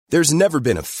There's never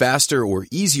been a faster or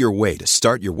easier way to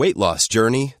start your weight loss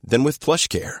journey than with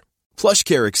PlushCare.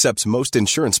 PlushCare accepts most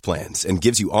insurance plans and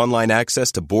gives you online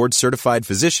access to board-certified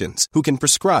physicians who can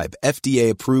prescribe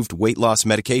FDA-approved weight loss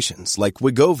medications like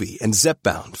Wegovy and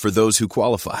Zepbound for those who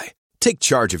qualify. Take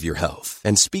charge of your health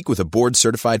and speak with a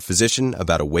board-certified physician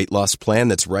about a weight loss plan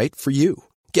that's right for you.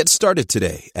 Get started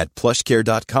today at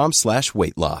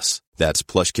plushcare.com/weight loss. That's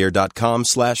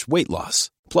plushcare.com/weight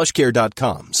loss.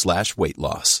 plushcare.com/weight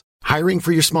loss. Hiring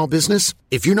for your small business?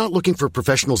 If you're not looking for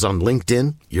professionals on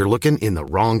LinkedIn, you're looking in the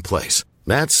wrong place.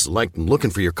 That's like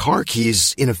looking for your car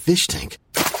keys in a fish tank.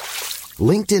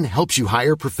 LinkedIn helps you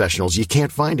hire professionals you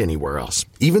can't find anywhere else,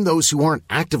 even those who aren't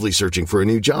actively searching for a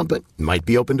new job but might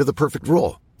be open to the perfect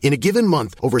role. In a given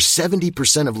month, over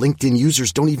 70% of LinkedIn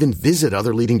users don't even visit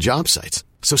other leading job sites.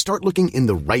 So start looking in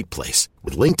the right place.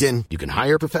 With LinkedIn, you can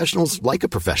hire professionals like a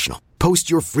professional. Post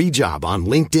your free job on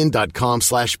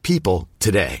linkedin.com/people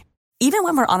today. Even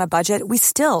when we're on a budget, we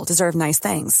still deserve nice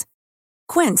things.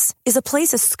 Quince is a place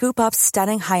to scoop up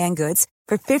stunning high-end goods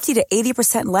for 50 to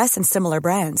 80% less than similar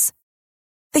brands.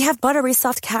 They have buttery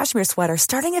soft cashmere sweaters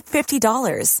starting at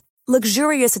 $50,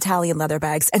 luxurious Italian leather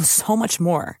bags, and so much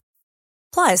more.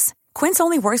 Plus, Quince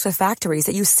only works with factories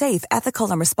that use safe,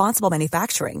 ethical, and responsible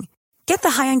manufacturing. Get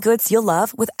the high-end goods you'll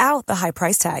love without the high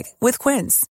price tag with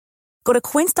Quince. Go to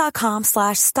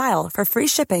quince.com/style for free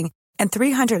shipping and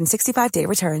 365-day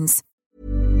returns.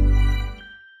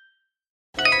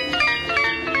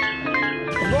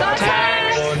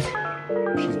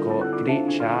 She's got great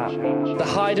chat. The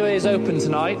Hideaway is open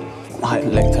tonight. I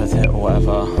licked her tit or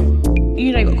whatever.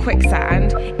 You know, got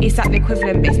quicksand. It's like the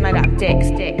equivalent, it's made up of dicks.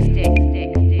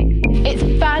 It's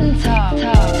banter.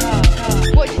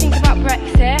 What do you think about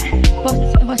Brexit?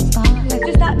 What's that?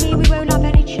 Does that mean we won't have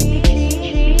any trees?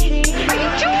 Are you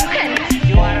joking?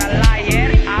 You are a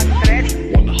liar, actress.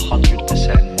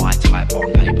 100% my type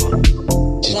on paper.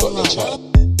 She's got the chat.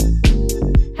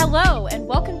 Hello, and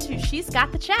welcome to She's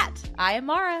Got the Chat. I am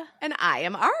Mara. And I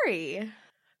am Ari.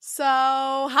 So,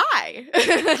 hi.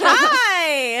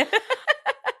 Hi!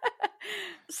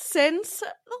 Since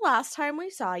the last time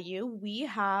we saw you, we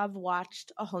have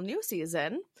watched a whole new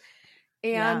season.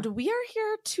 And we are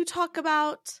here to talk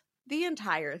about the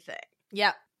entire thing.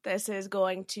 Yep. This is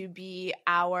going to be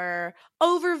our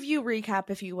overview recap,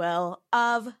 if you will,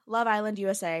 of Love Island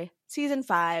USA Season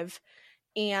 5.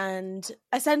 And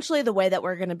essentially the way that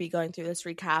we're going to be going through this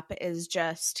recap is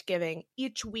just giving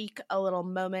each week a little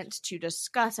moment to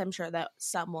discuss. I'm sure that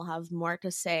some will have more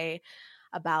to say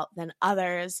about than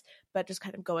others, but just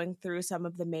kind of going through some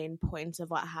of the main points of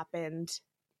what happened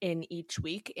in each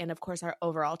week. And of course, our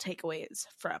overall takeaways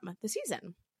from the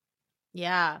season.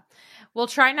 Yeah. We'll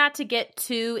try not to get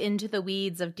too into the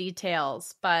weeds of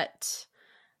details, but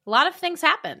a lot of things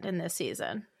happened in this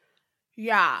season.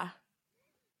 Yeah.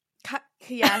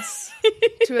 Yes,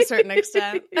 to a certain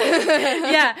extent.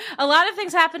 Yeah, a lot of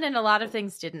things happened and a lot of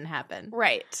things didn't happen.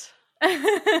 Right.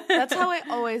 That's how I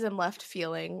always am left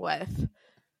feeling with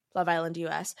Love Island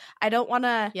US. I don't want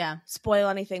to spoil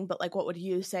anything, but like, what would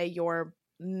you say your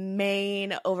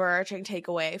main overarching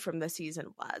takeaway from the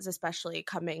season was, especially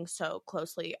coming so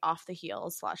closely off the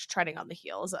heels / treading on the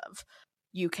heels of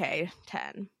UK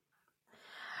 10?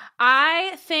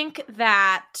 I think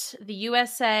that the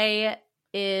USA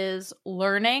is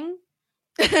learning.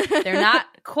 They're not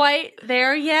quite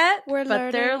there yet,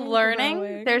 but they're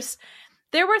learning.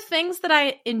 There were things that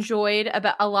I enjoyed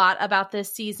a lot about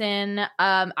this season.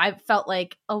 I felt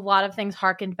like a lot of things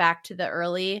harkened back to the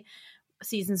early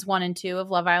seasons 1 and 2 of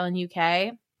Love Island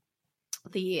UK.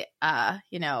 The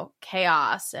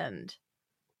chaos and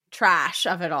trash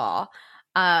of it all.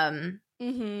 But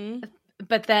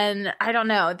then I don't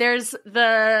know. There's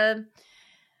the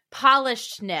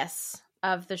polishedness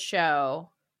of the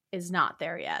show is not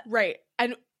there yet. Right.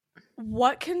 And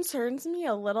what concerns me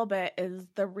a little bit is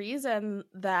the reason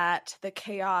that the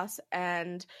chaos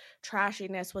and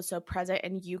trashiness was so present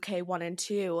in UK 1 and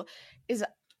 2 is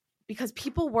because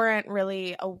people weren't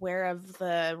really aware of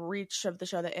the reach of the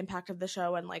show, the impact of the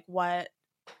show, and like what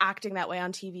acting that way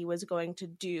on TV was going to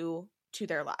do to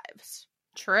their lives.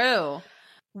 True.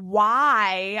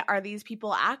 Why are these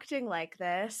people acting like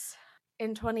this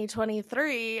in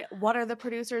 2023? What are the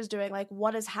producers doing? Like,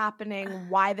 what is happening?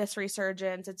 Why this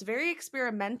resurgence? It's very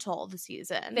experimental this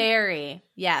season. Very,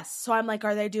 yes. So I'm like,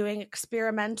 are they doing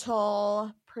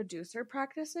experimental producer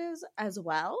practices as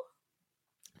well?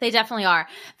 They definitely are.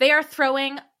 They are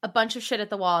throwing a bunch of shit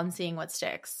at the wall and seeing what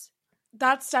sticks.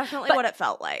 That's definitely what it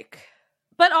felt like.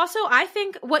 But also, I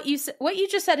think what you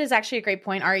just said is actually a great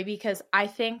point, Ari, because I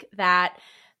think that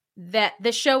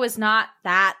the show is not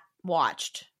that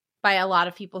watched by a lot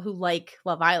of people who like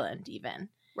Love Island even.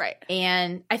 Right.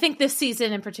 And I think this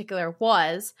season in particular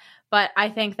was, but I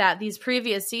think that these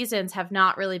previous seasons have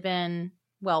not really been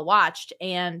well watched.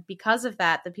 And because of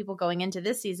that, the people going into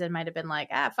this season might have been like,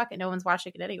 fuck it, no one's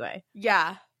watching it anyway.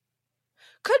 Yeah.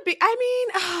 Could be. I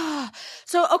mean,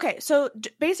 so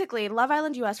basically Love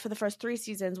Island US for the first 3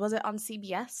 seasons, was it on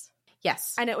CBS?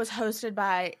 Yes. And it was hosted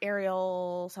by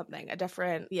Ariel something, a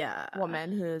different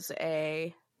woman who's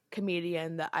a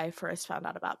comedian that I first found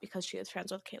out about because she is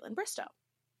friends with Caitlin Bristow.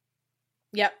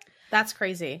 Yep. That's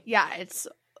crazy. Yeah, it's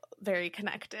very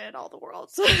connected, all the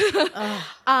worlds.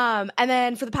 And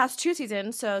then for the past 2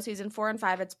 seasons, so season 4 and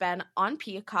 5, it's been on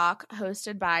Peacock,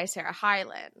 hosted by Sarah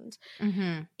Hyland.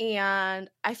 Mm-hmm. And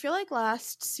I feel like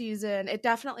last season, it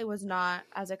definitely was not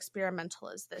as experimental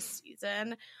as this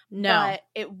season. No. But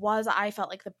it was, I felt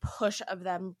like the push of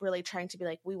them really trying to be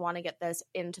like, we want to get this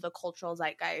into the cultural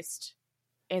zeitgeist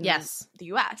in the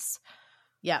US.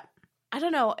 Yeah. I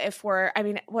don't know if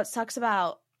what sucks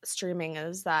about streaming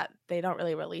is that they don't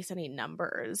really release any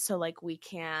numbers, so like we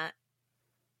can't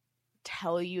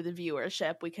tell you the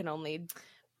viewership. We can only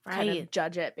kind of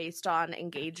judge it based on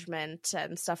engagement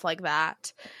and stuff like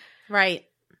that. Right.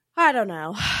 I don't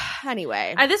know.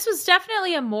 Anyway, this was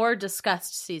definitely a more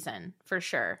discussed season for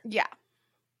sure. Yeah.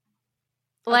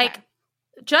 Like okay.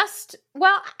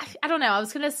 I don't know. I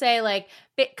was going to say like,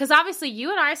 because obviously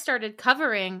you and I started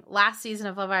covering last season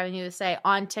of Love Island USA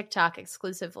on TikTok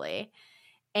exclusively.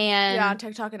 And on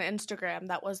TikTok and Instagram.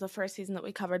 That was the first season that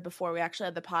we covered before we actually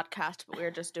had the podcast, but we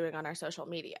were just doing on our social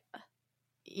media.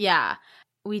 Yeah.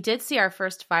 We did see our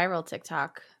first viral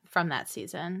TikTok from that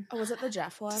season. Oh, was it the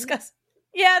Jeff one?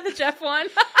 Yeah, the Jeff one.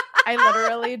 I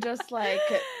literally just like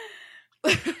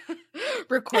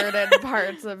recorded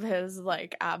parts of his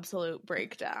like absolute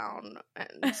breakdown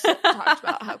and talked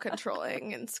about how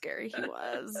controlling and scary he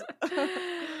was.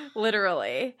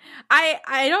 Literally.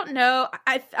 I don't know.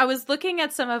 I was looking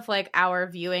at some of like our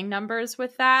viewing numbers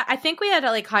with that. I think we had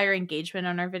like higher engagement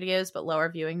on our videos but lower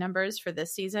viewing numbers for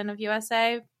this season of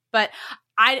USA. But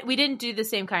we didn't do the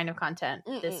same kind of content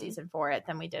this season for it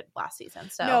than we did last season.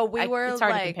 So no, it's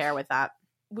hard to compare with that.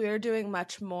 We're doing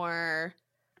much more,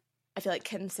 I feel like,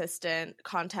 consistent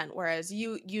content, whereas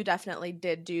you definitely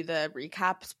did do the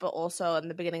recaps, but also in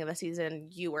the beginning of the season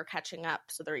you were catching up,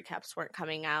 so the recaps weren't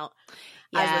coming out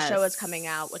as the show was coming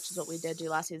out, which is what we did do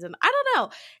last season. I don't know.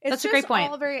 It's That's a great point.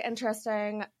 All very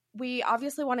interesting. We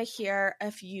obviously want to hear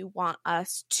if you want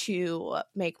us to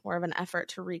make more of an effort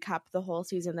to recap the whole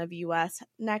season of US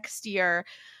next year.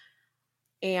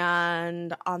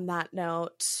 And on that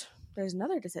note, there's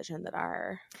another decision that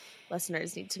our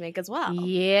listeners need to make as well.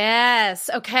 Yes.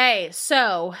 Okay.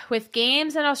 So with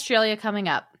games in Australia coming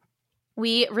up,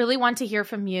 we really want to hear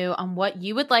from you on what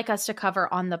you would like us to cover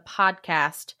on the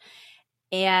podcast,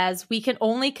 as we can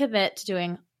only commit to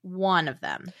doing one of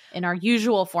them in our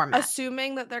usual format.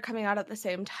 Assuming that they're coming out at the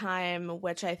same time,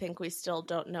 which I think we still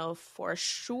don't know for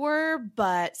sure,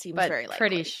 but seems very likely.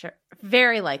 Pretty sure.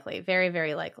 Very likely. Very,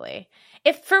 very likely.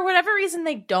 If for whatever reason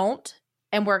they don't,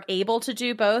 and we're able to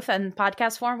do both in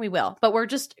podcast form, we will. But we're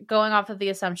just going off of the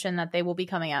assumption that they will be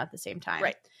coming out at the same time.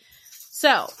 Right.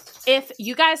 So if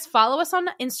you guys follow us on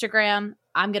Instagram,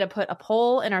 I'm going to put a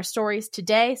poll in our stories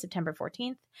today, September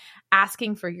 14th,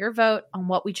 asking for your vote on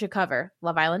what we should cover,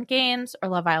 Love Island Games or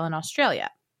Love Island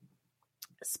Australia.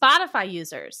 Spotify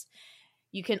users,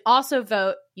 you can also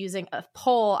vote using a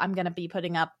poll I'm going to be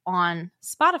putting up on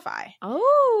Spotify.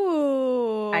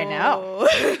 Oh. I know.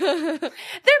 There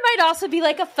might also be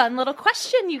like a fun little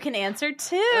question you can answer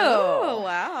too. Oh,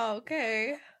 wow.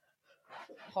 Okay.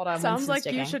 Hold on. Sounds like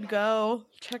you should go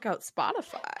check out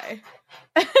Spotify.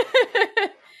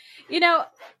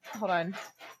 Hold on.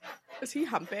 Is he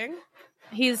humping?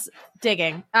 He's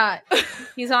digging.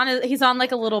 He's on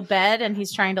like a little bed and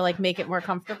he's trying to like make it more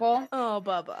comfortable. Oh,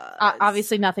 Bubba.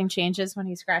 Obviously nothing changes when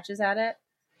he scratches at it.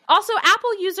 Also,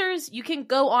 Apple users, you can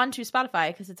go on to Spotify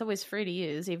because it's always free to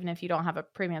use, even if you don't have a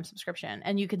premium subscription,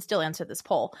 and you can still answer this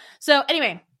poll. So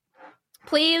anyway,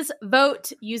 please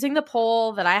vote using the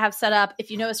poll that I have set up.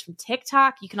 If you know us from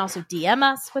TikTok, you can also DM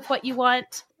us with what you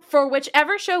want. For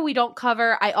whichever show we don't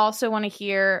cover, I also want to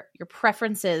hear your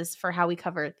preferences for how we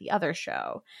cover the other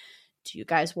show. Do you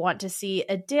guys want to see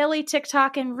a daily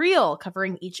TikTok and Reel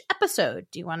covering each episode?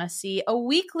 Do you want to see a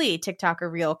weekly TikTok or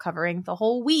Reel covering the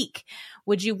whole week?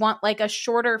 Would you want like a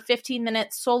shorter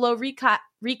 15-minute solo recap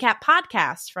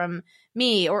podcast from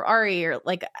me or Ari, or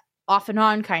like off and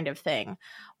on kind of thing?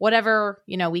 Whatever,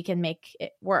 we can make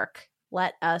it work.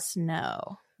 Let us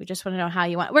know. We just want to know how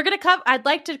you want. I'd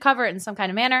like to cover it in some kind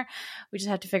of manner. We just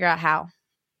have to figure out how.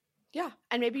 Yeah,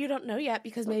 and maybe you don't know yet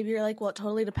because maybe you're like, well, it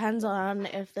totally depends on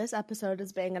if this episode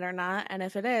is banging or not. And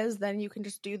if it is, then you can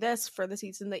just do this for the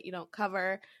season that you don't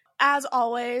cover. As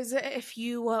always, if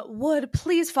you would,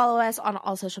 please follow us on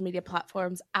all social media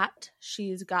platforms at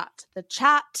She's Got the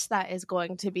Chat. That is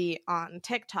going to be on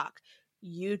TikTok,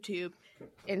 YouTube,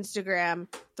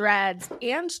 Instagram, Threads,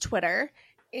 and Twitter.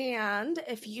 And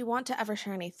if you want to ever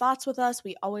share any thoughts with us,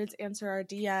 we always answer our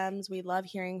DMs. We love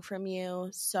hearing from you.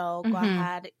 So go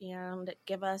ahead and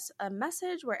give us a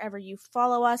message wherever you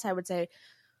follow us. I would say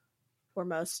we're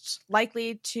most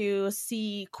likely to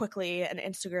see quickly an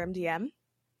Instagram DM.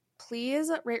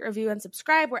 Please rate, review, and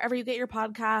subscribe wherever you get your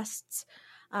podcasts.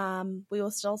 We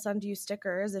will still send you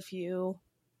stickers if you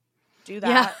do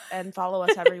that and follow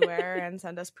us everywhere and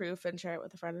send us proof and share it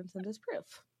with a friend and send us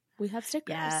proof. We have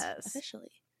stickers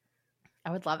officially. I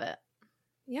would love it.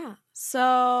 Yeah.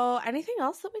 So anything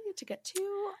else that we need to get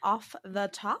to off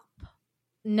the top?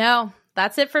 No,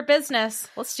 that's it for business.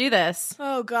 Let's do this.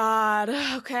 Oh, God.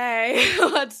 Okay.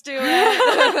 Let's do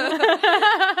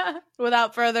it.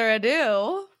 Without further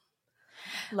ado,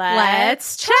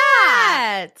 let's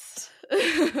chat.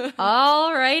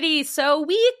 Alrighty, so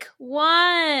week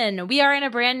 1. We are in a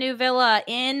brand new villa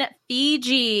in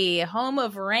Fiji, home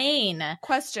of rain.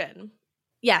 Question.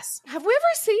 Yes. Have we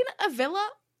ever seen a villa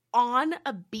on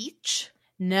a beach?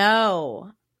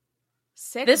 No.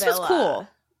 Sick This villa. was cool.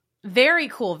 Very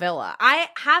cool villa. I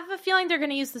have a feeling they're going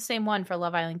to use the same one for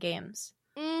Love Island Games.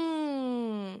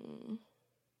 Because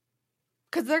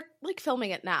they're like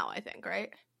filming it now, I think,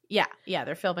 right? Yeah,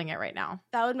 they're filming it right now.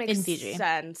 That would make in Fiji.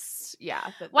 sense. Yeah.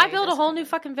 Why build a whole new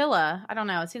fucking villa? I don't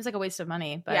know. It seems like a waste of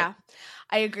money. But yeah,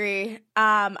 I agree.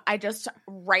 I just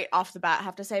right off the bat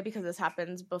have to say, because this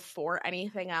happens before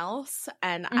anything else,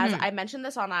 and as I mentioned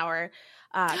this on our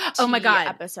oh my God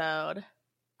episode.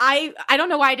 I don't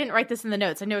know why I didn't write this in the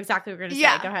notes. I knew exactly what we were going to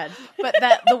say. Go ahead. But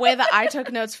the way that I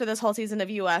took notes for this whole season of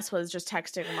US was just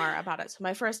texting Mara about it. So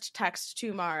my first text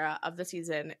to Mara of the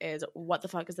season is, what the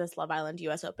fuck is this Love Island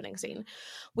US opening scene?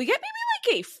 We get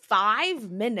maybe like a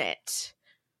 5-minute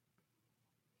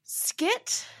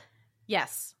skit.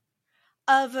 Yes.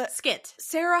 Of skit.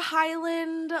 Sarah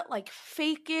Hyland like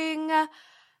faking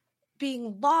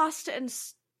being lost and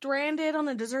stranded on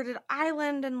a deserted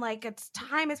island, and like its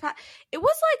time is past. It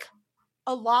was like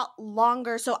a lot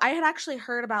longer. So I had actually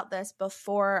heard about this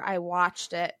before I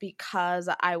watched it because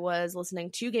I was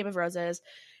listening to Game of Roses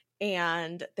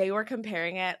and they were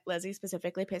comparing it. Lizzie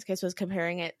specifically, Pace Case, was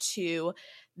comparing it to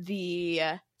the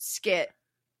skit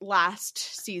last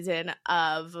season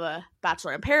of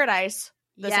Bachelor in Paradise,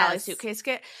 the Sally Suitcase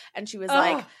skit, and she was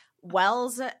like,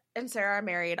 Wells and Sarah are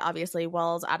married, obviously.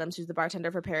 Wells Adams, who's the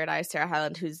bartender for Paradise, Sarah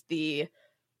Hyland, who's the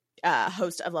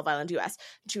host of Love Island US.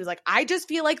 And she was like, I just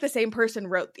feel like the same person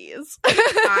wrote these.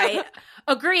 I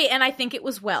agree, and I think it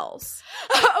was Wells.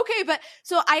 Okay, but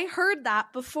so I heard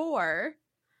that before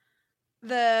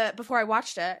I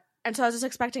watched it, and so I was just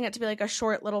expecting it to be like a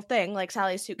short little thing, like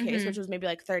Sally's Suitcase, which was maybe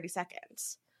like 30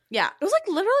 seconds. Yeah. It was like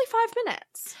literally 5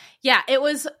 minutes. Yeah, it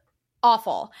was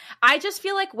awful. I just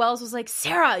feel like Wells was like,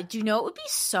 Sarah, do you know what would be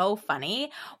so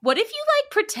funny? What if you like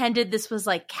pretended this was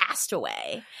like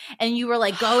Castaway and you were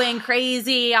like going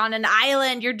crazy on an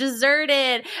island, you're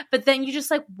deserted, but then you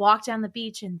just like walk down the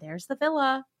beach and there's the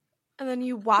villa. And then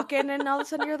you walk in and all of a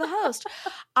sudden you're the host.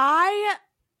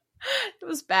 It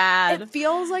was bad. It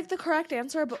feels like the correct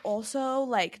answer, but also,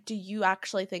 like, do you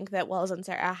actually think that Wells and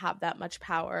Sarah have that much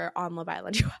power on Love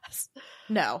Island US?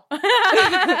 No.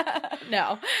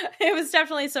 No. It was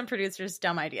definitely some producer's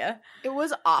dumb idea. It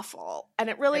was awful. And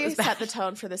it really set the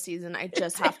tone for the season, I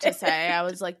just have to say. I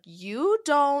was like, you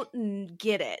don't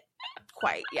get it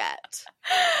quite yet.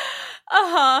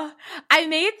 I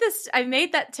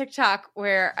made that TikTok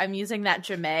where I'm using that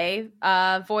Jamae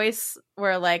voice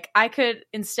where like I could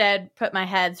instead put my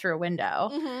head through a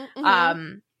window.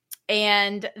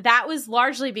 And that was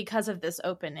largely because of this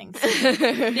opening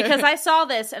scene. Because I saw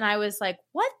this and I was like,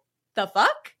 what the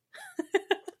fuck?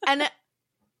 And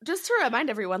just to remind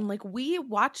everyone, like, we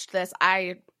watched this.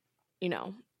 I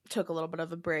took a little bit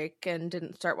of a break and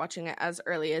didn't start watching it as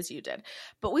early as you did.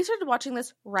 But we started watching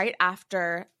this right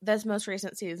after this most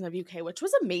recent season of UK, which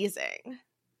was amazing.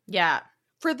 Yeah.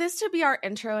 For this to be our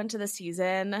intro into the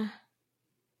season,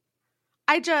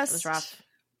 it was rough.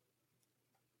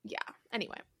 Yeah.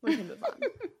 Anyway, we can move on.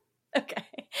 Okay.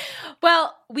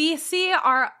 Well, we see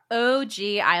our OG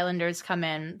Islanders come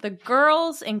in. The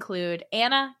girls include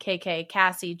Anna, KK,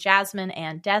 Cassie, Jasmine,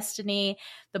 and Destiny.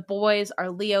 The boys are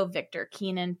Leo, Victor,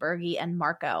 Keenan, Bergie, and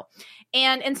Marco.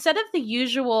 And instead of the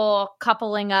usual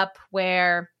coupling up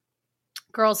where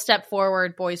Girls step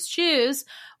forward, boys choose.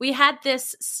 We had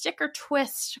this sticker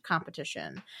twist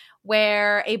competition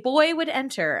where a boy would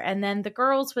enter and then the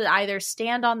girls would either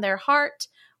stand on their heart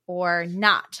or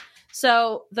not.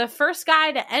 So the first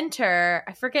guy to enter,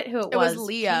 I forget who it was. It was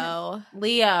Leo.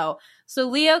 Leo. So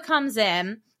Leo comes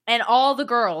in and all the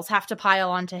girls have to pile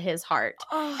onto his heart.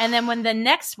 Oh. And then when the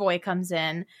next boy comes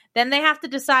in, then they have to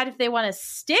decide if they want to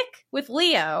stick with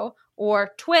Leo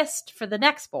or twist for the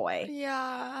next boy.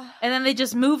 Yeah. And then they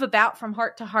just move about from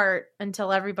heart to heart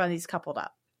until everybody's coupled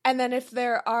up. And then if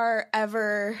there are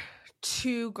ever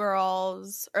two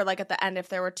girls, or like at the end, if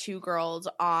there were two girls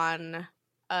on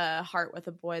a heart with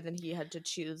a boy, then he had to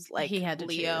choose. Like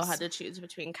Leo had to choose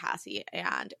between Cassie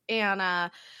and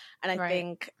Anna. And I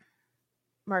think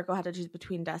Marco had to choose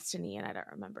between Destiny and I don't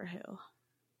remember who.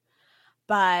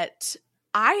 But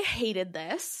I hated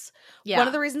this. Yeah. One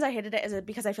of the reasons I hated it is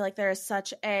because I feel like there is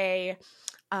such a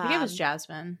I think it was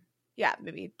Jasmine. Yeah,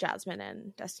 maybe Jasmine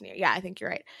and Destiny. Yeah, I think you're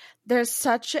right. There's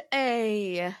such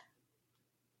a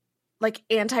like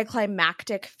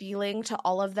anticlimactic feeling to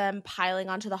all of them piling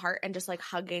onto the heart and just like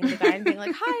hugging the guy and being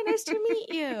like, "Hi, nice to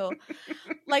meet you."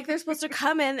 Like they're supposed to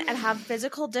come in and have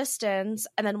physical distance,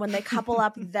 and then when they couple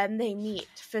up, then they meet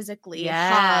physically,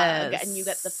 hug, and you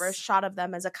get the first shot of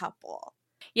them as a couple.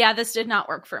 Yeah, this did not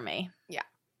work for me. Yeah.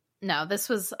 No, this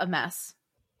was a mess.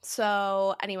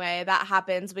 So anyway, that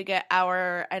happens. We get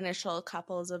our initial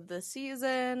couples of the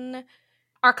season.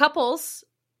 Our couples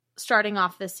starting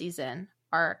off this season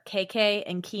are KK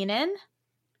and Keenan,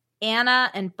 Anna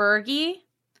and Bergie,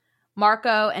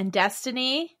 Marco and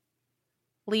Destiny,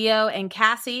 Leo and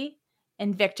Cassie,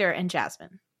 and Victor and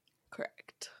Jasmine.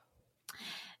 Correct.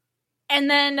 And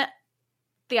then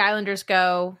the Islanders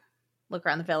go look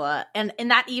around the villa. And in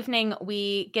that evening,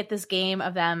 we get this game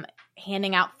of them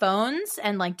handing out phones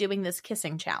and like doing this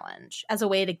kissing challenge as a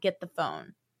way to get the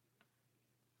phone.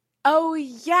 Oh,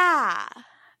 yeah.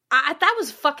 That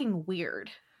was fucking weird.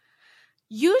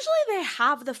 Usually they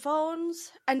have the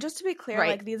phones, and just to be clear,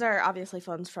 like these are obviously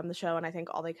phones from the show, and I think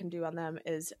all they can do on them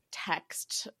is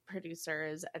text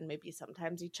producers and maybe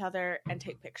sometimes each other and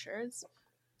take pictures.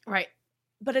 Right.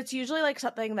 But it's usually like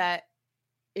something that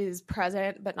is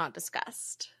present but not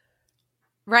discussed.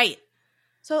 Right.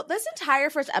 So this entire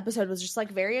first episode was just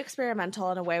like very experimental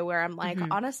in a way where I'm like,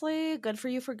 honestly, good for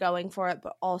you for going for it,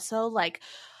 but also like,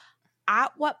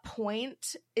 at what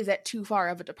point is it too far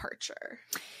of a departure?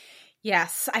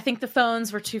 Yes, I think the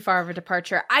phones were too far of a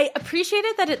departure. I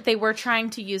appreciated that they were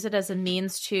trying to use it as a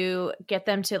means to get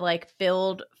them to like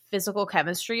build physical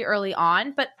chemistry early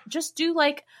on, but just do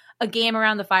like a game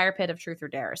around the fire pit of Truth or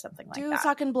Dare or something like that. Do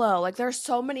suck and blow. Like there's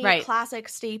so many classic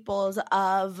staples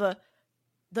of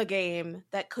the game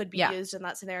that could be used in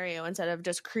that scenario instead of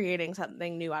just creating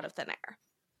something new out of thin air.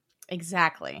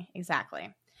 Exactly.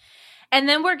 And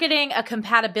then we're getting a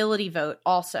compatibility vote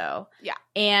also. Yeah.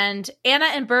 And Anna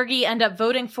and Bergie end up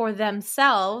voting for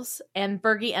themselves, and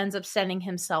Bergie ends up sending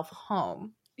himself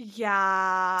home.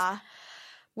 Yeah.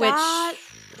 That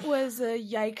was a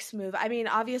yikes move. I mean,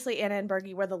 obviously Anna and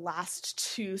Bergie were the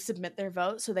last to submit their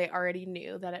vote, so they already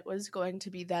knew that it was going to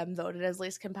be them voted as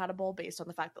least compatible based on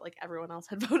the fact that like everyone else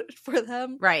had voted for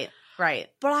them. Right.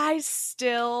 But I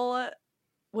still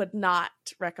would not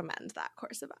recommend that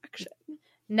course of action.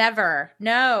 Never.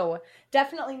 No,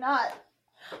 definitely not.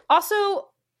 Also,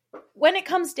 when it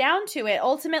comes down to it,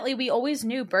 ultimately, we always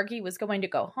knew Bergie was going to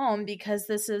go home because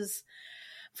this is,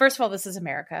 first of all, this is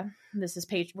America. This is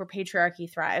where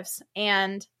patriarchy thrives.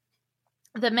 And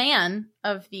the man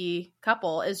of the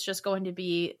couple is just going to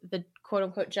be the quote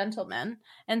unquote gentleman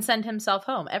and send himself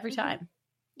home every time.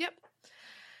 Yep.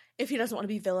 If he doesn't want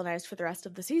to be villainized for the rest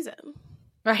of the season.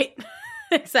 Right.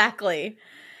 Exactly.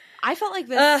 I felt like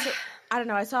this... I don't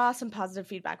know. I saw some positive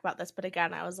feedback about this, but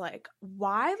again, I was like,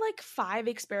 why like 5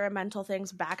 experimental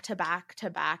things back to back to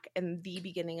back in the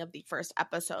beginning of the first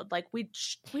episode? Like we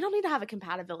don't need to have a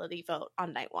compatibility vote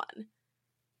on night 1.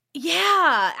 Yeah,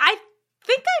 I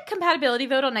think that compatibility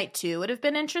vote on night 2 would have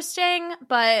been interesting,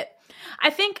 but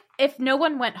I think if no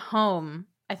one went home,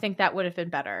 I think that would have been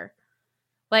better.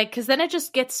 Like, because then it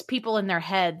just gets people in their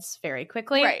heads very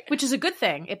quickly, which is a good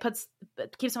thing. It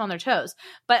keeps them on their toes,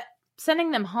 but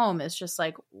sending them home is just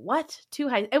like, what? Too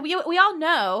high. And we all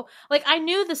know, like, I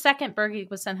knew the second Bergie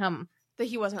was sent home that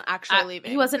he wasn't actually leaving.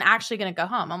 He wasn't actually going to go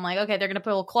home. I'm like, okay, they're going to put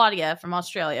little Claudia from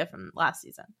Australia from last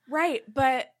season. Right.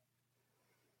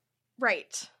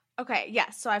 Okay.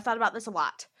 Yes. So I've thought about this a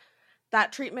lot.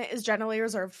 That treatment is generally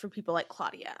reserved for people like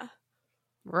Claudia.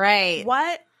 Right.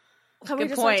 What? Can we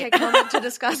just take a moment to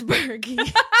discuss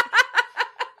Bergie?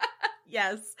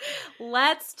 Yes.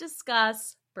 Let's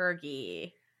discuss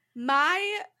Bergie.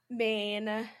 My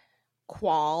main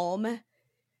qualm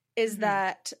is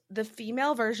that the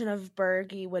female version of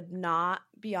Bergie would not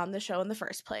be on the show in the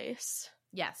first place.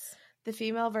 Yes. The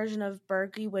female version of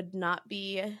Bergie would not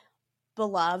be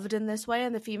beloved in this way,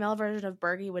 and the female version of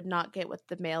Bergie would not get with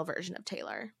the male version of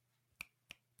Taylor.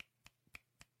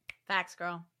 Facts,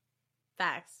 girl.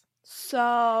 Facts.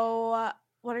 So,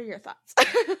 what are your thoughts?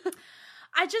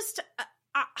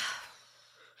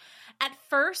 At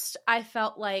first, I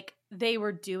felt like they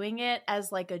were doing it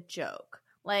as like a joke.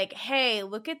 Like, hey,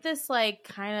 look at this like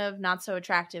kind of not so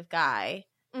attractive guy.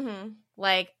 Mm-hmm.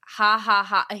 Like, ha ha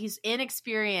ha. He's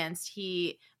inexperienced.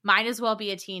 He might as well be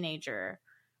a teenager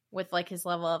with like his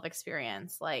level of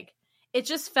experience. Like, it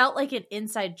just felt like an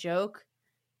inside joke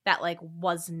that like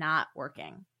was not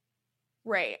working.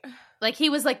 Right. Like he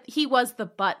was the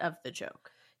butt of the joke.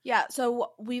 Yeah.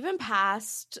 So we've in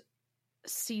past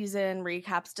season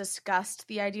recaps discussed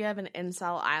the idea of an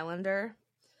incel islander,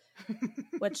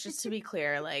 which, just to be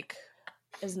clear, like,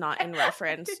 is not in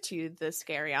reference to the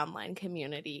scary online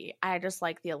community. I just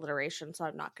like the alliteration, so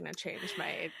I'm not going to change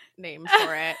my name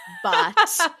for it. But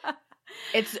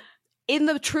it's, in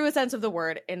the truest sense of the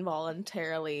word,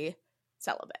 involuntarily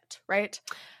celibate, right?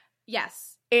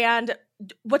 Yes. And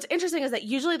what's interesting is that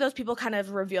usually those people kind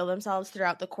of reveal themselves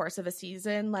throughout the course of a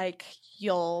season. Like, you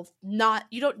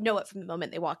don't know it from the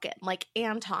moment they walk in. Like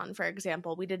Anton, for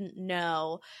example, we didn't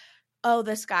know, oh,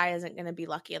 this guy isn't going to be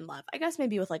lucky in love. I guess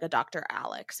maybe with like a Dr.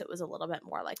 Alex, it was a little bit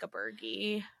more like a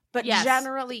Bergie. But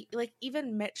generally, like,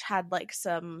 even Mitch had like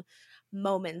some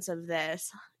moments of this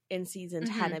in season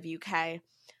 10 of UK.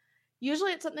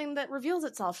 Usually it's something that reveals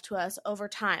itself to us over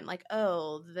time. Like,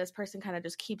 oh, this person kind of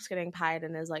just keeps getting pied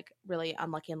and is like really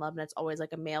unlucky in love. And it's always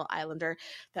like a male islander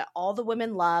that all the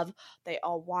women love. They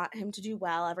all want him to do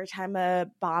well. Every time a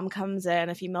bomb comes in,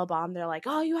 a female bomb, they're like,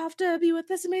 oh, you have to be with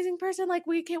this amazing person. Like,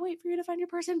 we can't wait for you to find your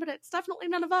person, but it's definitely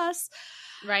none of us.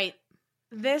 Right.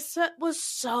 This was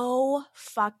so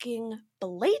fucking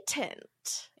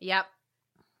blatant. Yep.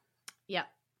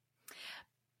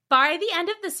 By the end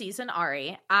of the season,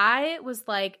 Ari, I was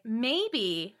like,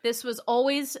 maybe this was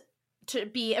always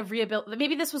a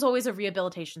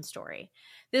rehabilitation story.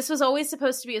 This was always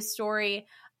supposed to be a story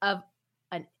of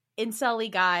an incel-y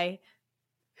guy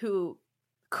who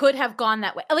could have gone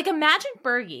that way. Like, imagine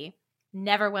Bergie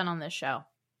never went on this show.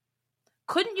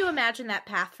 Couldn't you imagine that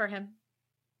path for him?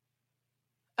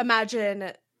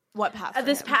 Imagine what path for him?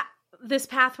 This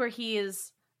path where he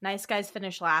is nice guys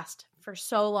finish last for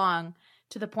so long,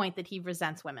 to the point that he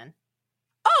resents women.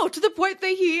 Oh, to the point that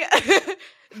he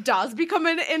does become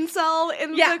an incel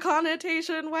in the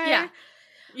connotation way?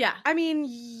 Yeah. I mean,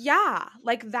 yeah.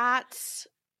 Like, that's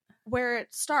where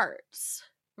it starts.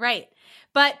 Right.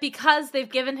 But because they've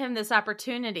given him this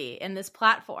opportunity in this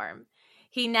platform,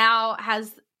 he now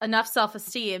has enough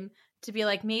self-esteem to be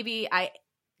like, maybe I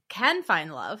can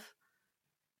find love.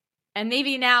 And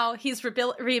maybe now he's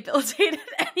rehabilitated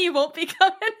and he won't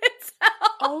become an incel.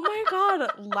 Oh my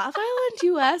God. Love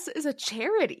Island US is a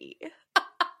charity.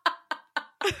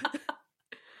 I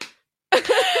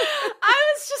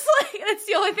was just like, it's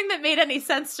the only thing that made any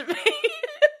sense to me.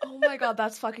 Oh my God,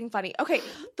 that's fucking funny. Okay,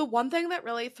 the one thing that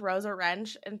really throws a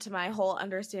wrench into my whole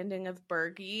understanding of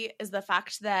Bergie is the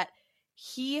fact that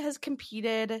he has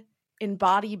competed in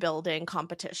bodybuilding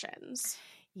competitions.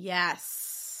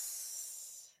 Yes.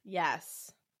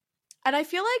 And I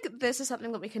feel like this is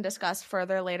something that we can discuss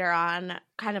further later on,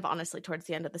 kind of honestly towards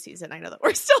the end of the season. I know that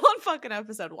we're still on fucking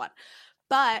episode 1.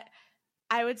 But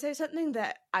I would say something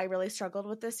that I really struggled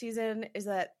with this season is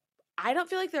that I don't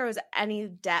feel like there was any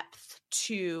depth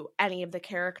to any of the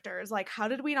characters. Like, how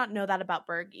did we not know that about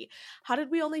Bergie? How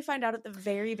did we only find out at the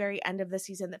very, very end of the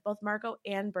season that both Margot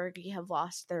and Bergie have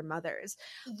lost their mothers?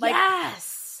 Like,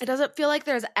 yes! It doesn't feel like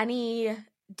there's any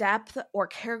depth or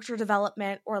character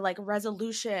development or like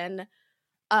resolution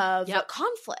of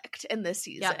conflict in this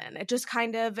season. It just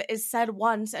kind of is said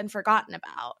once and forgotten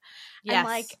about. And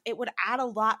like, it would add a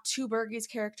lot to Bergie's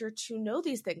character to know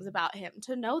these things about him,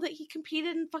 to know that he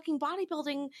competed in fucking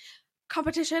bodybuilding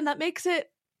competition. That makes it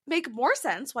make more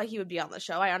sense why he would be on the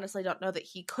show. I honestly don't know that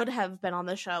he could have been on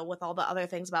the show with all the other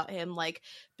things about him, like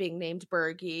being named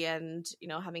Bergie and, you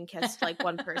know, having kissed like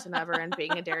one person ever and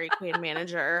being a Dairy Queen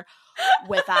manager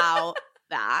without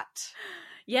that.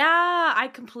 Yeah, I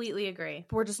completely agree.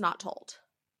 We're just not told.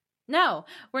 No,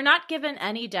 we're not given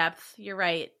any depth. You're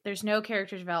right. There's no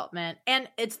character development. And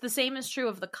it's the same is true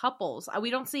of the couples.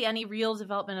 We don't see any real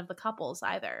development of the couples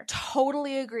either.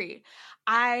 Totally agree.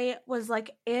 I was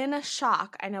like in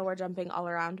shock. I know we're jumping all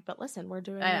around, but listen, we're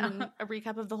doing a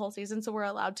recap of the whole season, so we're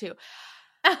allowed to.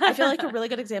 I feel like a really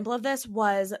good example of this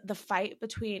was the fight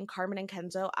between Carmen and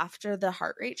Kenzo after the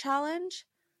heart rate challenge.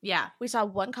 Yeah. We saw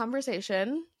one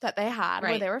conversation that they had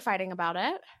where they were fighting about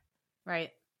it.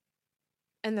 Right.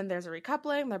 And then there's a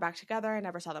recoupling. They're back together. I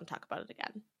never saw them talk about it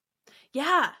again.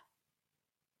 Yeah.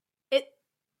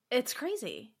 It's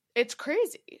crazy. It's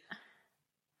crazy.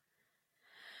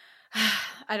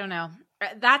 I don't know.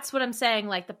 That's what I'm saying.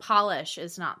 Like, the polish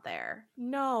is not there.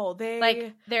 No,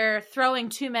 they're throwing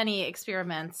too many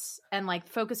experiments and like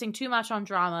focusing too much on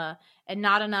drama and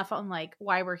not enough on like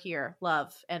why we're here,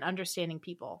 love, and understanding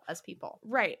people as people.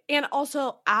 Right. And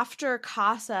also after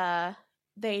Casa,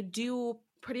 they do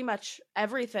pretty much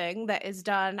everything that is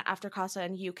done after Casa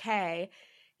in UK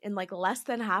in like less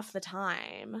than half the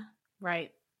time.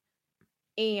 Right.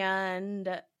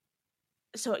 And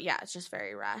so, yeah, it's just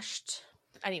very rushed.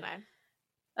 Anyway.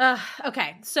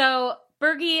 Okay. So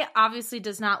Bergie obviously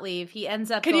does not leave. He ends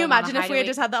up Can you imagine if we had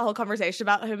just had that whole conversation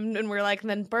about him and we're like, and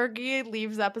then Bergie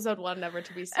leaves episode 1 never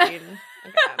to be seen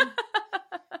again.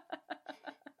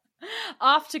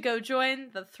 Off to go join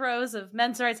the throes of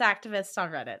men's rights activists on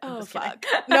Reddit. Oh, fuck.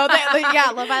 No,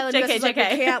 yeah, Love Island JK, JK. Like,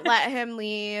 we can't let him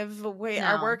leave.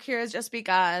 Our work here has just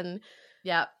begun.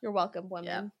 Yep. You're welcome,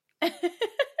 women. Yep.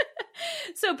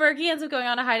 So Bergie ends up going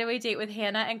on a hideaway date with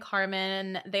Hannah and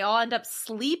Carmen. They all end up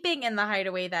sleeping in the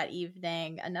hideaway that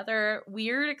evening. Another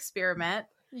weird experiment.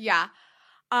 Yeah.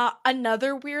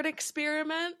 Another weird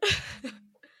experiment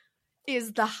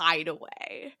is the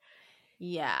hideaway.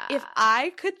 Yeah. If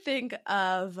I could think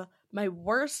of my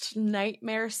worst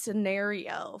nightmare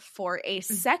scenario for a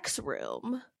sex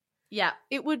room,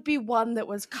 it would be one that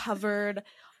was covered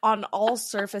on all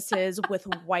surfaces with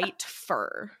white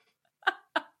fur.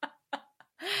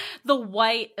 The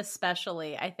white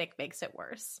especially, I think, makes it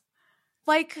worse.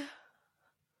 Like,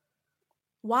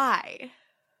 why?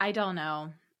 I don't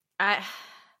know. I'm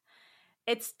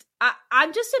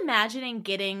just imagining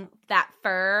getting that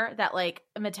fur, that like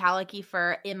metallic-y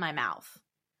fur in my mouth.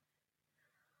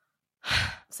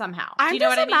 Somehow. I'm Do you know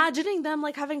just what I mean? imagining them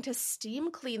like having to steam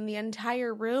clean the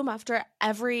entire room after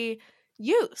every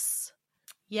use.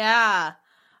 Yeah.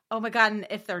 Oh my God. And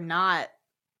if they're not.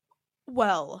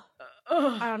 Well,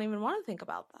 I don't even want to think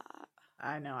about that.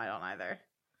 I know, I don't either.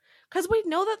 Because we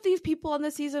know that these people on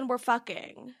this season were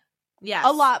fucking. Yes.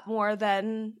 A lot more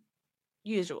than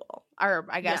usual. Or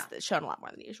I guess it's shown a lot more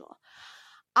than usual.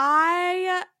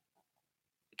 I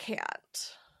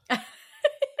can't.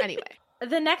 Anyway.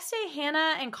 The next day,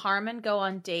 Hannah and Carmen go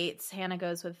on dates. Hannah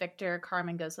goes with Victor.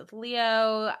 Carmen goes with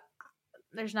Leo.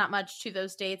 There's not much to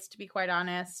those dates, to be quite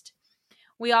honest.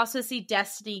 We also see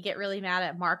Destiny get really mad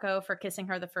at Marco for kissing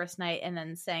her the first night and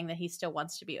then saying that he still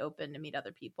wants to be open to meet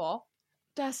other people.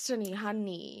 Destiny,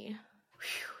 honey.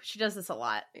 Whew, she does this a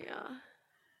lot. Yeah.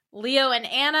 Leo and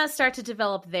Anna start to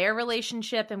develop their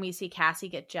relationship, and we see Cassie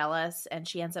get jealous, and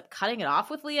she ends up cutting it off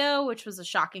with Leo, which was a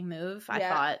shocking move. I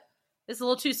thought, this is a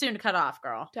little too soon to cut off,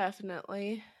 girl.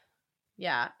 Definitely.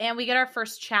 Yeah. And we get our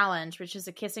first challenge, which is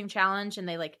a kissing challenge, and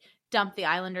they like dump the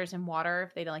Islanders in water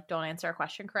if they don't answer a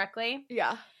question correctly.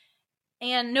 Yeah.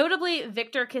 And notably,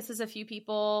 Victor kisses a few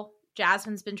people.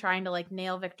 Jasmine's been trying to like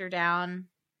nail Victor down.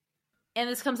 And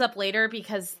this comes up later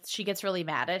because she gets really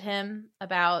mad at him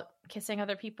about kissing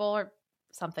other people or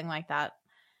something like that.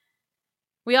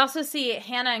 We also see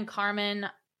Hannah and Carmen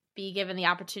be given the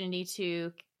opportunity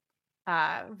to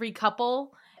recouple,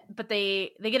 but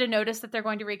they get a notice that they're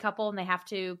going to recouple and they have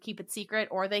to keep it secret,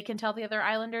 or they can tell the other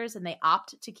Islanders, and they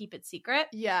opt to keep it secret.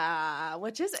 Yeah,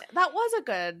 that was a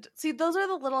good. See, those are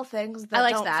the little things that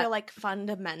don't feel like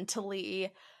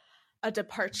fundamentally a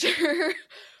departure,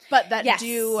 but that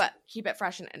do keep it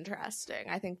fresh and interesting.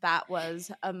 I think that was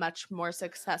a much more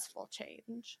successful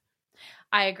change.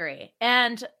 I agree.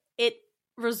 And it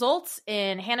results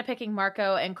in Hannah picking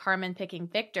Marco and Carmen picking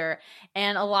Victor,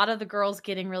 and a lot of the girls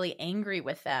getting really angry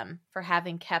with them for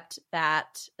having kept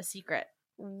that a secret.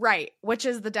 Right, which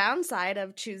is the downside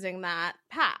of choosing that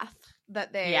path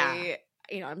that they,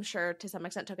 I'm sure to some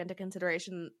extent took into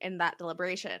consideration in that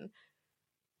deliberation.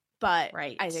 But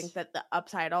I think that the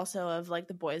upside also of like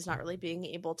the boys not really being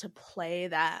able to play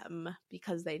them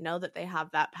because they know that they have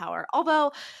that power.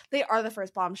 Although they are the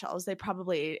first bombshells, they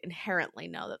probably inherently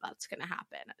know that that's going to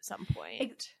happen at some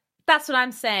point. That's what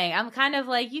I'm saying. I'm kind of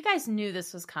like, you guys knew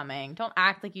this was coming. Don't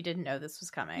act like you didn't know this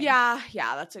was coming. Yeah,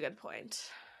 that's a good point.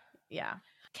 Yeah.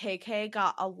 KK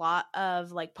got a lot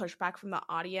of like pushback from the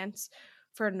audience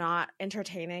for not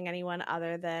entertaining anyone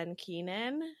other than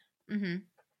Keenan. Mm-hmm.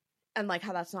 And like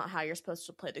how that's not how you're supposed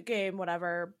to play the game,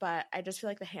 whatever. But I just feel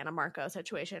like the Hannah Marco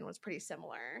situation was pretty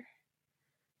similar,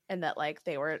 and that like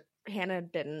Hannah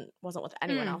wasn't with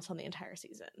anyone else on the entire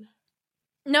season.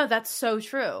 No, that's so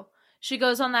true. She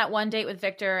goes on that one date with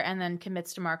Victor and then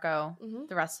commits to Marco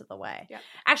the rest of the way. Yep.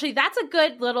 Actually, that's a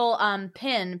good little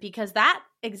pin because that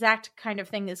exact kind of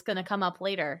thing is going to come up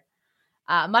later,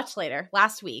 much later,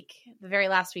 last week, the very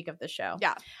last week of the show.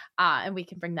 Yeah. And we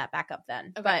can bring that back up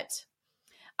then. Okay.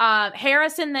 But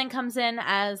Harrison then comes in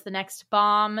as the next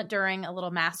bomb during a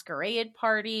little masquerade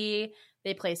party.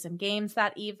 They play some games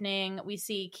that evening. We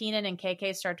see Keenan and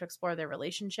KK start to explore their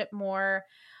relationship more.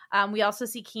 We also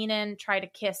see Keenan try to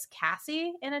kiss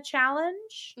Cassie in a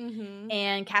challenge.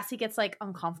 And Cassie gets like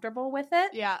uncomfortable with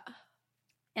it. Yeah.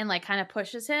 And like kind of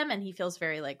pushes him and he feels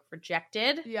very like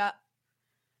rejected. Yeah.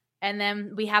 And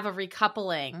then we have a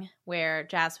recoupling where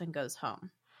Jasmine goes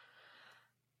home.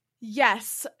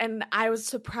 Yes. And I was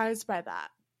surprised by that.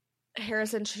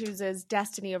 Harrison chooses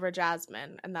Destiny over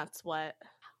Jasmine. And that's what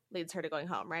leads her to going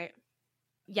home, right?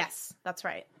 Yes, that's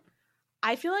right.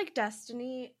 I feel like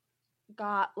Destiny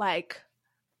got like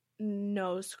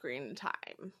no screen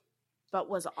time, but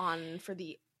was on for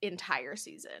the entire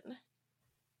season.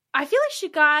 I feel like she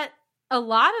got a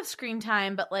lot of screen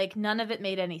time, but like none of it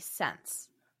made any sense.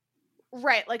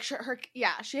 Right, like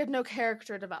she had no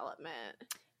character development.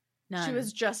 None. She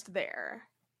was just there.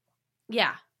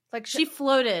 Yeah, like she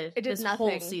floated. It did this nothing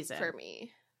whole season for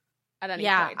me at any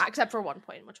point, except for one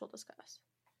point, which we'll discuss.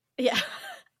 Yeah.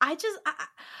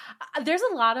 There's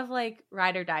a lot of like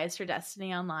ride or dies for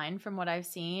Destiny online from what I've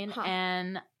seen,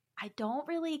 and I don't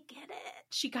really get it.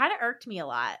 She kind of irked me a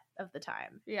lot of the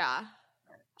time. Yeah.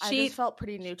 I just felt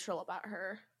pretty neutral about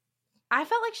her. I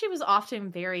felt like she was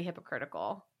often very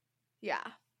hypocritical. Yeah.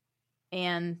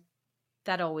 And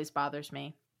that always bothers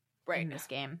me in this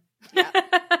game. Yeah.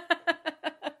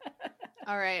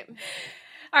 All right.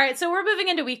 All right, so we're moving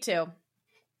into week 2.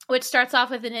 Which starts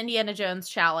off with an Indiana Jones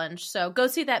challenge. So go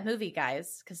see that movie,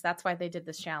 guys, because that's why they did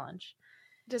this challenge.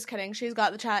 Just kidding. She's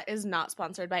Got the Chat is not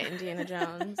sponsored by Indiana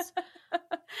Jones.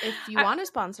 If you want to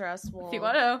sponsor us, we'll... If you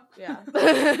want to.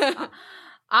 Yeah.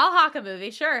 I'll hawk a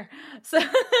movie, sure. So,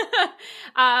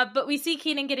 but we see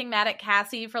Keenan getting mad at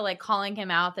Cassie for like calling him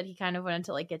out that he kind of wanted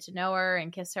to like get to know her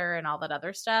and kiss her and all that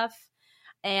other stuff.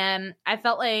 And I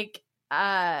felt like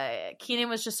Keenan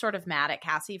was just sort of mad at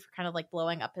Cassie for kind of like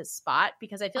blowing up his spot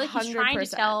because I feel like he's 100%. trying to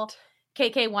tell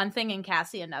KK one thing and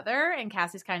Cassie another, and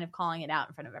Cassie's kind of calling it out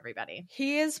in front of everybody.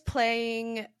 He is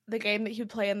playing the game that he would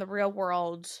play in the real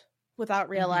world without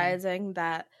realizing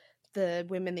that the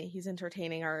women that he's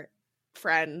entertaining are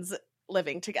friends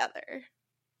living together.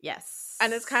 Yes.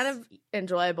 And it's kind of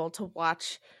enjoyable to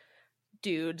watch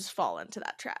dudes fall into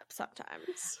that trap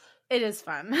sometimes. It is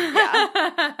fun. Yeah.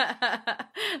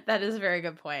 That is a very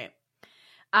good point.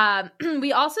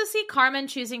 We also see Carmen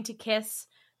choosing to kiss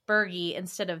Bergie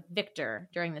instead of Victor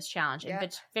during this challenge.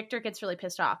 And Victor gets really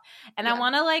pissed off. And I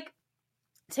want to like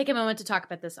take a moment to talk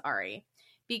about this, Ari,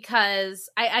 because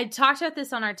I talked about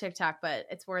this on our TikTok, but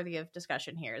it's worthy of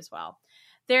discussion here as well.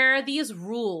 There are these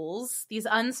rules, these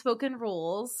unspoken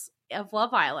rules of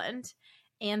Love Island,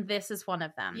 and this is one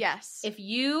of them. Yes. If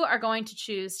you are going to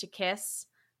choose to kiss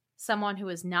someone who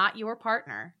is not your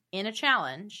partner in a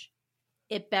challenge,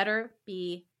 it better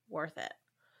be worth it.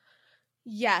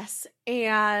 Yes.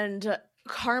 And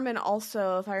Carmen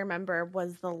also, if I remember,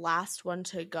 was the last one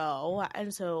to go.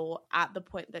 And so at the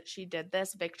point that she did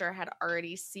this, Victor had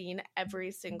already seen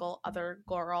every single other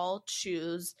girl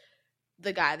choose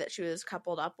the guy that she was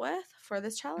coupled up with for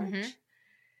this challenge.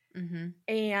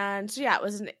 And so, yeah, it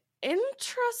was an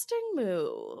interesting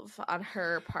move on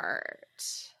her part.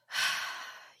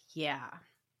 Yeah.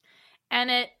 And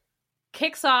it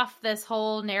kicks off this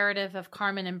whole narrative of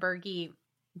Carmen and Bergie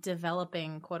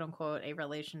developing, quote unquote, a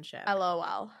relationship.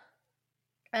 LOL.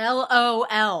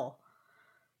 LOL.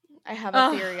 I have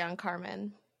a theory on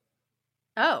Carmen.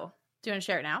 Oh, do you want to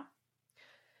share it now?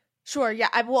 Sure, yeah.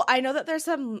 I know that there's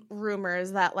some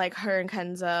rumors that like her and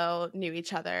Kenzo knew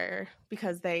each other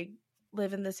because they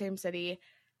live in the same city,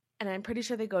 and I'm pretty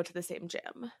sure they go to the same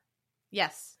gym.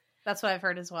 Yes, that's what I've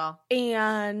heard as well.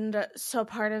 And so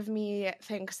part of me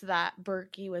thinks that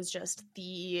Bergie was just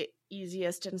the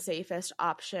easiest and safest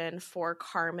option for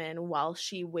Carmen while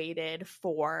she waited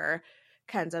for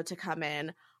Kenzo to come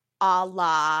in, a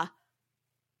la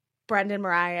Brendan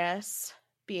Marias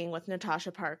being with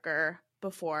Natasha Parker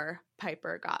before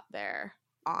Piper got there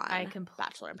on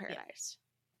Bachelor in Paradise.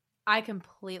 I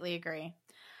completely agree.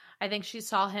 I think she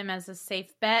saw him as a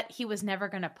safe bet. He was never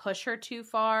going to push her too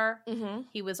far.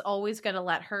 He was always going to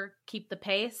let her keep the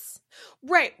pace.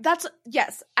 Right. That's,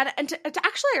 yes. And to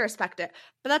actually, I respect it.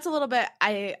 But that's a little bit,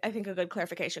 I think, a good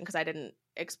clarification because I didn't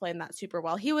explain that super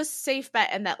well. He was safe bet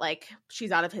and that, like,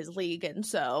 she's out of his league. And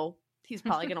so he's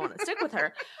probably going to want to stick with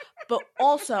her. But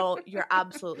also, you're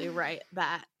absolutely right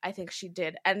that I think she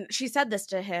did. And she said this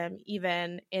to him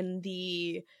even in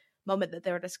the moment that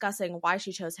they were discussing why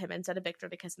she chose him instead of Victor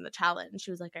to kiss in the challenge.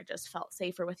 She was like, I just felt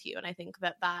safer with you. And I think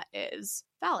that that is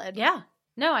valid. Yeah.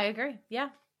 No, I agree. Yeah.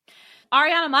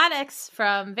 Ariana Madix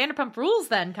from Vanderpump Rules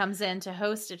then comes in to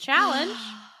host a challenge.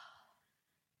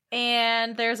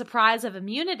 And there's a prize of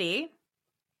immunity.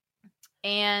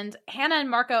 And Hannah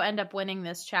and Marco end up winning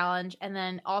this challenge and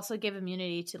then also give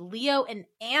immunity to Leo and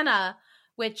Anna,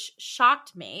 which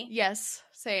shocked me. Yes,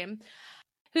 same.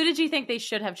 Who did you think they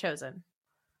should have chosen?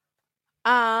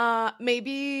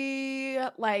 Maybe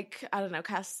like, I don't know,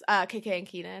 KK and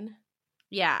Keenan.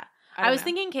 Yeah. I was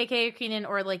thinking KK or Keenan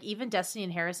or like even Destiny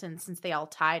and Harrison since they all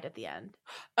tied at the end.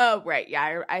 Oh, right.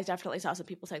 Yeah, I definitely saw some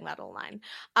people saying that online.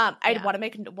 I want to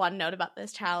make one note about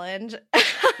this challenge.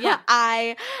 Yeah.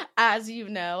 I, as you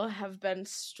know, have been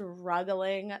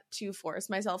struggling to force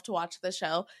myself to watch the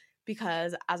show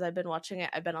because as I've been watching it,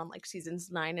 I've been on like seasons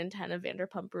 9 and 10 of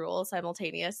Vanderpump Rules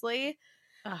simultaneously.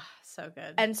 Oh, so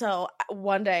good. And so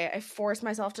one day I forced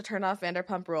myself to turn off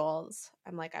Vanderpump Rules.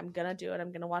 I'm like, I'm going to do it.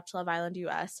 I'm going to watch Love Island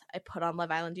US. I put on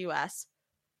Love Island US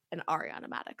and Ariana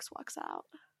Madix walks out.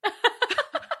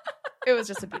 It was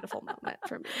just a beautiful moment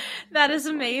for me. That is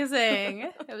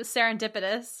amazing. It was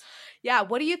serendipitous. Yeah.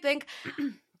 What do you think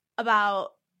about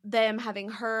them having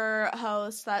her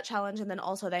host that challenge, and then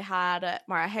also they had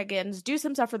Mara Higgins do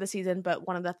some stuff for the season, but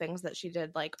one of the things that she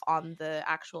did like on the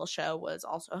actual show was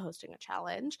also hosting a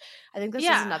challenge. I think this is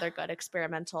another good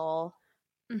experimental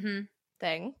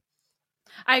thing.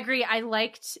 I agree. I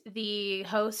liked the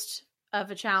host of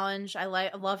a challenge. I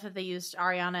love that they used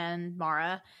Ariana and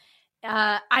Mara.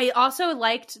 I also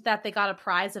liked that they got a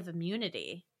prize of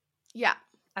immunity. Yeah.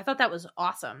 I thought that was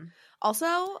awesome.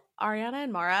 Also, Ariana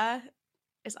and Mara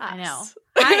is us. I know.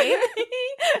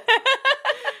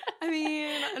 I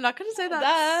mean, I'm not going to say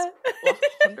that's 100%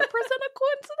 a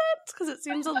coincidence because it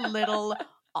seems a little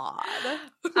odd.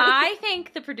 I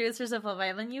think the producers of Love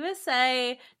Island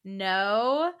USA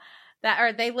know that,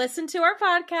 or they listen to our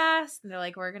podcast and they're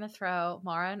like, we're going to throw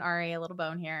Mara and Ari a little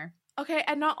bone here. Okay,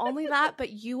 and not only that,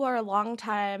 but you are a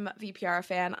longtime VPR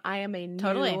fan. I am a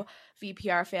new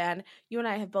VPR fan. You and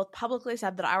I have both publicly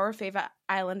said that our favorite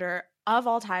Islander of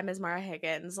all time is Mara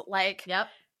Higgins. Like, yep,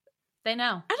 they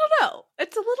know. I don't know.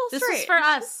 It's a little strange. This is for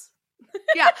us.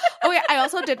 Yeah. Oh, yeah. I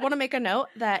also did want to make a note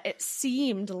that it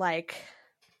seemed like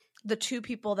the two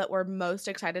people that were most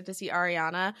excited to see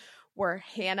Ariana were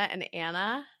Hannah and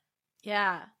Anna.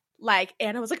 Yeah. Like,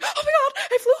 Anna was like, oh my god,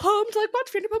 I flew home to like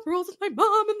watch Vanderpump Rules with my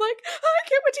mom, and like, I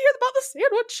can't wait to hear about the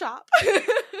sandwich shop.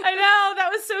 I know,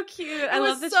 that was so cute. I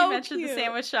love that you mentioned the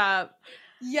sandwich shop.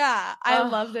 Yeah, I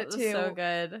loved it too. It was so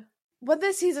good. When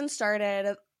this season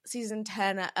started, season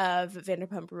 10 of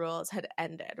Vanderpump Rules had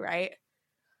ended, right?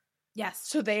 Yes.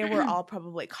 So they were all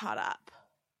probably caught up.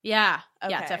 Yeah. Okay.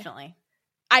 Yeah, definitely.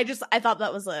 I thought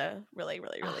that was a really,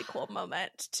 really, really cool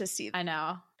moment to see. I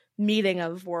know. Meeting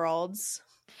of worlds.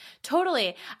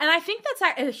 Totally. And I think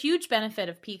that's a huge benefit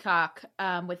of Peacock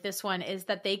with this one is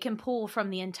that they can pull from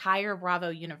the entire Bravo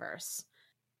universe.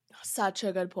 Such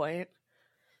a good point.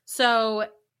 So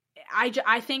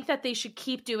I think that they should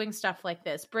keep doing stuff like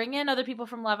this. Bring in other people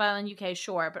from Love Island UK,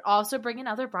 sure, but also bring in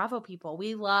other Bravo people.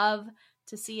 We love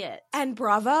to see it. And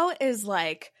Bravo is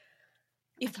like,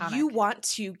 if iconic. You want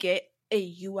to get a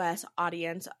US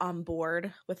audience on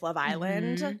board with Love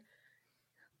Island,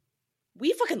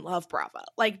 we fucking love Bravo.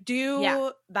 Like,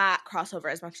 do that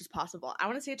crossover as much as possible. I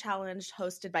want to see a challenge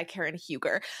hosted by Karen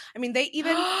Huger. I mean, they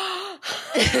even...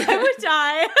 I would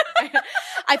die.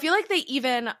 I feel like they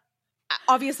even...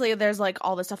 Obviously, there's like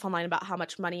all this stuff online about how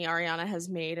much money Ariana has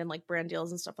made and like brand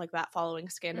deals and stuff like that following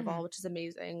Scandival, which is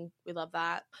amazing. We love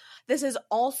that. This is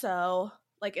also...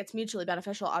 like, it's mutually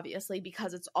beneficial, obviously,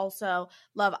 because it's also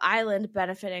Love Island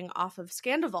benefiting off of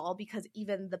Scandival, because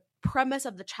even the premise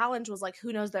of the challenge was, like,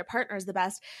 who knows their partners the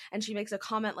best? And she makes a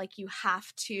comment like, you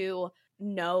have to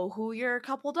know who you're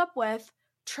coupled up with.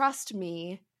 Trust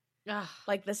me. Ugh.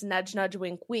 Like, this nudge, nudge,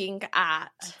 wink, wink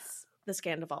at the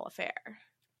Scandival affair.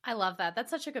 I love that. That's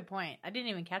such a good point. I didn't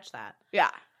even catch that. Yeah.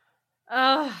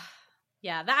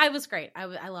 Yeah, that was great. I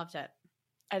loved it.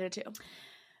 I did, too.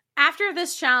 After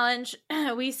this challenge,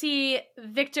 we see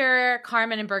Victor,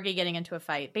 Carmen, and Bergie getting into a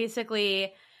fight.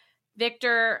 Basically,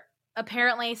 Victor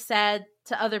apparently said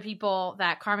to other people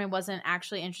that Carmen wasn't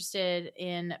actually interested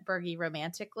in Bergie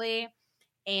romantically.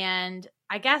 And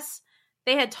I guess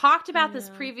they had talked about this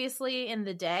previously in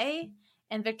the day.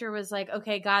 And Victor was like,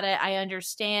 okay, got it. I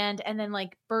understand. And then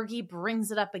like Bergie brings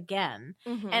it up again.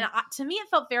 And to me, it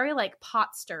felt very like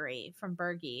pot stirry from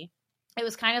Bergie. It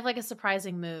was kind of like a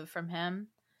surprising move from him.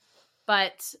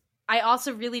 But I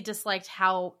also really disliked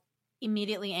how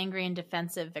immediately angry and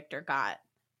defensive Victor got.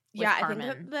 Yeah, Carmen.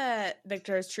 I think that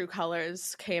Victor's true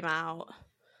colors came out.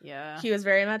 Yeah. He was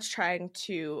very much trying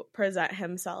to present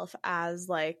himself as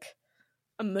like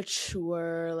a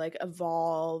mature, like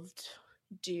evolved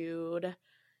dude.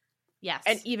 Yes.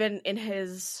 And even in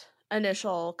his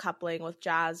initial coupling with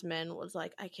Jasmine was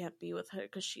like, I can't be with her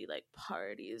because she like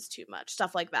parties too much.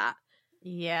 Stuff like that.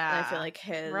 Yeah. And I feel like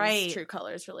his true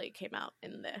colors really came out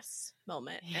in this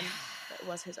moment. Yeah. And it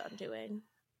was his undoing.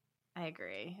 I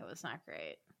agree. It was not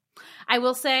great. I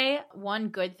will say one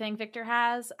good thing Victor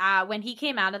has, when he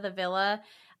came out of the villa,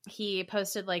 he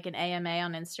posted like an AMA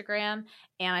on Instagram,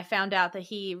 and I found out that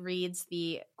he reads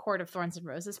the Court of Thorns and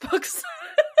Roses books,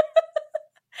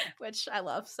 which I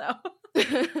love. So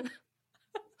I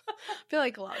feel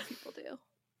like a lot of people do.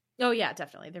 Oh yeah,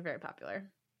 definitely. They're very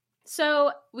popular.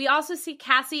 So we also see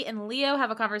Cassie and Leo have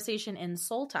a conversation in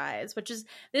Soul Ties,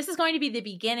 this is going to be the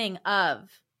beginning of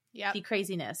the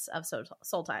craziness of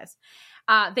Soul Ties.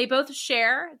 They both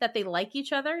share that they like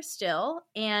each other still,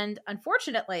 and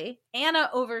unfortunately, Anna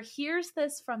overhears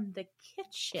this from the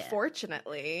kitchen.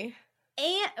 Fortunately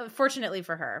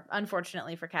for her,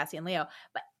 unfortunately for Cassie and Leo.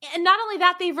 And not only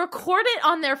that, they record it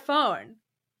on their phone.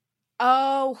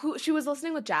 Oh, she was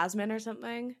listening with Jasmine or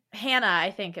something? Hannah, I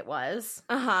think it was.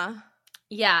 Uh-huh.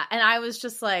 Yeah, and I was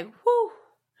just like, whew.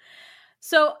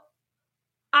 So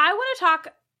I want to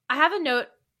talk, I have a note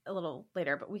a little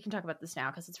later, but we can talk about this now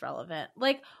because it's relevant.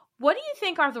 Like, what do you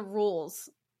think are the rules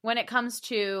when it comes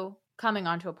to coming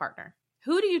onto a partner?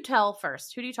 Who do you tell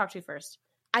first? Who do you talk to first?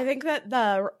 I think that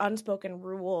the unspoken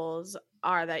rules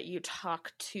are that you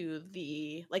talk to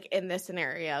like in this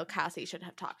scenario, Cassie should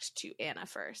have talked to Anna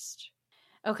first.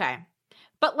 Okay.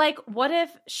 But like, what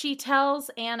if she tells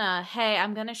Anna, hey,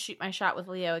 I'm going to shoot my shot with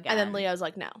Leo again? And then Leo's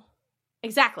like, no.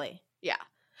 Exactly. Yeah.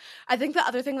 I think the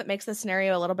other thing that makes this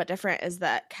scenario a little bit different is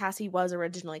that Cassie was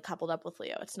originally coupled up with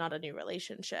Leo. It's not a new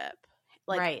relationship.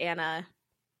 Like, Anna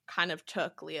kind of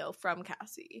took Leo from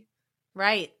Cassie.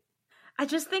 Right. I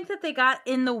just think that they got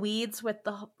in the weeds with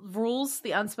the rules,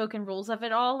 the unspoken rules of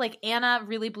it all. Like, Anna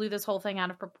really blew this whole thing out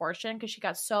of proportion because she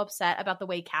got so upset about the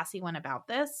way Cassie went about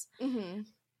this. Mm-hmm.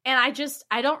 And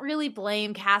I don't really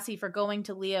blame Cassie for going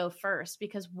to Leo first,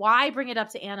 because why bring it up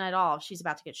to Anna at all if she's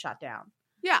about to get shot down?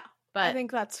 Yeah. But I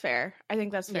think that's fair.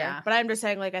 Yeah. But I'm just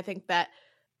saying, like, I think that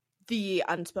the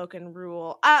unspoken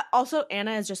rule. Also,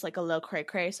 Anna is just like a low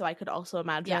cray-cray, so I could also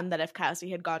imagine that if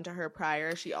Cassie had gone to her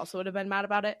prior, she also would have been mad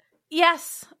about it.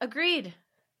 Yes, agreed.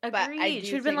 But I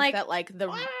do think that, like, the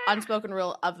unspoken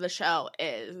rule of the show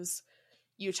is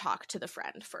you talk to the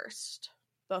friend first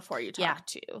before you talk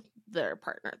to their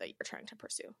partner that you're trying to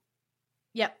pursue.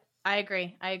 Yep, I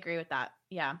agree. I agree with that.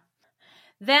 Yeah.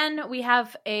 Then we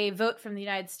have a vote from the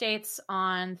United States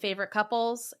on favorite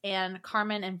couples, and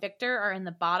Carmen and Victor are in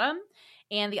the bottom,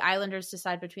 and the Islanders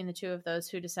decide between the two of those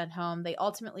who to send home. They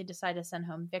ultimately decide to send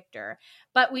home Victor.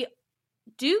 But we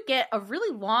do get a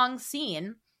really long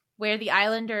scene where the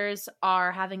Islanders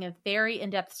are having a very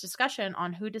in-depth discussion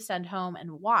on who to send home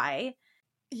and why.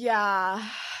 Yeah.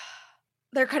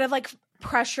 They're kind of like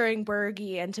pressuring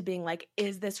Bergie into being like,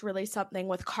 is this really something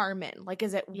with Carmen? Like,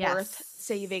 is it worth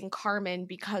saving Carmen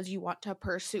because you want to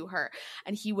pursue her?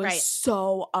 And he was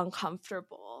so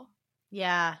uncomfortable.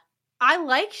 Yeah. I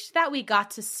liked that we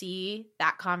got to see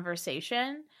that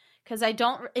conversation, because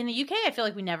in the UK, I feel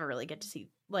like we never really get to see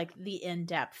like the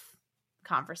in-depth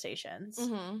conversations.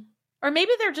 Mm-hmm. Or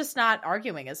maybe they're just not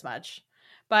arguing as much.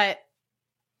 But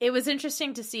it was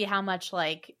interesting to see how much,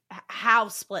 like, how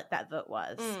split that vote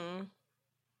was.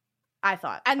 I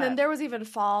thought. And then there was even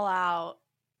fallout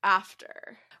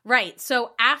after. Right.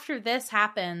 So after this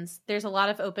happens, there's a lot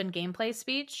of open gameplay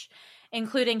speech,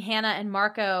 including Hannah and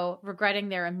Marco regretting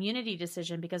their immunity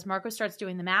decision, because Marco starts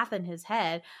doing the math in his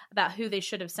head about who they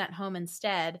should have sent home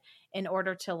instead in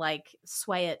order to, like,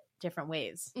 sway it different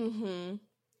ways. Mm-hmm.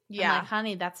 Yeah. I'm like,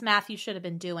 honey, that's math you should have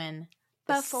been doing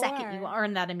the second you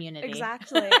earned that immunity.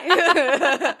 Exactly.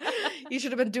 You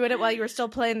should have been doing it while you were still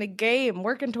playing the game,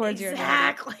 working towards your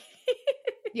Exactly.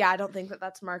 Yeah, I don't think that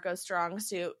that's Marco's strong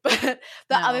suit. But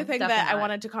the other thing that I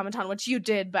wanted to comment on, which you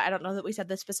did, but I don't know that we said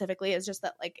this specifically, is just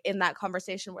that, like, in that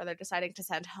conversation where they're deciding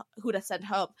to who to send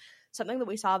home, something that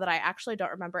we saw that I actually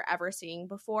don't remember ever seeing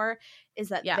before is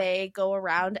that they go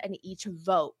around and each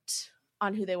vote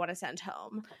on who they want to send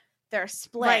home. They're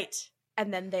split. Right.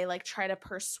 And then they, like, try to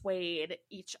persuade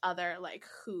each other, like,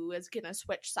 who is going to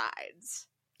switch sides.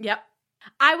 Yep.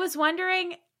 I was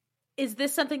wondering, is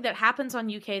this something that happens on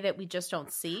UK that we just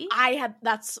don't see?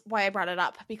 That's why I brought it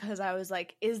up, because I was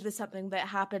like, is this something that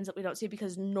happens that we don't see?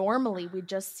 Because normally we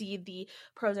just see the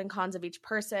pros and cons of each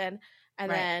person, and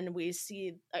then we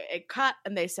see a cut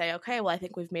and they say, okay, well, I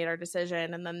think we've made our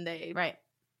decision, and then they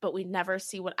but we never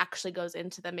see what actually goes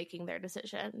into them making their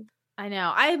decision. I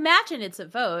know. I imagine it's a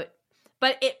vote,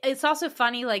 but it's also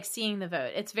funny, like, seeing the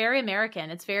vote. It's very American.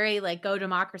 It's very, like, go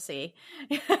democracy.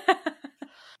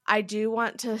 I do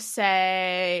want to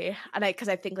say, and because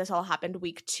I think this all happened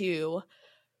week 2,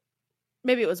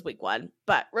 maybe it was week 1,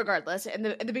 but regardless, in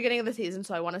the beginning of the season,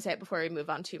 so I want to say it before we move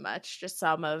on too much, just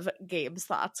some of Gabe's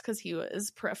thoughts, because he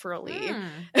was peripherally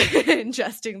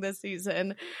ingesting this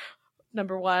season.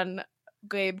 Number 1,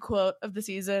 Gabe quote of the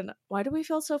season: "Why do we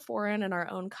feel so foreign in our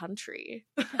own country?"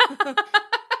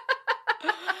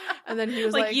 And then he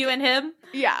was like, you and him?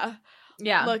 Yeah.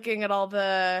 Yeah. Looking at all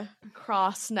the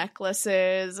cross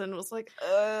necklaces and was like,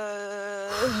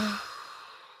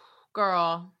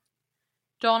 girl,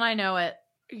 don't I know it?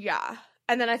 Yeah.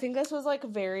 And then I think this was like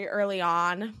very early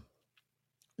on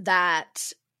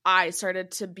that I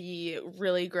started to be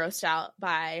really grossed out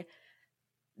by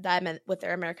them with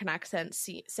their American accents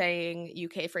saying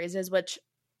UK phrases, which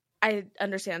I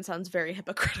understand sounds very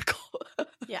hypocritical.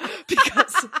 Yeah.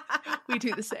 Because we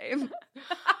do the same.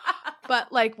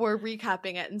 But, like, we're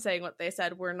recapping it and saying what they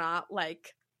said. We're not,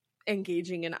 like,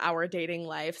 engaging in our dating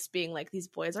lives, being like, these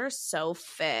boys are so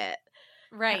fit.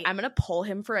 Right. I'm going to pull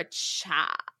him for a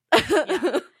chat.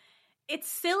 Yeah. It's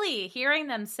silly hearing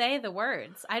them say the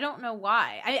words. I don't know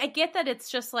why. I get that it's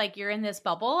just, like, you're in this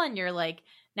bubble and you're, like,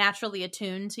 naturally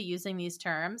attuned to using these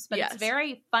terms. But It's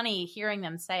very funny hearing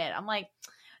them say it. I'm like,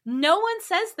 no one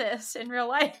says this in real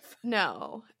life.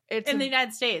 No. It's in the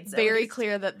United States. Very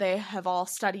clear that they have all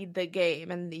studied the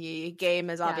game, and the game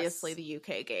is obviously the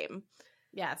UK game.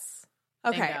 Yes.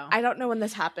 Okay. Bingo. I don't know when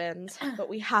this happens, but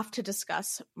we have to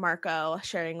discuss Marco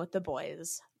sharing with the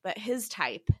boys that his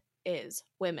type is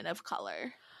women of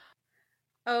color.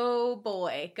 Oh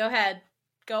boy. Go ahead.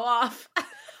 Go off.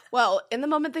 Well, in the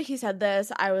moment that he said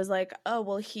this, I was like, oh,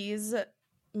 well, he's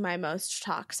my most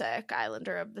toxic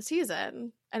Islander of the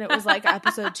season. And it was like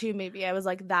episode 2, maybe. I was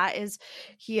like,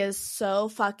 he is so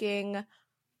fucking,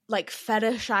 like,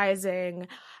 fetishizing.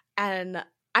 And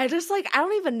I just, like, I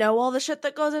don't even know all the shit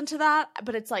that goes into that,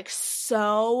 but it's, like,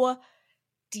 so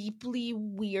deeply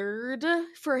weird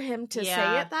for him to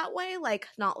say it that way. Like,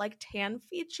 not, like, tan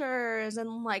features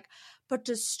and, like, but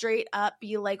to straight up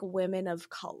be, like, women of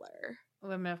color.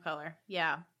 Women of color.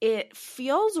 Yeah. It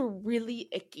feels really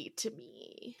icky to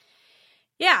me.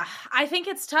 Yeah, I think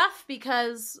it's tough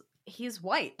because he's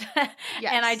white.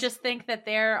 Yes. And I just think that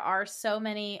there are so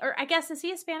many, or I guess, is he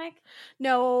Hispanic?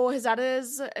 No, his dad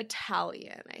is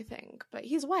Italian, I think, but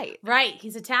he's white. Right,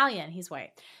 he's Italian, he's white.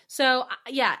 So,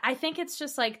 yeah, I think it's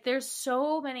just like there's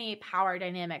so many power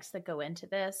dynamics that go into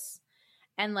this.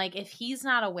 And like if he's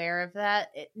not aware of that,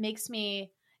 it makes my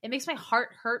heart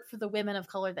hurt for the women of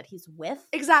color that he's with.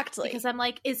 Exactly. Because I'm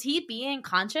like, is he being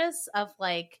conscious of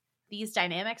like these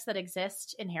dynamics that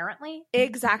exist inherently?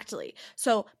 Exactly.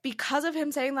 So because of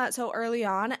him saying that so early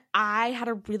on, I had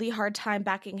a really hard time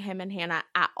backing him and Hannah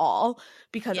at all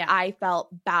because I felt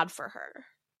bad for her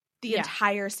the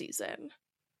entire season.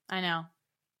 I know.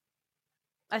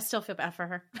 I still feel bad for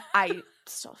her. I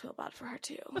still feel bad for her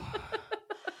too.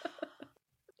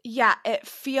 Yeah, it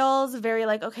feels very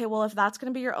like, okay, well, if that's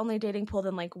going to be your only dating pool,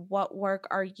 then like what work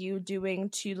are you doing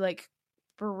to like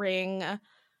bring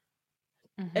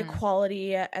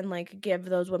equality and like give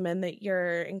those women that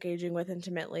you're engaging with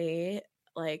intimately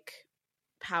like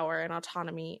power and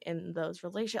autonomy in those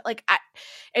relationships? Like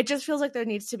it just feels like there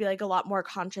needs to be like a lot more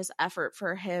conscious effort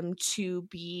for him to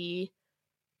be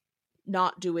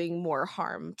not doing more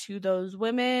harm to those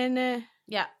women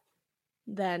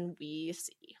than we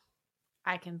see.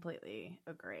 I completely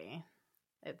agree.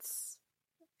 It's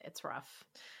rough.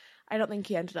 I don't think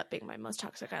he ended up being my most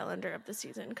toxic Islander of the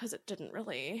season because it didn't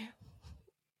really,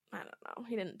 I don't know.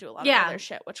 He didn't do a lot of other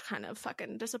shit, which kind of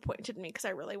fucking disappointed me because I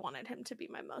really wanted him to be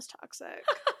my most toxic.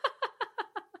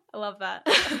 I love that.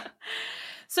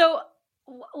 So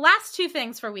last 2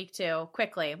 things for week 2,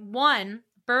 quickly. 1,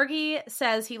 Bergie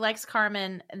says he likes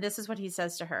Carmen, and this is what he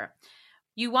says to her.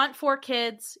 You want 4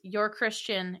 kids, you're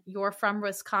Christian, you're from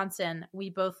Wisconsin, we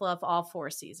both love all 4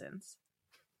 seasons.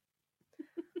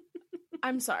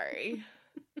 I'm sorry.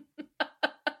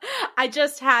 I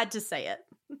just had to say it.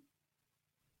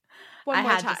 One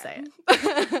more time. To say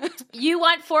it. You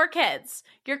want 4 kids,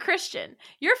 you're Christian,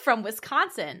 you're from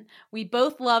Wisconsin, we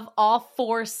both love all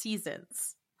 4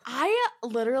 seasons. I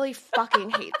literally fucking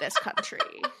hate this country.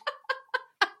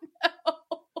 I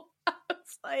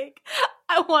was like,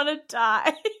 I want to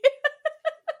die.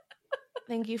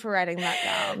 Thank you for writing that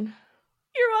down.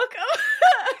 You're welcome.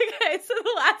 Okay, so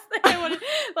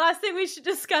the last thing we should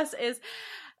discuss is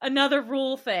another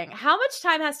rule thing. How much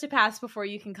time has to pass before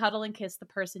you can cuddle and kiss the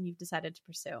person you've decided to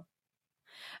pursue?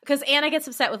 Because Anna gets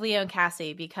upset with Leo and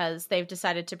Cassie because they've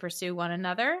decided to pursue one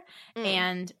another,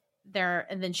 and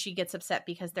then she gets upset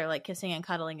because they're like kissing and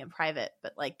cuddling in private,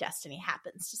 but like Destiny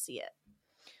happens to see it.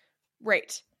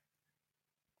 Right.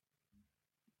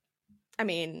 I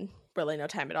mean, really no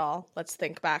time at all. Let's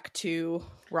think back to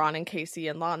Ron and Casey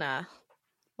and Lana.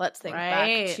 Let's think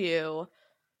back to,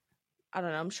 I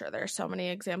don't know, I'm sure there's so many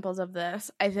examples of this.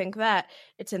 I think that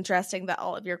it's interesting that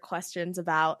all of your questions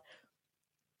about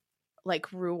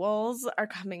like rules are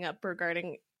coming up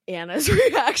regarding Anna's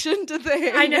reaction to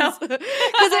things. I know. Because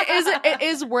it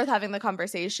is worth having the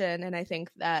conversation, and I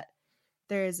think that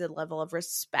there is a level of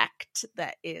respect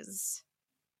that is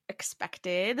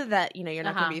expected, that, you know, you're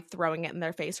not going to be throwing it in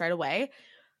their face right away.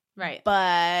 Right.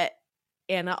 But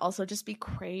Anna also just be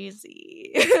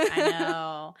crazy. I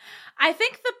know. I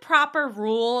think the proper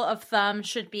rule of thumb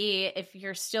should be if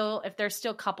they're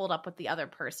still coupled up with the other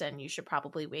person, you should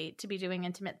probably wait to be doing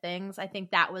intimate things. I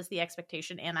think that was the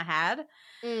expectation Anna had.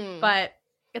 But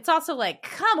it's also like,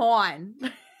 come on.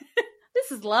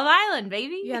 This is Love Island,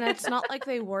 baby. Yeah, and it's not like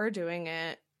they were doing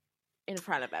it in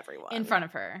front of everyone. In front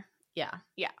of her. Yeah.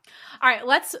 Yeah. All right,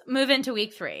 let's move into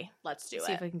week 3. Let's do it.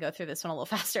 See if we can go through this one a little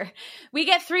faster. We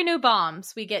get 3 new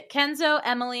bombs. We get Kenzo,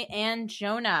 Emily, and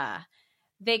Jonah.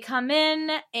 They come in,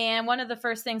 and one of the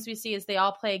first things we see is they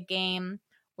all play a game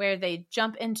where they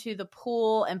jump into the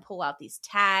pool and pull out these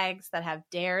tags that have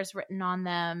dares written on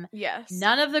them. Yes.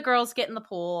 None of the girls get in the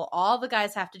pool. All the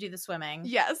guys have to do the swimming.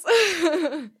 Yes.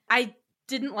 I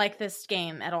didn't like this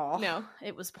game at all. No.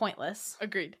 It was pointless.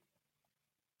 Agreed.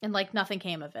 And, like, nothing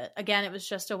came of it. Again, it was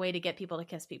just a way to get people to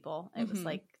kiss people. It was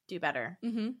like, do better.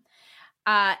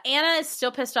 Anna is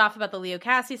still pissed off about the Leo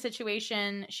Cassie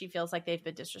situation. She feels like they've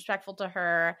been disrespectful to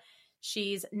her.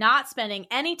 She's not spending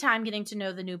any time getting to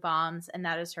know the new bombs, and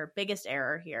that is her biggest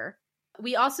error here.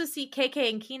 We also see KK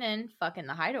and Keenan fuck in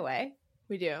the hideaway.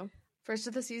 We do. First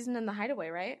of the season in the hideaway,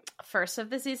 right? First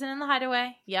of the season in the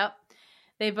hideaway. Yep.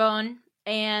 They bone.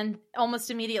 And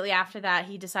almost immediately after that,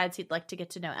 he decides he'd like to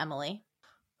get to know Emily.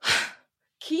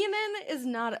 Keenan is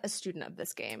not a student of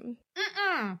this game.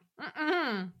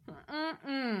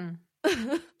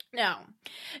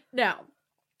 No.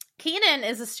 Keenan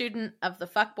is a student of the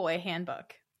Fuckboy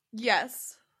Handbook.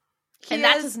 Yes. And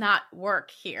that does not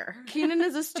work here. Keenan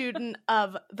is a student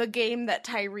of the game that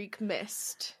Tyreek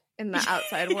missed in the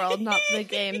outside world, not the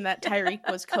game that Tyreek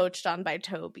was coached on by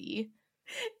Toby.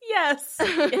 Yes.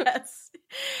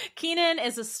 Keenan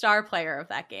is a star player of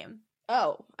that game.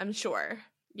 Oh, I'm sure.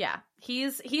 Yeah,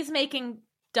 he's making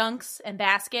dunks and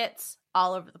baskets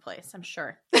all over the place, I'm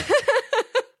sure.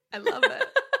 I love it.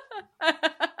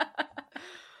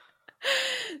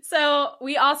 So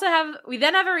we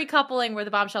then have a recoupling where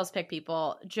the bombshells pick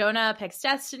people. Jonah picks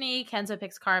Destiny, Kenzo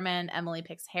picks Carmen, Emily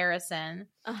picks Harrison,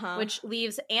 which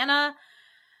leaves Anna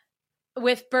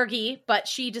with Bergie, but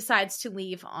she decides to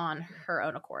leave on her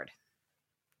own accord,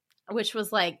 which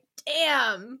was like,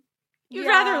 damn. You'd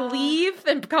rather leave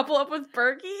than couple up with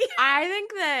Bergie? I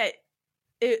think that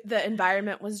the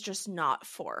environment was just not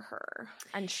for her,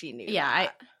 and she knew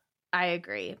that. I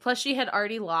agree. Plus, she had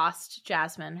already lost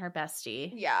Jasmine, her bestie.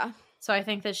 Yeah. So I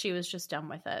think that she was just done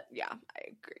with it. Yeah, I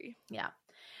agree. Yeah.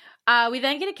 We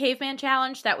then get a caveman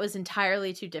challenge that was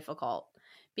entirely too difficult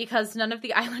because none of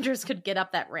the Islanders could get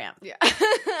up that ramp. Yeah.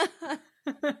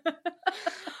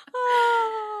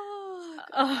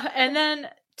 And then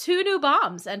 2 new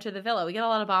bombs enter the villa. We get a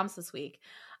lot of bombs this week.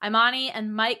 Imani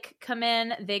and Mike come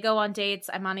in. They go on dates.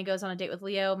 Imani goes on a date with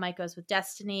Leo. Mike goes with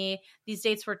Destiny. These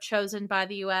dates were chosen by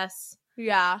the U.S.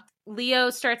 Yeah. Leo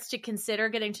starts to consider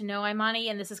getting to know Imani,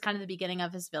 and this is kind of the beginning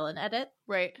of his villain edit.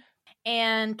 Right.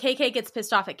 And KK gets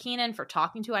pissed off at Keenan for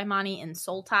talking to Imani in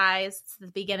Soul Ties. It's the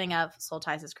beginning of Soul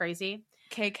Ties is Crazy.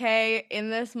 KK, in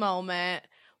this moment,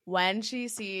 when she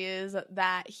sees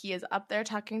that he is up there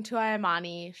talking to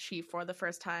Imani, she, for the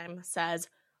first time, says,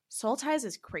 Soul Ties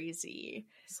is crazy.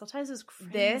 Soul Ties is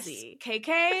crazy. This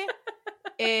KK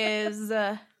is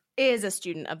a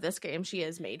student of this game. She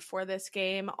is made for this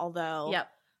game, although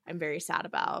I'm very sad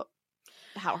about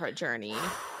how her journey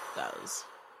goes.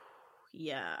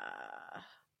 Yeah.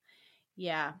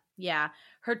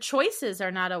 Her choices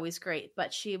are not always great,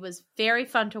 but she was very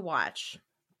fun to watch.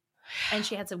 And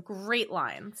she had some great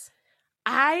lines.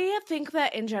 I think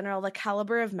that in general, the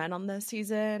caliber of men on this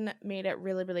season made it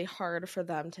really, really hard for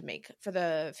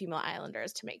the female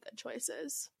Islanders to make good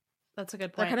choices. That's a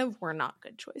good point. There kind of were not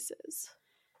good choices.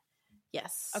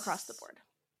 Yes. across the board.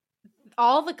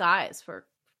 All the guys were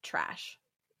trash.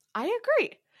 I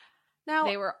agree. Now,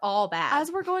 they were all bad.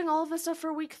 As we're going all of this stuff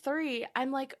for week 3,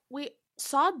 I'm like, we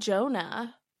saw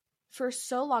Jonah for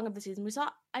so long of the season. We saw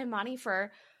Imani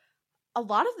for a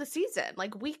lot of the season,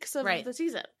 like weeks of the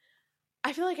season.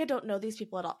 I feel like I don't know these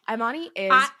people at all. Imani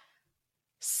is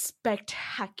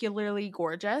spectacularly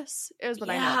gorgeous, is what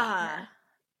I know about her.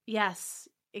 Yes,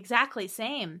 exactly.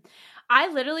 Same. I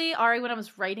literally, Ari, when I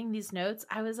was writing these notes,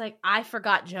 I was like, I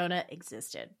forgot Jonah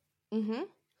existed. Mm-hmm.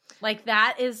 Like,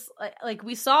 that is, like,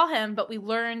 we saw him, but we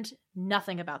learned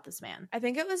nothing about this man. I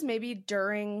think it was maybe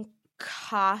during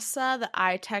Casa that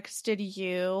I texted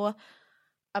you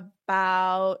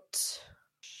about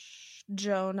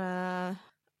Jonah.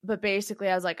 But basically,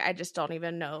 I was like, I just don't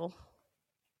even know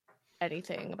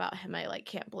anything about him. I, like,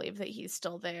 can't believe that he's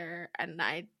still there. And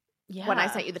when I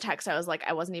sent you the text, I was like,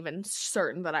 I wasn't even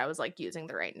certain that I was, like, using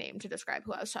the right name to describe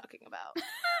who I was talking about.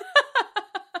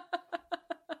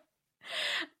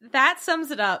 That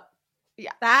sums it up.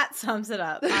 Yeah. That sums it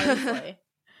up, honestly.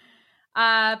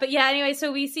 But yeah, anyway,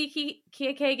 so we see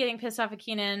Kia K getting pissed off at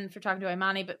Keenan for talking to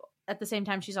Imani, but at the same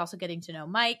time, she's also getting to know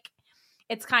Mike.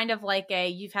 It's kind of like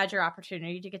you've had your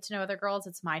opportunity to get to know other girls.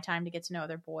 It's my time to get to know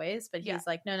other boys. But he's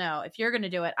like, no, if you're going to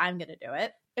do it, I'm going to do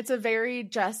it. It's a very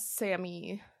Jess,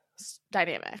 Sammy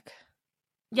dynamic.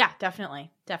 Yeah,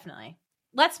 definitely. Definitely.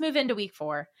 Let's move into week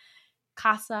 4.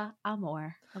 Casa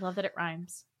Amor. I love that it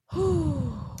rhymes.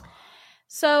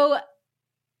 So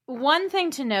one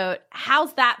thing to note,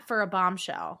 how's that for a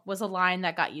bombshell, was a line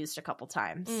that got used a couple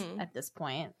times at this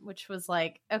point, which was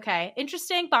like, okay,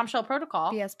 interesting, bombshell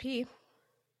protocol. BSP.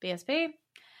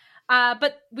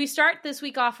 But we start this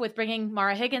week off with bringing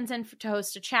Mara Higgins in to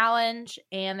host a challenge,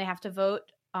 and they have to vote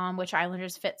on which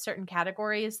Islanders fit certain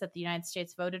categories that the United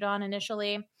States voted on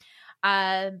initially.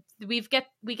 We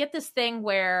get this thing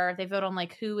where they vote on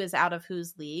like who is out of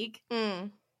whose league.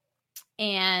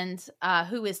 And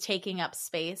who is taking up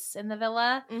space in the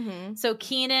villa. Mm-hmm. So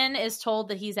Keenan is told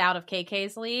that he's out of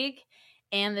KK's league,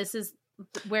 and this is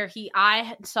where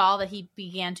I saw that he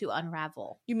began to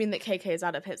unravel. You mean that KK is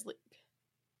out of his league?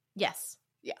 Yes.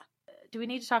 Yeah. Do we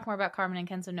need to talk more about Carmen and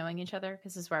Kenzo knowing each other?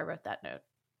 Because this is where I wrote that note.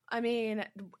 I mean,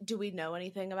 do we know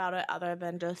anything about it other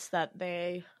than just that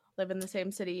they live in the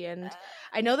same city? And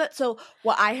I know that, so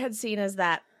what I had seen is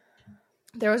that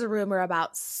there was a rumor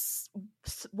about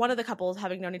one of the couples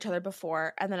having known each other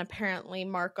before, and then apparently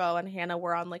Marco and Hannah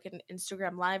were on like an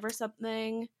Instagram live or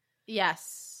something.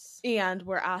 Yes. And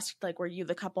were asked, like, were you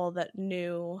the couple that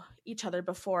knew each other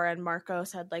before? And Marco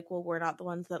said, like, well, we're not the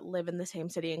ones that live in the same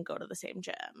city and go to the same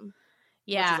gym.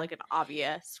 Yeah. Which is like an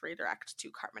obvious redirect to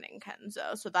Carmen and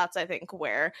Kenzo. So that's, I think,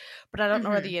 where, but I don't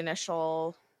know where the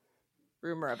initial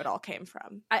rumor of it all came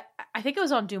from. I think it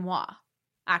was on Dumois,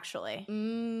 actually.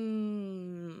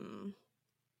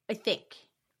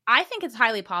 I think it's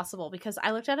highly possible because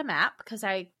I looked at a map because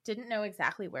I didn't know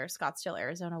exactly where Scottsdale,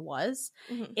 Arizona was.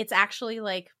 Mm-hmm. It's actually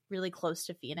like really close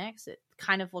to Phoenix. It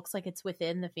kind of looks like it's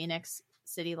within the Phoenix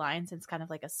city lines. It's kind of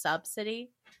like a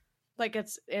sub-city. Like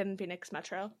it's in Phoenix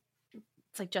Metro?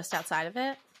 It's like just outside of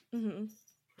it. Mm-hmm.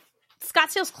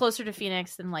 Scottsdale's closer to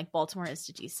Phoenix than like Baltimore is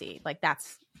to DC. Like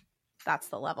that's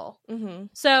the level. Mm-hmm.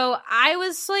 So I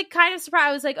was like kind of surprised.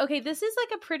 I was like, okay, this is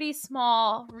like a pretty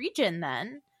small region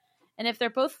then. And if they're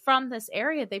both from this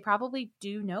area, they probably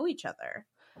do know each other.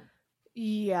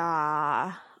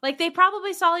 Yeah. Like they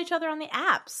probably saw each other on the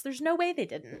apps. There's no way they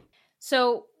didn't.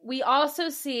 So we also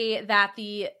see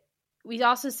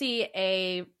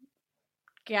a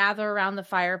gather around the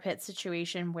fire pit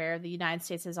situation where the United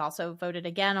States has also voted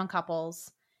again on couples,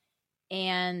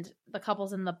 and the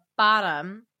couples in the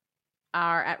bottom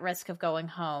are at risk of going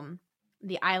home.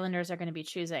 The Islanders are going to be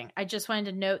choosing. I just wanted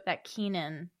to note that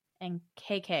Keenan and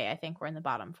KK, I think, were in the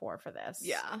bottom 4 for this.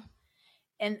 Yeah.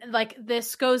 And like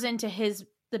this goes into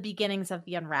the beginnings of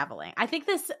the unraveling. I think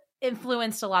this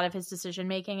influenced a lot of his decision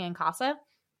making in Casa.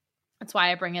 That's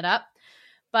why I bring it up.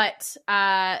 But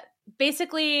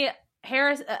basically,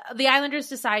 the Islanders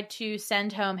decide to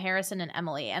send home Harrison and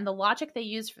Emily. And the logic they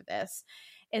use for this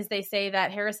is they say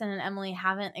that Harrison and Emily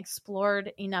haven't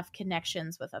explored enough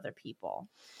connections with other people.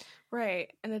 Right.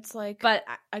 And it's like, but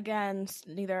again,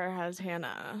 neither has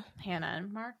Hannah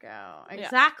and Marco.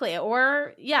 Exactly. Yeah.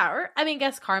 Or I mean, I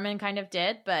guess Carmen kind of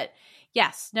did, but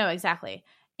yes, no, exactly.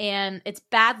 And it's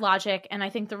bad logic. And I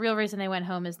think the real reason they went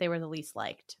home is they were the least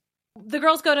liked. The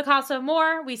girls go to Casa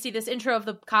Amor. We see this intro of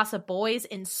the Casa boys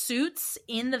in suits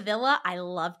in the villa. I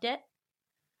loved it.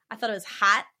 I thought it was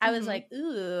hot. I was like,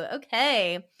 ooh,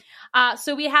 okay.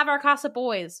 So we have our Casa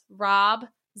boys, Rob,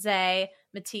 Zay,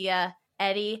 Mattia,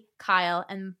 Eddie, Kyle,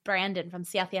 and Brandon from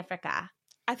South Africa.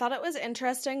 I thought it was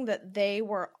interesting that they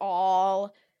were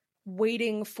all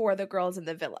waiting for the girls in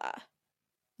the villa.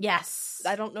 Yes.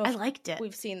 I don't know if I liked it.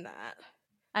 we've seen that.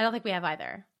 I don't think we have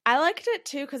either. I liked it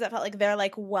too because it felt like they're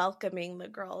like welcoming the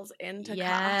girls into Casa.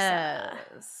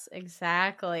 Yes,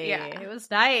 exactly. Yeah. It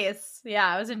was nice. Yeah,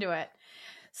 I was into it.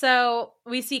 So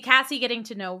we see Cassie getting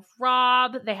to know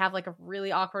Rob. They have like a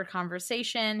really awkward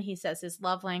conversation. He says his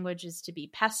love language is to be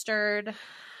pestered.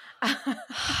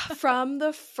 From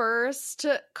the first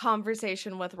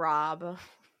conversation with Rob,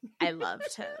 I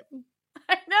loved him.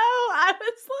 I know. I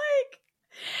was like,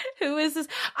 who is this?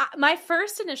 My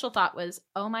first initial thought was,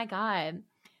 oh my God,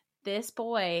 this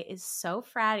boy is so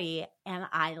fratty and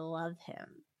I love him.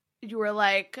 You were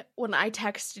like, when I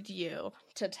texted you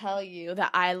to tell you that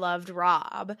I loved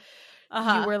Rob,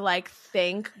 you were like,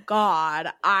 thank God.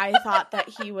 I thought that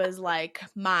he was like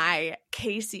my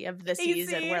Casey of the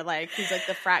season, where like he's like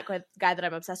the frat guy that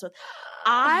I'm obsessed with.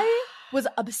 I was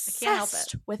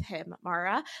obsessed with him,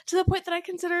 Mara, to the point that I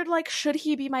considered like, should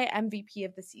he be my MVP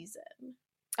of the season?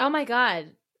 Oh my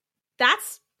God.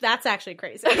 That's actually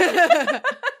crazy.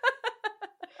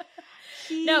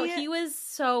 He was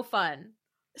so fun.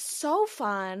 So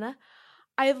fun.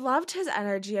 I loved his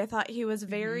energy. I thought he was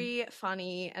very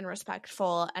funny and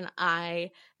respectful, and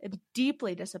I am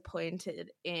deeply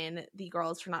disappointed in the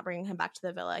girls for not bringing him back to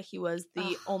the villa. He was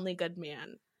the only good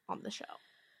man on the show.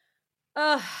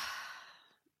 I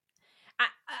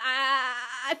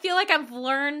feel like I've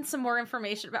learned some more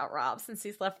information about Rob since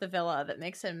he's left the villa that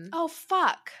makes him... Oh,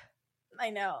 fuck.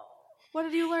 I know. What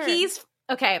did you learn? He's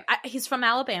from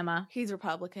Alabama. He's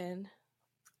Republican.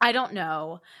 I don't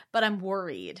know, but I'm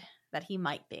worried that he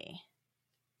might be.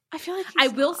 I feel like I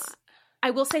will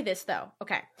say this though.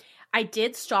 Okay. I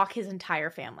did stalk his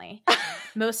entire family.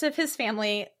 Most of his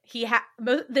family, he's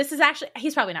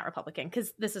probably not Republican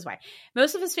because this is why.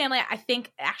 Most of his family, I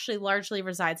think, actually largely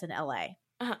resides in LA.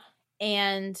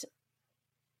 And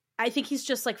I think he's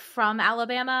just like from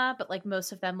Alabama, but like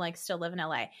most of them like still live in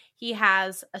LA. He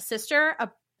has a sister,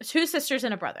 two sisters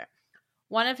and a brother.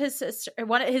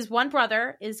 His one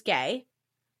brother is gay,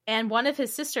 and one of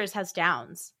his sisters has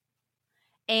Downs.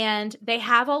 And they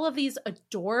have all of these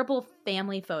adorable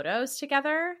family photos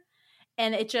together,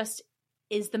 and it just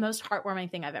is the most heartwarming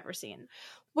thing I've ever seen.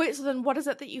 Wait, so then what is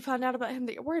it that you found out about him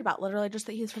that you're worried about? Literally just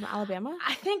that he's from Alabama?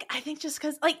 I think just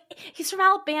because, like, he's from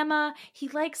Alabama. He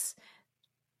likes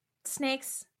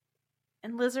snakes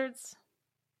and lizards.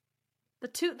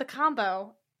 The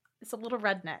combo is a little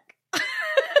redneck.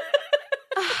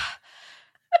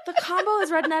 The combo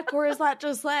is redneck, or is that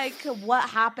just like what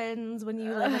happens when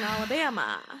you live in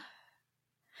Alabama?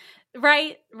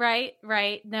 Right.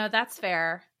 No, that's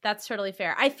fair. That's totally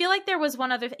fair. I feel like there was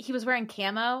one other he was wearing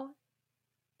camo.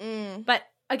 But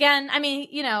again, I mean,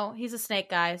 you know, he's a snake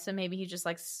guy, so maybe he just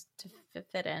likes to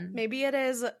fit in. Maybe it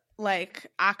is like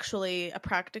actually a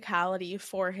practicality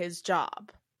for his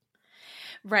job.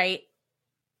 Right.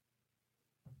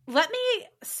 Let me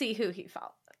see who he follows.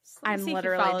 I'm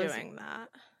literally doing that.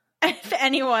 If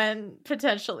anyone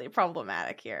potentially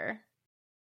problematic here.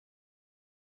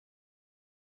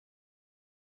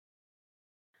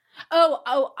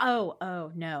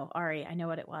 Oh, no. Ari, I know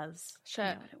what it was. Shit.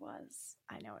 I know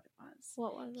what it was.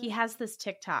 What was it? He has this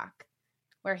TikTok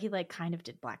where he like kind of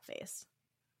did blackface.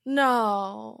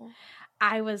 No.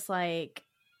 I was like,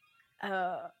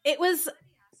 it was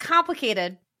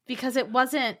complicated because it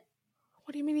wasn't.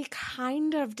 What do you mean he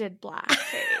kind of did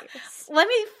blackface? Let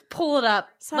me pull it up.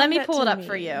 Let me pull it up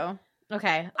for you.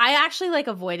 Okay. I actually like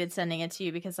avoided sending it to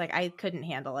you because like I couldn't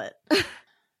handle it.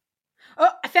 Oh,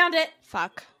 I found it.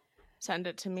 Fuck. Send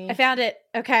it to me. I found it.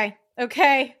 Okay.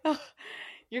 Oh,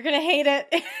 you're going to hate it.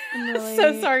 I'm really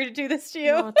so sorry to do this to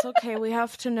you. No, it's okay. We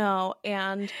have to know.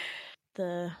 And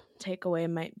the takeaway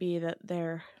might be that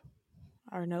there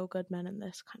are no good men in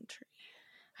this country.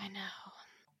 I know.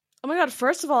 Oh my God.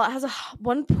 First of all, it has a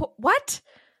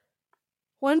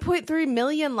 1.3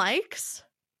 million likes?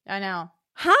 I know.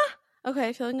 Huh?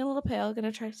 Okay, feeling a little pale.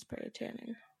 Gonna try spray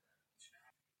tanning.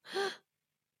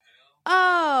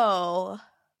 Oh.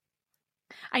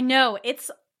 I know.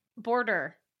 It's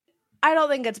border. I don't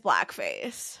think it's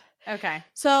blackface. Okay.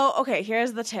 So, okay,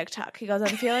 here's the TikTok. He goes,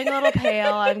 I'm feeling a little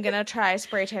pale. I'm gonna try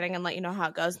spray tanning and let you know how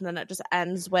it goes. And then it just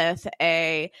ends with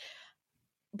a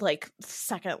like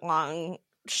second long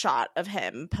shot of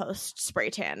him post spray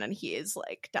tan, and he is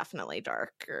like definitely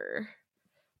darker.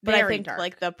 But I think dark.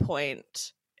 Like the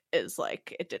point is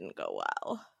like it didn't go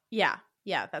well. Yeah,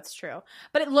 that's true.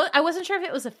 But I wasn't sure if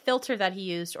it was a filter that he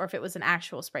used or if it was an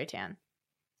actual spray tan.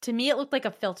 To me, it looked like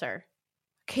a filter.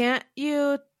 Can't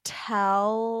you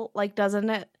tell? Like,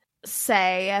 doesn't it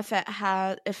say if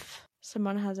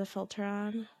Someone has a filter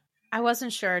on. I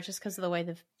wasn't sure just because of the way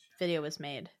the video was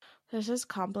made. This is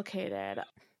complicated.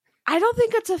 I don't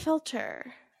think it's a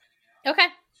filter. Okay.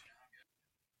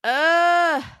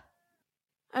 I'm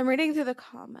reading through the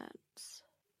comments.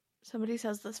 Somebody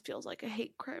says this feels like a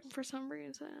hate crime for some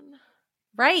reason.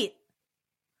 Right.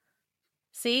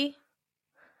 See?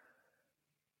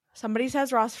 Somebody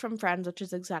says Ross from Friends, which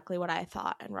is exactly what I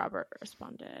thought. And Robert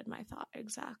responded, my thought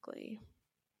exactly.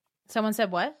 Someone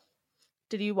said what?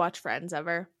 Did you watch Friends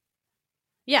ever?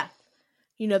 Yeah.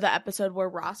 You know the episode where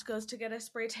Ross goes to get a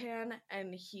spray tan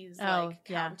and he's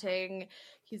counting.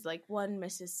 He's like 1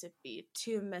 Mississippi,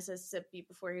 2 Mississippi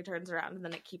before he turns around, and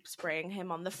then it keeps spraying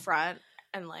him on the front,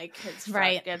 and like his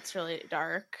front gets really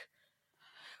dark.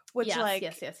 Which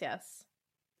yes.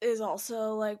 is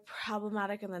also like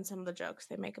problematic, and then some of the jokes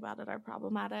they make about it are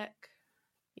problematic.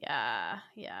 Yeah.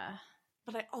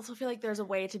 But I also feel like there's a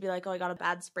way to be like, oh, I got a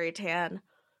bad spray tan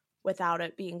without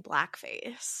it being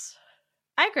blackface.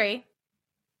 I agree.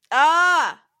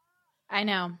 I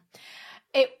know.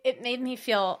 It made me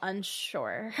feel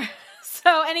unsure.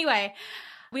 So anyway,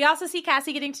 we also see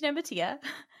Cassie getting to know Mattia.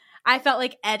 I felt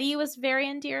like Eddie was very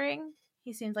endearing.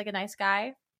 He seems like a nice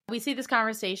guy. We see this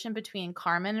conversation between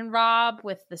Carmen and Rob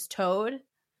with this toad.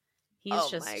 He's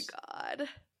just my God.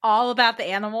 all about the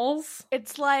animals.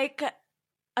 It's like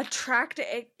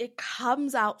it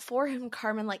comes out for him.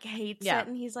 Carmen like hates it,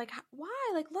 and he's like,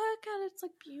 why? Like, look at it, it's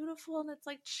like beautiful, and it's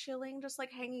like chilling, just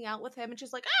like hanging out with him, and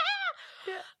she's like,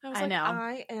 ah! I know.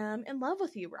 I am in love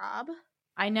with you, Rob.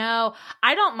 I know.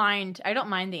 I don't mind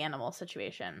the animal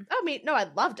situation. No, I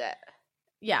loved it.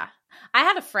 Yeah. I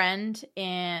had a friend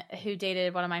who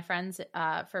dated one of my friends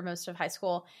for most of high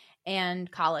school and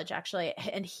college, actually.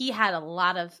 And he had a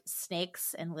lot of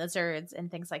snakes and lizards and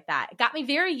things like that. It got me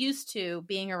very used to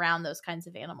being around those kinds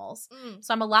of animals.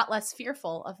 So I'm a lot less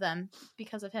fearful of them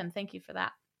because of him. Thank you for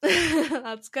that.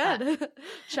 That's good.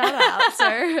 Shout out,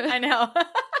 sir. I know.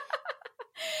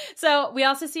 So we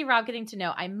also see Rob getting to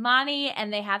know Imani,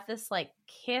 and they have this like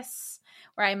kiss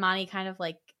where Imani kind of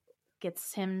like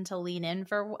gets him to lean in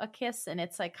for a kiss, and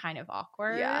it's like kind of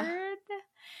awkward. Yeah.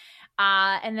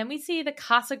 And then we see the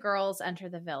Casa girls enter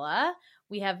the villa.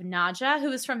 We have Nadja,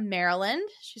 who is from Maryland.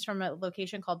 She's from a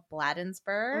location called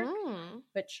Bladensburg,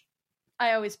 which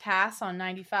I always pass on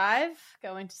 95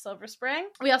 going to Silver Spring.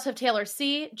 We also have Taylor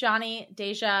C, Johnny,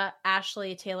 Deja,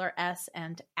 Ashley, Taylor S,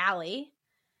 and Allie.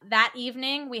 That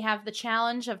evening, we have the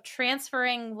challenge of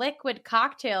transferring liquid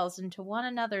cocktails into one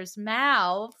another's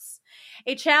mouths.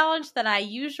 A challenge that I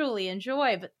usually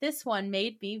enjoy, but this one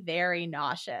made me very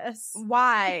nauseous.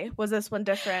 Why was this one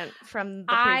different from the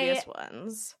previous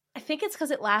ones? I think it's because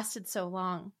it lasted so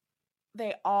long.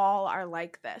 They all are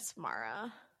like this,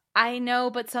 Mara. I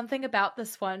know, but something about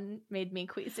this one made me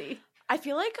queasy. I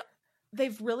feel like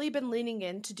they've really been leaning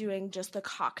into doing just the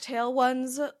cocktail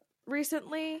ones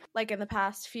recently, like in the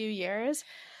past few years.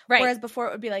 Right. Whereas before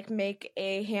it would be like make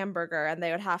a hamburger and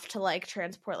they would have to like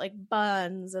transport like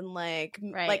buns and like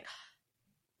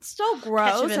still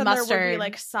gross, and there would be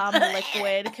like some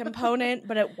liquid component,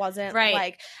 but it wasn't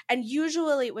like, and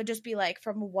usually it would just be like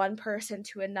from one person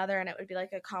to another, and it would be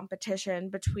like a competition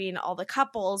between all the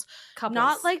couples.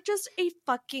 Not like just a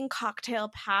fucking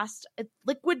cocktail a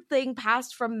liquid thing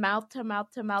passed from mouth to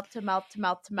mouth to mouth to mouth to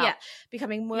mouth to mouth,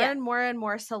 becoming more and more and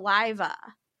more saliva.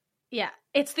 Yeah,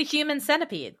 it's the human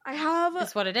centipede.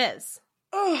 Is what it is.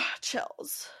 Oh,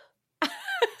 chills.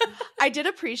 I did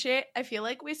appreciate, I feel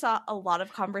like we saw a lot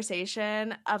of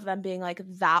conversation of them being like,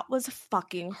 that was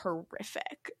fucking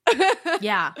horrific.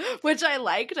 Yeah. Which I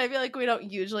liked. I feel like we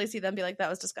don't usually see them be like, that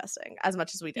was disgusting, as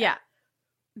much as we did. Yeah.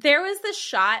 There was this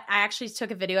shot, I actually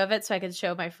took a video of it so I could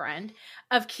show my friend,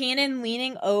 of Kanan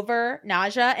leaning over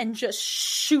Nadja and just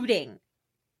shooting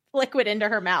liquid into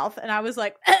her mouth. And I was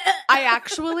like, I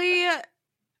actually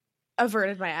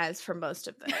averted my eyes for most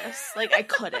of this. Like, I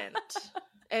couldn't.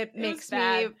 It makes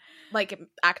me, like, it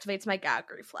activates my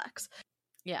gag reflex.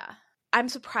 Yeah. I'm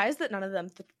surprised that none of them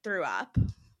threw up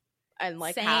and,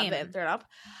 like, haven't thrown up.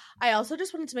 I also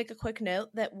just wanted to make a quick note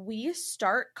that we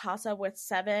start Casa with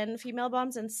 7 female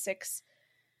bombs and 6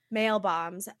 male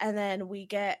bombs, and then we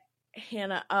get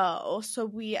Hannah O. So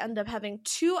we end up having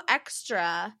 2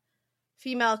 extra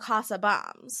female Casa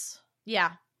bombs.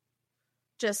 Yeah.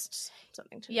 Just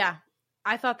something to know.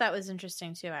 I thought that was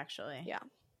interesting, too, actually. Yeah.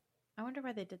 I wonder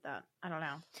why they did that. I don't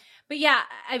know. But yeah,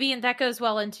 I mean, that goes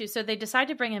well into, so they decide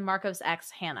to bring in Marco's ex,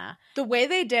 Hannah. The way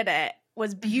they did it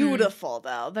was beautiful,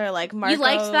 though. They're like, Marco. You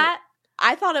liked that?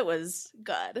 I thought it was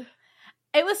good.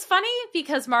 It was funny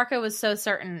because Marco was so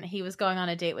certain he was going on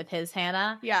a date with his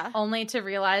Hannah. Yeah. Only to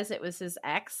realize it was his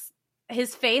ex.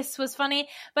 his face was funny.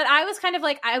 But I was kind of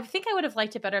like, I think I would have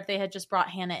liked it better if they had just brought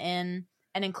Hannah in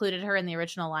and included her in the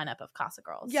original lineup of Casa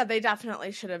Girls. Yeah, they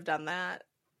definitely should have done that.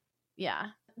 Yeah.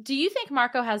 Do you think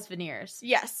Marco has veneers?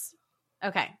 Yes.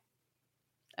 Okay.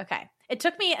 It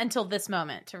took me until this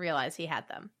moment to realize he had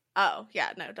them. Oh,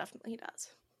 yeah. No, definitely he does.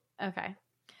 Okay.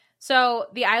 So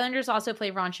the Islanders also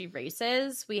play raunchy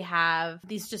races. We have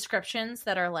these descriptions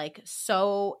that are like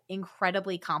so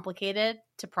incredibly complicated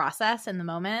to process in the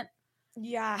moment.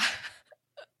 Yeah.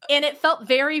 And it felt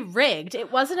very rigged.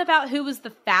 It wasn't about who was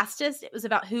the fastest. It was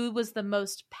about who was the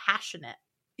most passionate.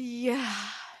 Yeah.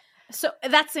 So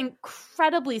that's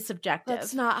incredibly subjective.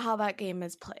 That's not how that game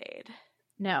is played.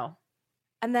 No.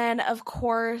 And then, of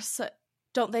course,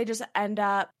 don't they just end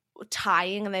up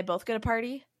tying and they both get a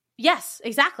party? Yes,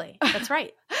 exactly. That's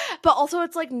right. But also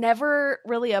it's like never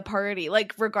really a party.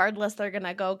 Like regardless, they're going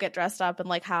to go get dressed up and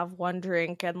like have one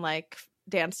drink and like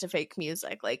dance to fake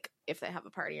music, like if they have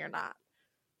a party or not.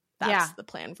 That's the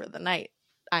plan for the night,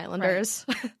 Islanders.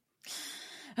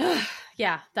 Right.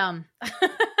 Yeah, dumb.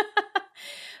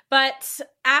 But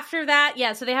after that,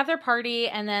 so they have their party,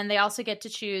 and then they also get to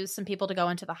choose some people to go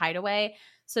into the hideaway.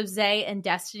 So Zay and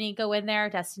Destiny go in there.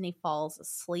 Destiny falls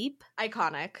asleep.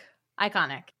 Iconic.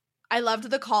 I loved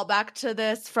the callback to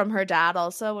this from her dad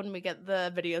also when we get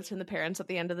the videos from the parents at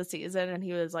the end of the season, and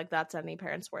he was like, that's any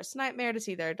parent's worst nightmare to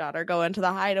see their daughter go into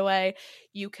the hideaway.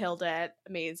 You killed it.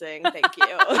 Amazing. Thank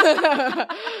you.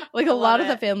 Like a lot of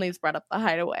the families brought up the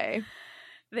hideaway.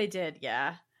 They did,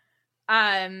 yeah.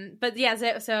 But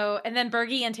yeah, so and then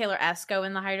Bergie and Taylor S go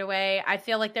in the hideaway. I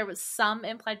feel like there was some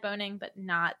implied boning, but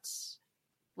not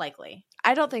likely.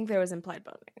 I don't think there was implied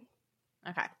boning.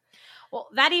 Okay. Well,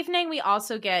 that evening we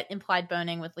also get implied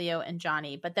boning with Leo and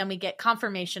Johnny, but then we get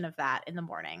confirmation of that in the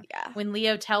morning. Yeah. When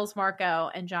Leo tells Marco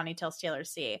and Johnny tells Taylor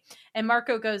C. And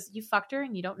Marco goes, "You fucked her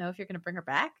and you don't know if you're going to bring her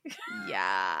back?"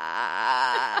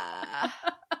 Yeah.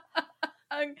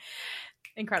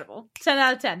 Incredible. 10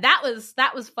 out of 10.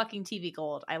 That was fucking TV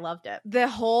gold. I loved it. The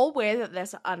whole way that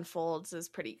this unfolds is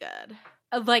pretty good.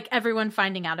 Like everyone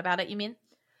finding out about it, you mean?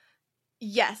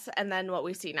 Yes, and then what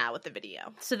we see now with the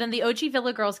video. So then the OG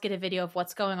Villa girls get a video of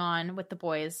what's going on with the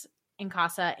boys in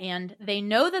Casa, and they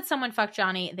know that someone fucked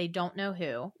Johnny. They don't know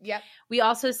who. Yep. We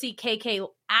also see KK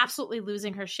absolutely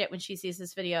losing her shit when she sees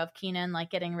this video of Keenan like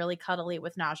getting really cuddly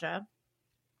with Naja.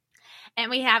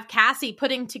 And we have Cassie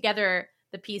putting together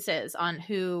the pieces on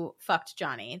who fucked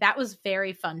Johnny. That was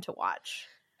very fun to watch.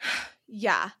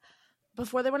 Yeah.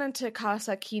 Before they went into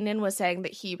Casa, Keenan was saying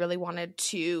that he really wanted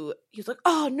to, he was like,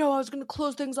 oh no, I was going to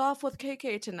close things off with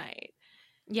KK tonight.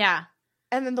 Yeah.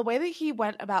 And then the way that he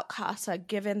went about Casa,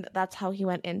 given that that's how he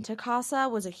went into Casa,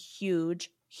 was a huge,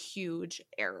 huge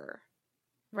error.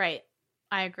 Right.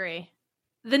 I agree.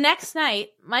 The next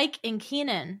night, Mike and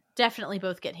Keenan definitely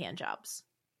both get handjobs.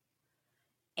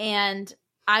 And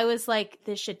I was like,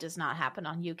 this shit does not happen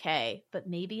on UK, but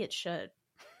maybe it should.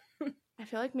 I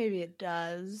feel like maybe it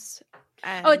does.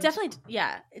 And it definitely,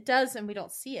 it does, and we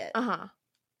don't see it. Uh-huh.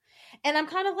 And I'm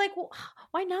kind of like, well,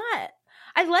 why not?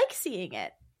 I like seeing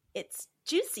it. It's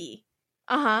juicy.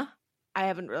 Uh-huh. I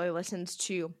haven't really listened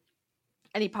to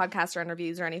any podcasts or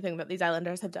interviews or anything that these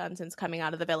Islanders have done since coming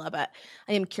out of the villa, but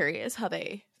I am curious how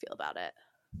they feel about it.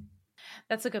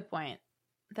 That's a good point.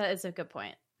 That is a good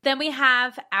point. Then we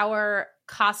have our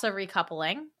Casa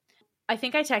recoupling. I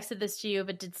think I texted this to you,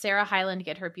 but did Sarah Hyland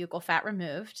get her buccal fat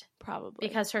removed? Probably.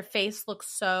 Because her face looks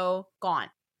so gaunt.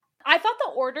 I thought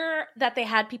the order that they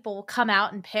had people come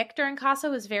out and pick during Casa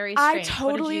was very strange. I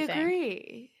totally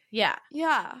agree. Yeah.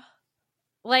 Yeah.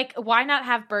 Like, why not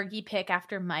have Bergie pick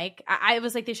after Mike? I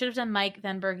was like, they should have done Mike,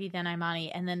 then Bergie, then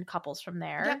Imani, and then couples from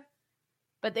there. Yep.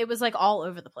 But it was like all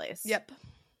over the place. Yep.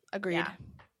 Agreed.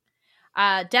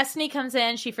 Yeah. Destiny comes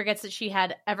in. She forgets that she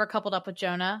had ever coupled up with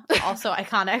Jonah. Also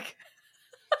iconic.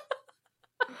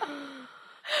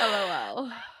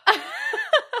 LOL.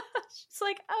 She's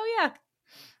like, oh yeah,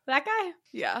 that guy.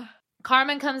 Yeah.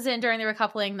 Carmen comes in during the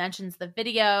recoupling, mentions the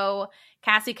video.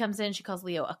 Cassie comes in. She calls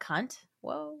Leo a cunt.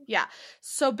 Whoa. Yeah.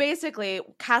 So basically,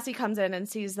 Cassie comes in and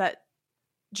sees that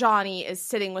Johnny is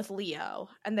sitting with Leo,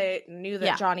 and they knew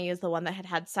that Johnny is the one that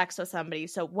had sex with somebody.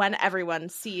 So when everyone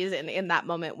sees, and in that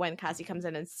moment when Cassie comes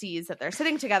in and sees that they're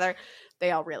sitting together,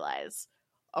 they all realize,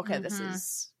 okay, this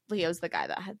is Leo's the guy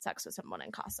that had sex with someone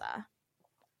in Casa.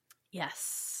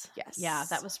 Yes. Yes. Yeah,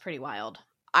 that was pretty wild.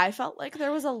 I felt like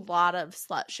there was a lot of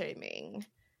slut shaming.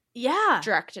 Yeah.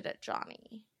 Directed at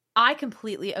Johnny. I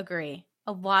completely agree.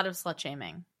 A lot of slut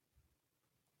shaming.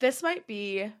 This might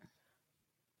be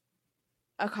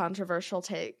a controversial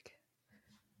take,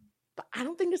 but I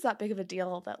don't think it's that big of a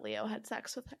deal that Leo had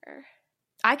sex with her.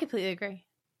 I completely agree.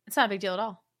 It's not a big deal at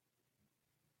all.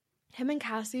 Him and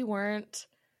Cassie weren't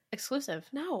exclusive.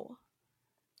 No.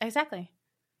 Exactly.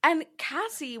 And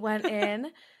Cassie went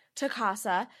in to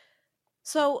Casa.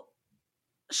 So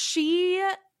she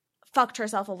fucked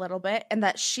herself a little bit in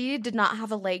that she did not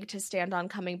have a leg to stand on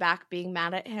coming back, being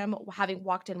mad at him, having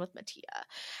walked in with Mattia.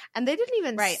 And they didn't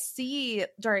even see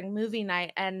during movie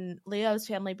night, and Leo's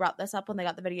family brought this up when they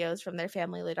got the videos from their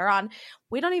family later on.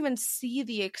 We don't even see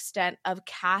the extent of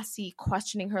Cassie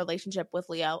questioning her relationship with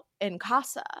Leo in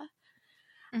Casa.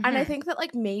 Mm-hmm. And I think that,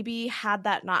 like, maybe had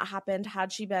that not happened,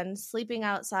 had she been sleeping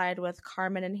outside with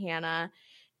Carmen and Hannah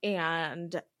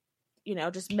and, you know,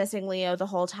 just missing Leo the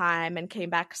whole time and came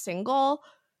back single,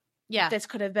 this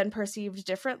could have been perceived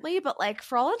differently. But, like,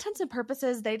 for all intents and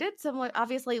purposes, they did similar.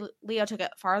 Obviously, Leo took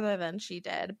it farther than she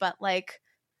did, but, like,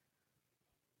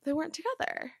 they weren't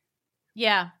together.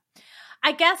 Yeah.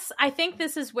 I think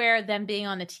this is where them being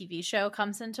on a TV show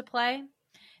comes into play,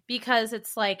 because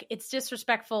it's, like, it's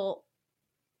disrespectful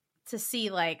to see,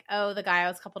 like, oh, the guy I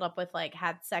was coupled up with, like,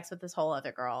 had sex with this whole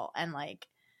other girl and, like,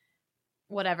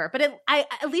 whatever. But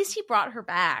at least he brought her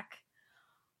back.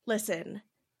 Listen,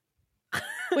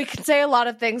 we could say a lot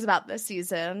of things about this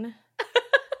season.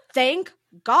 Thank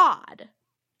God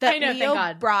that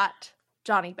Leo brought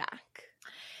Johnny back.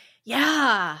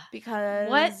 Yeah. Because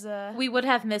what we would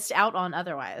have missed out on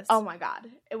otherwise. Oh my God.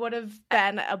 It would have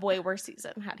been a way worse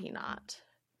season had he not.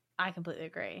 I completely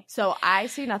agree. So I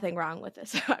see nothing wrong with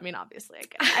this. I mean, obviously,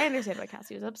 I understand why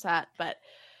Cassie was upset, but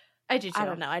I do too. I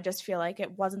don't know. I just feel like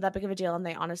it wasn't that big of a deal, and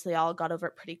they honestly all got over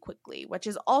it pretty quickly, which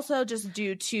is also just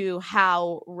due to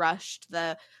how rushed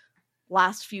the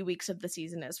last few weeks of the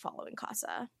season is following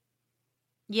Casa.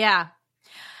 Yeah.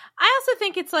 I also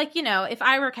think it's like, you know, if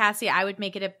I were Cassie, I would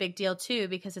make it a big deal too,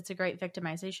 because it's a great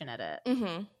victimization edit.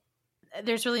 Mm-hmm.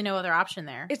 There's really no other option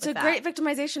there. It's a great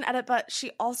victimization edit, but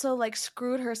she also, like,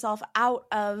 screwed herself out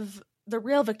of the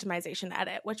real victimization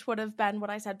edit, which would have been what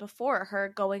I said before,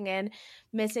 her going in,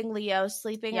 missing Leo,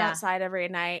 sleeping outside every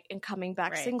night, and coming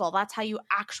back single. That's how you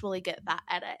actually get that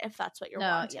edit, if that's what you're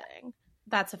wanting. Yeah.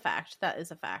 That's a fact. That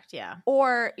is a fact, yeah.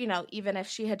 Or, you know, even if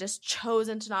she had just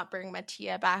chosen to not bring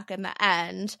Mattia back in the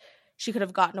end, she could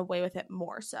have gotten away with it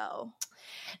more so.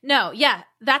 No, yeah,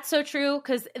 that's so true,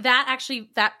 because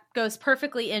that goes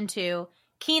perfectly into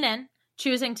Keenan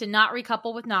choosing to not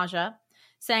recouple with Naja,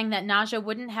 saying that Naja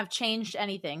wouldn't have changed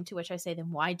anything, to which I say,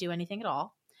 then why do anything at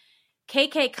all?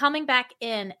 KK coming back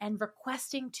in and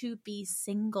requesting to be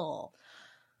single.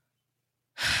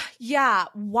 Yeah,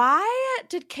 why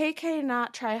did KK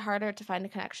not try harder to find a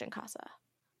connection, Casa?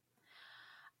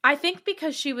 I think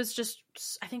because she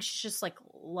just like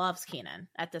loves Keenan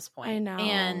at this point. I know.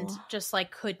 And just like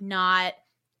could not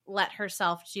let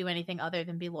herself do anything other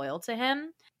than be loyal to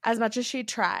him. As much as she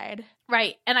tried.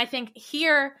 Right. And I think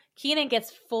here Keenan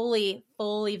gets fully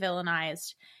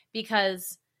villainized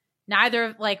because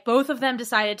both of them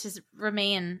decided to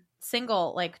remain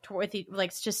single,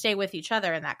 to stay with each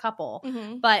other in that couple.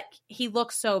 Mm-hmm. But he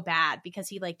looks so bad because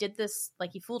he did this,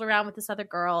 he fooled around with this other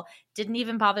girl, didn't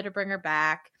even bother to bring her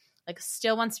back,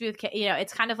 still wants to be with,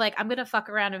 it's kind of like, I'm going to fuck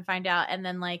around and find out and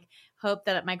then hope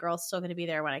that my girl's still going to be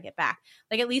there when I get back.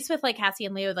 At least with Cassie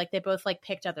and Leo, they both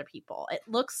picked other people. It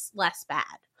looks less bad.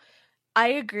 I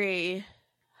agree.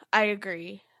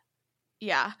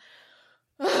 Yeah.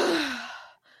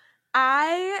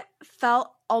 I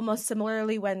felt almost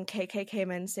similarly when KK came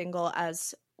in single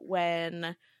as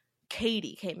when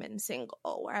Katie came in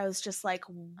single, where I was just like,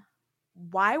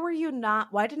 why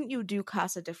didn't you do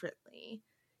Casa differently?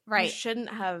 Right. You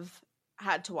shouldn't have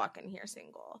had to walk in here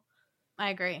single. I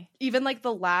agree. Even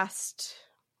the last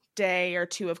day or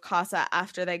two of Casa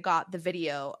after they got the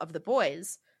video of the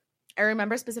boys, I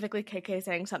remember specifically KK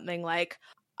saying something like,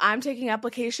 I'm taking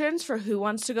applications for who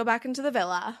wants to go back into the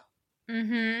villa.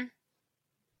 Mm-hmm.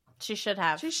 She should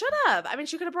have. I mean,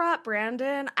 she could have brought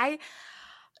Brandon.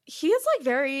 He is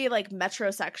very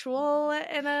metrosexual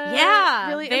in a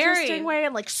really interesting way,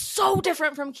 and so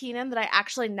different from Keenan that I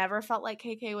actually never felt like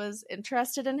KK was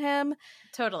interested in him.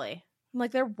 Totally.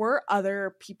 There were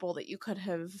other people that you could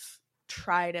have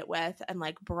tried it with and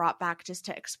brought back just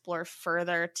to explore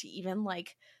further, to even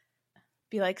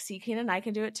be see, Keenan, I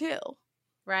can do it too.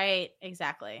 Right.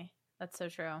 Exactly. That's so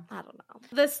true. I don't know.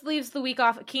 This leaves the week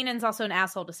off. Keenan's also an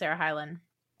asshole to Sarah Hyland.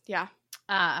 Yeah.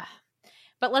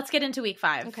 But let's get into week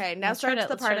 5. Okay, now starts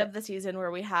the part of the season where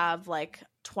we have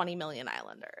 20 million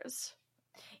Islanders.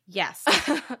 Yes.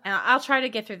 And I'll try to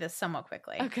get through this somewhat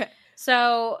quickly. Okay.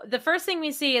 So the first thing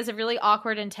we see is a really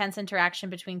awkward, intense interaction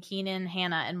between Keenan,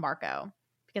 Hannah, and Marco.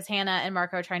 Because Hannah and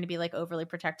Marco are trying to be overly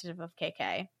protective of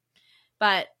KK.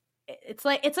 But it's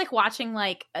like watching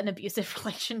like an abusive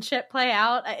relationship play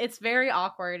out. It's very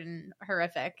awkward and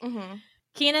horrific. Mm-hmm.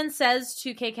 Keenan says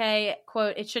to KK,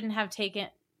 quote, "It shouldn't have taken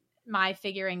my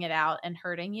figuring it out and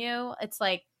hurting you." It's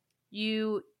like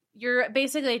you're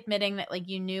basically admitting that like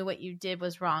you knew what you did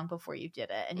was wrong before you did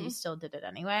it, and you still did it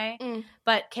anyway.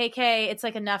 But KK, it's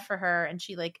like enough for her, and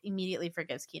she like immediately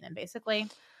forgives Keenan, basically.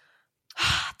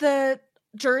 The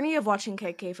journey of watching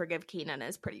KK forgive Keenan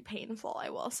is pretty painful, I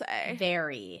will say.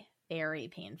 Very, very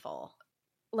painful.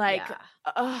 Like,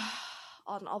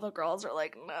 and all the girls are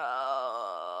like, no.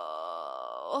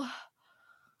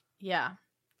 Yeah.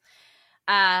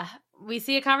 We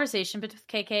see a conversation between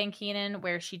KK and Keenan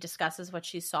where she discusses what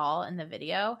she saw in the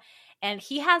video, and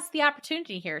he has the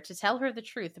opportunity here to tell her the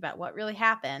truth about what really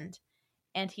happened,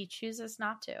 and he chooses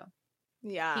not to.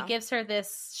 Yeah. He gives her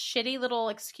this shitty little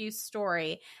excuse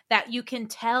story that you can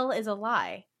tell is a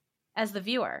lie as the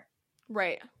viewer.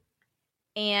 Right.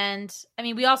 And, I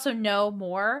mean, we also know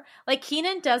more. Like,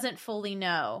 Keenan doesn't fully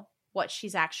know what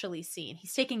she's actually seen.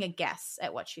 He's taking a guess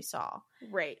at what she saw.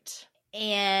 Right.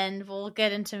 And we'll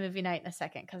get into movie night in a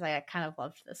second because I kind of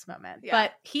loved this moment. Yeah.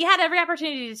 But he had every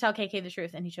opportunity to tell KK the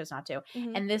truth, and he chose not to.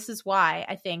 Mm-hmm. And this is why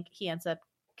I think he ends up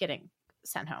getting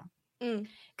sent home.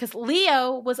 Because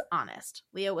Leo was honest.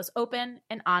 Leo was open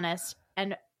and honest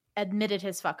and admitted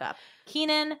his fuck up.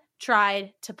 Keenan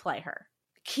tried to play her.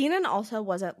 Keenan also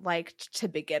wasn't liked to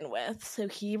begin with, so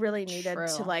he really needed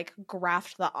to like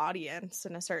graft the audience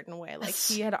in a certain way. Like,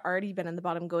 he had already been in the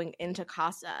bottom going into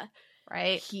Casa.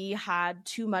 Right. He had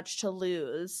too much to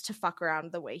lose to fuck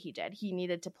around the way he did. He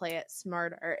needed to play it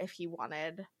smarter if he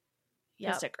wanted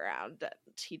to stick around. And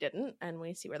he didn't, and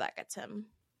we see where that gets him.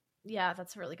 Yeah,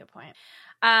 that's a really good point.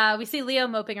 We see Leo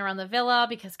moping around the villa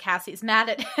because Cassie's mad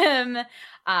at him.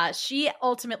 She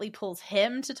ultimately pulls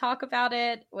him to talk about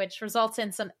it, which results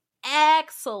in some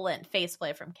excellent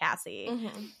faceplay from Cassie.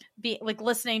 Mm-hmm. Like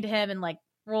listening to him and like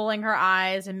rolling her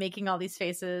eyes and making all these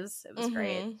faces. It was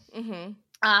great.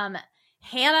 Mm-hmm.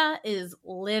 Hannah is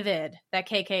livid that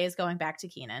KK is going back to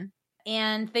Keenan.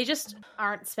 And they just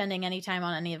aren't spending any time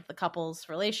on any of the couples'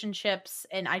 relationships.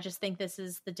 And I just think this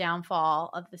is the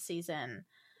downfall of the season.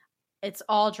 It's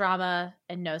all drama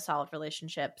and no solid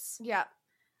relationships. Yeah.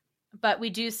 But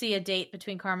we do see a date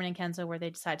between Carmen and Kenzo where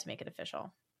they decide to make it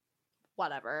official.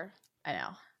 Whatever. I know.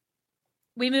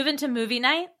 We move into movie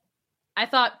night. I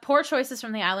thought poor choices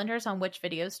from the Islanders on which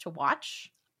videos to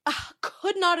watch.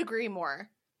 Could not agree more.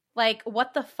 Like,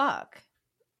 what the fuck?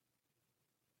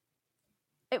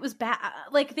 It was bad.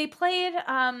 Like, they played,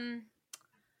 what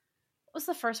was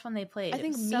the first one they played? I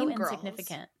think so Mean Girls.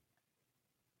 Insignificant.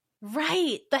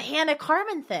 Right. The Hannah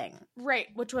Carmen thing. Right.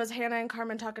 Which was Hannah and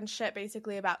Carmen talking shit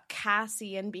basically about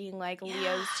Cassie and being like,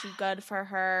 Leo's too good for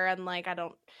her. And like, I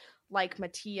don't like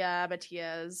Mattia.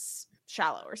 Mattia's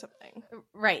shallow or something.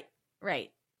 Right.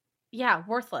 Right. Yeah.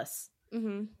 Worthless.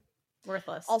 Mm-hmm.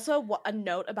 Worthless. Also, a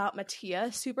note about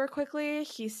Mattia super quickly.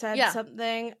 He said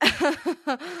something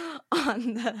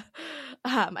on the,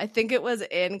 I think it was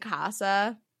in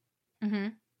Casa. Mm-hmm.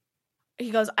 He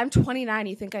goes, I'm 29.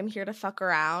 You think I'm here to fuck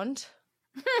around?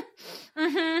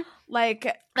 Mm-hmm.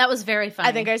 Like, that was very funny.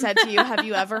 I think I said to you, have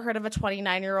you ever heard of a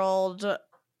 29-year-old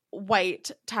white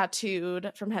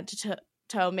tattooed from head to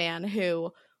toe man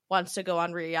who wants to go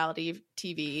on reality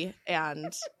TV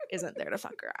and isn't there to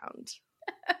fuck around?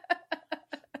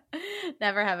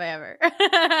 Never have I ever.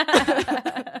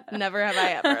 Never have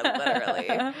I ever,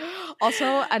 literally.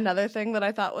 Also, another thing that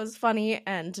I thought was funny,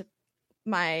 and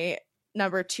my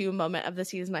number 2 moment of the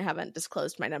season, I haven't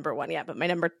disclosed my number 1 yet, but my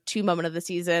number 2 moment of the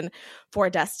season for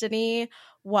Destiny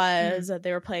was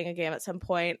they were playing a game at some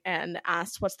point and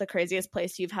asked, what's the craziest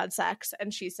place you've had sex?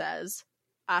 And she says,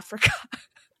 Africa.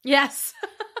 Yes.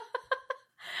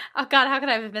 Oh, God, how could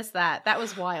I have missed that? That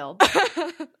was wild.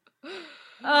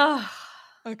 Oh.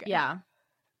 Okay. Yeah.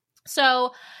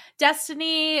 So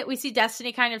Destiny, we see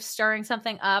Destiny kind of stirring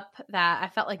something up that I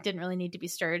felt like didn't really need to be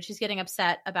stirred. She's getting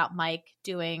upset about Mike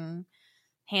doing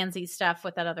handsy stuff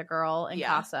with that other girl in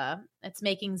Casa. It's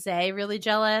making Zay really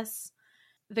jealous.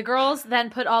 The girls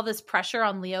then put all this pressure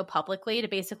on Leo publicly to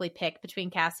basically pick between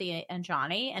Cassie and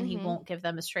Johnny, and he won't give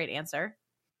them a straight answer.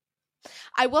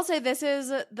 I will say this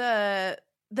is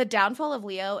the downfall of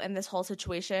Leo in this whole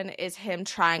situation is him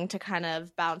trying to kind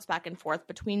of bounce back and forth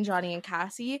between Johnny and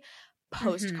Cassie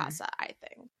post Casa, I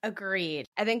think. Agreed.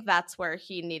 I think that's where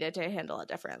he needed to handle it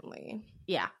differently.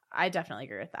 Yeah, I definitely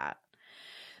agree with that.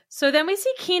 So then we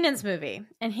see Keenan's movie,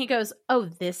 and he goes, oh,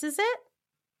 this is it?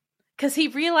 Because he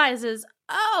realizes,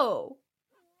 oh,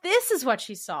 this is what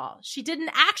she saw. She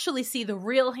didn't actually see the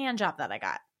real hand job that I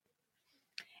got.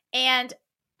 And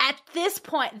at this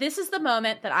point, this is the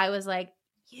moment that I was like,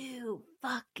 you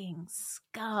fucking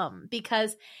scum,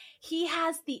 because he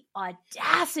has the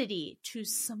audacity to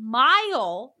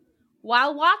smile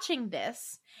while watching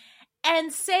this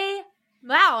and say,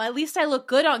 wow, at least I look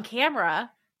good on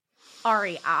camera.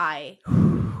 Ari, I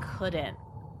couldn't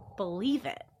believe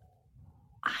it.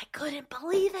 I couldn't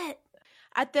believe it.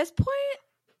 At this point,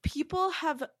 people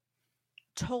have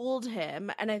told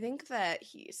him, and I think that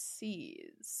he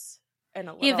sees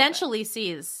he eventually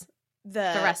sees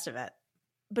the rest of it.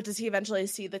 But does he eventually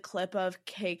see the clip of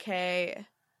KK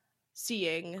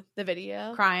seeing the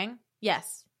video? Crying?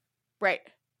 Yes. Right.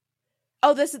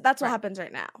 Oh, that's what happens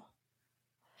right now.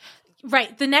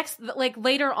 Right. The next, like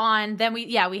later on, then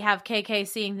we have KK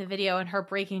seeing the video and her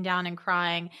breaking down and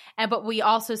crying. But we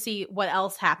also see what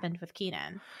else happened with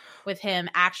Keenan, with him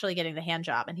actually getting the hand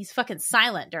job. And he's fucking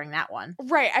silent during that one.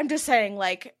 Right. I'm just saying,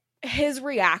 like, his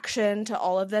reaction to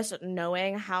all of this,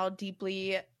 knowing how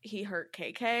deeply he hurt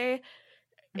KK,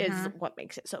 is what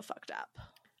makes it so fucked up.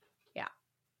 Yeah.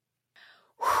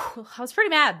 I was pretty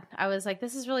mad. I was like,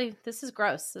 this is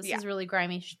gross. This is really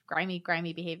grimy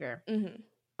behavior. Mm-hmm.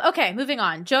 Okay, moving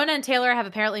on. Jonah and Taylor have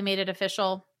apparently made it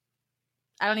official.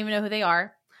 I don't even know who they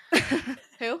are.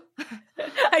 Who?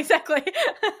 Exactly.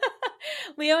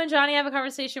 Leo and Johnny have a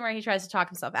conversation where he tries to talk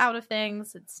himself out of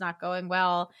things. It's not going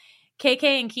well. KK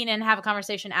and Keenan have a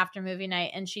conversation after movie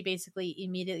night, and she basically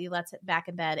immediately lets it back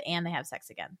in bed, and they have sex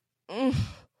again.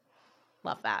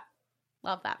 Love that.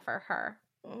 Love that for her.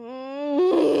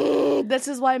 This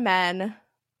is why men...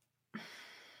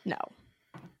 No.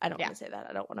 I don't want to say that.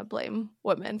 I don't want to blame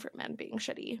women for men being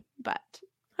shitty, but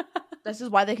this is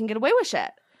why they can get away with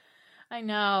shit. I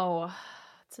know.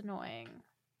 It's annoying.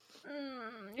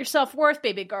 Your self-worth,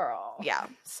 baby girl. Yeah.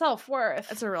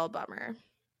 Self-worth. It's a real bummer.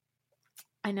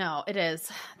 I know, it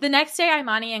is. The next day,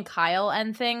 Imani and Kyle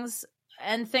end things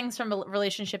from a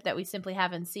relationship that we simply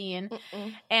haven't seen.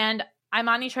 And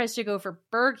Imani tries to go for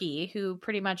Bergie, who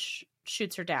pretty much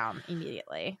shoots her down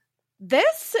immediately.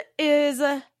 This is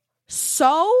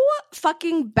so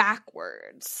fucking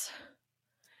backwards.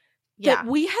 Yeah. That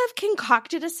we have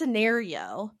concocted a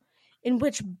scenario in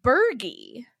which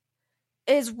Bergie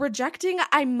is rejecting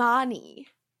Imani.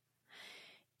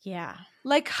 Yeah.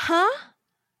 Like, huh?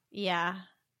 Yeah.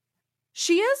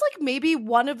 She is like maybe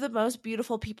one of the most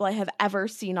beautiful people I have ever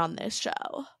seen on this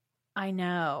show. I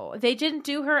know. They didn't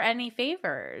do her any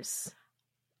favors.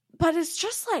 But it's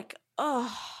just like,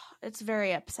 oh, it's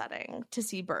very upsetting to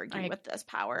see Bergie with this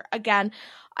power. Again,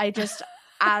 I just,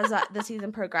 as the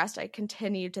season progressed, I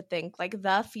continued to think like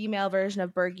the female version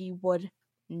of Bergie would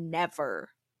never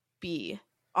be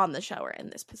on the show or in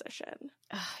this position.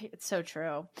 It's so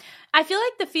true. I feel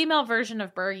like the female version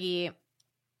of Bergie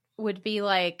would be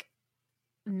like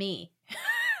me.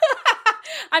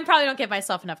 I probably don't give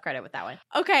myself enough credit with that one.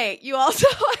 Okay, you also,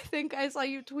 I think I saw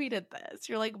you tweeted this.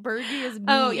 You're like, Bergie is me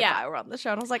if I were on the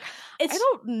show. And I was like, I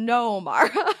don't know,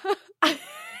 Mara.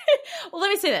 Well, let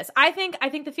me say this. I think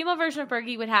the female version of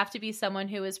Bergie would have to be someone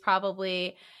who is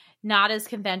probably not as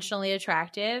conventionally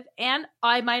attractive. And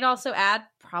I might also add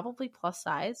probably plus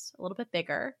size, a little bit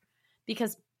bigger,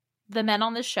 because the men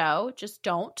on the show just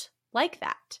don't like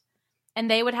that. And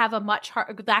they would have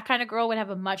that kind of girl would have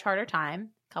a much harder time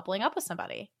coupling up with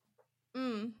somebody.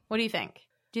 What do you think?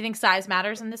 Do you think size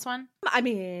matters in this one? I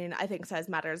mean, I think size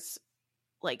matters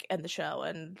like in the show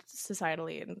and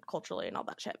societally and culturally and all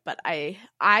that shit. But I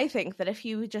think that if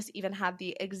you just even had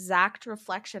the exact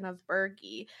reflection of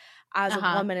Bergie as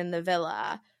a woman in the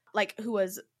villa, like who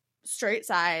was straight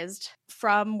sized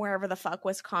from wherever the fuck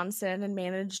Wisconsin and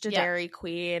managed a Dairy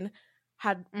Queen,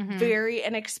 had very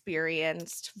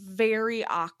inexperienced, very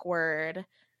awkward,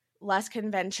 less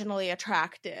conventionally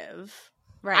attractive.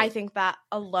 Right. I think that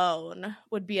alone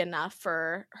would be enough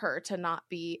for her to not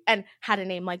be, and had a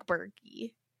name like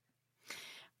Bergie.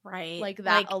 Right. Like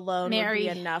that alone would be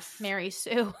enough. Mary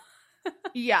Sue.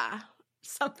 Yeah.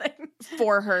 Something.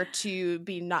 For her to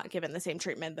be not given the same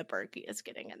treatment that Bergie is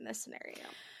getting in this scenario.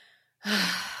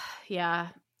 Yeah.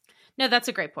 No, that's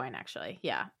a great point, actually.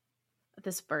 Yeah.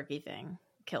 This Bergie thing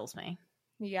kills me.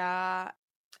 Yeah.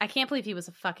 I can't believe he was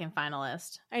a fucking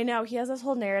finalist. I know. He has this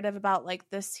whole narrative about, like,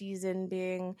 this season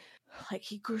being, like,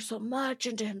 he grew so much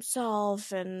into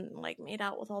himself and, like, made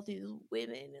out with all these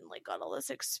women and, like, got all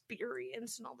this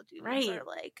experience. And all the dudes are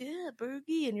like, yeah,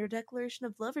 Bergie, and your declaration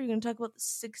of love, are you going to talk about the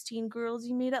 16 girls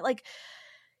you made out? Like,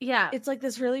 yeah. It's, like,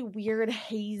 this really weird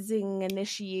hazing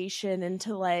initiation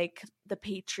into, like, the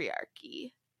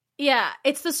patriarchy. Yeah.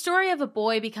 It's the story of a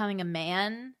boy becoming a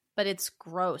man, but it's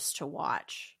gross to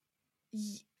watch.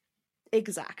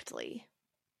 Exactly.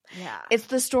 Yeah. It's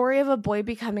the story of a boy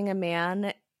becoming a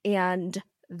man, and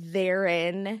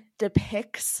therein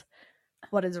depicts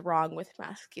what is wrong with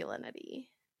masculinity.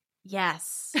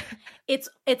 Yes.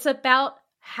 It's about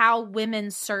how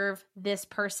women serve this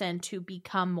person to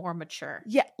become more mature.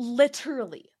 Yeah,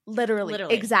 literally.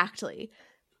 Exactly.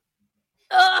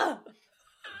 Ugh.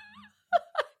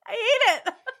 I hate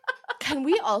it. Can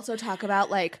we also talk about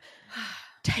like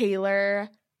Taylor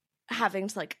having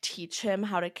to like teach him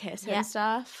how to kiss and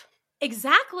stuff?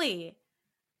 Exactly.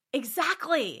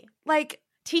 Like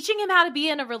teaching him how to be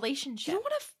in a relationship. You don't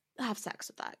want to have sex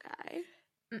with that guy.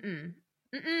 Mm-mm.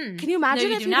 Can you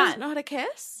imagine if he doesn't know how to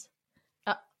kiss?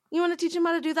 You want to teach him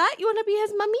how to do that? You want to be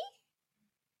his mummy?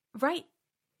 Right.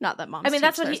 Not that moms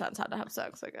that's teach what their sons how to have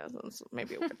sex, I guess. That's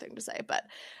maybe a weird thing to say, but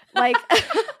like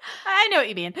I know what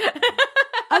you mean.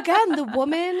 Again, the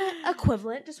woman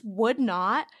equivalent just would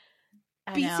not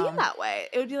be seen that way.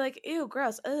 It would be like, ew,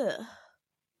 gross, ugh.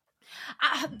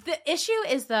 The issue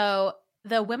is, though,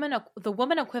 the woman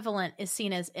equivalent is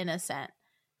seen as innocent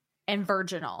and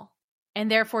virginal and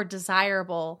therefore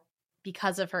desirable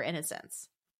because of her innocence.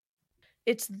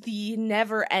 It's the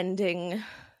never-ending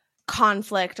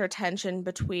conflict or tension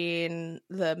between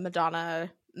the Madonna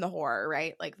and the whore,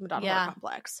 right? Like the Madonna whore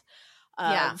complex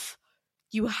of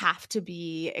you have to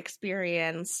be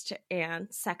experienced and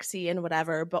sexy and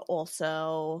whatever, but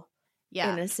also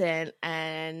innocent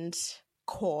and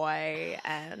coy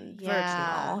and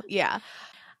virginal. Yeah.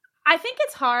 I think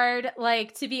it's hard,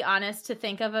 like, to be honest, to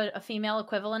think of a female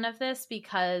equivalent of this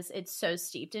because it's so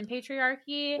steeped in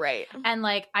patriarchy. Right. And,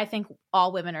 like, I think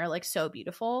all women are, like, so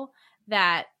beautiful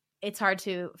that it's hard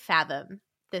to fathom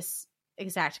this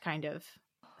exact kind of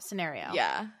scenario.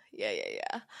 Yeah.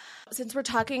 Since we're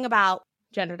talking about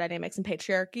gender dynamics and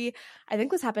patriarchy, I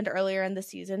think this happened earlier in the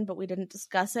season, but we didn't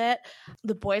discuss it.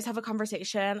 The boys have a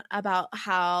conversation about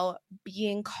how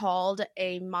being called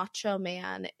a macho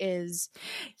man is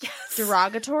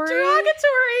derogatory.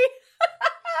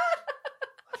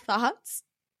 Thoughts?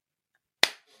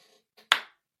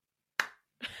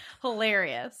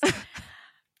 Hilarious.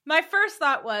 My first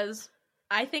thought was,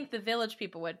 I think the Village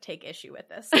people would take issue with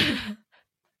this.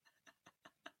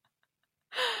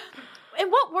 In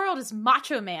what world is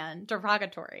macho man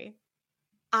derogatory?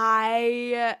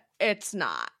 It's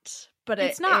not. But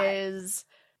it's not. Is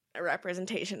a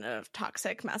representation of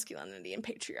toxic masculinity and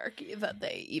patriarchy that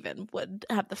they even would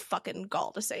have the fucking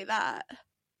gall to say that.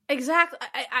 Exactly.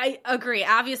 I agree.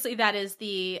 Obviously, that is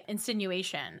the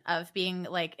insinuation of being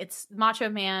like, it's macho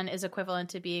man is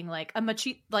equivalent to being like a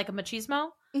machismo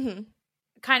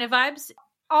kind of vibes.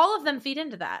 All of them feed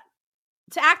into that.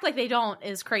 To act like they don't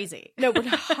is crazy. No,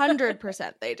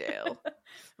 100% they do.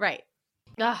 Right.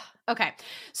 Ugh. Okay.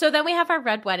 So then we have our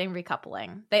red wedding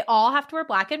recoupling. They all have to wear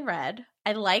black and red.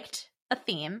 I liked a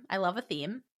theme. I love a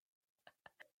theme.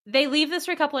 They leave this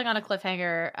recoupling on a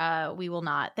cliffhanger. We will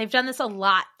not. They've done this a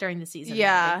lot during the season.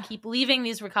 Yeah. They keep leaving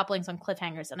these recouplings on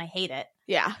cliffhangers, and I hate it.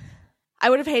 Yeah. I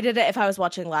would have hated it if I was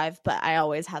watching live, but I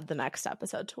always had the next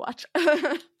episode to watch.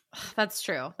 That's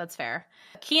true. That's fair.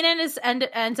 Keenan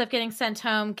ends up getting sent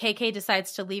home. KK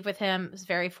decides to leave with him. It's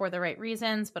very for the right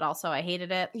reasons, but also I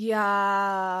hated it.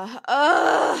 Yeah.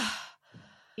 Ugh.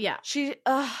 Yeah. She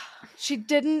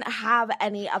didn't have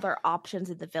any other options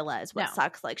in the villa is what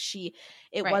sucks. Like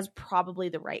it was probably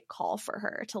the right call for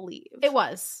her to leave. It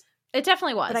was. It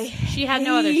definitely was. But she had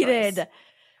no other choice.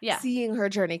 Seeing her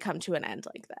journey come to an end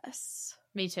like this.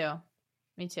 Me too.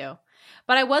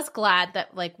 But I was glad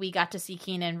that like we got to see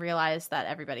Keenan realize that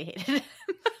everybody hated him.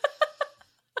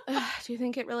 Do you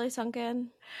think it really sunk in?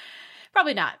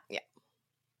 Probably not. Yeah.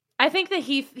 I think that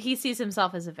he sees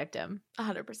himself as a victim.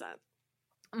 100%.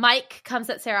 Mike comes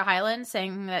at Sarah Hyland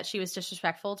saying that she was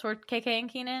disrespectful toward KK and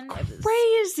Keenan.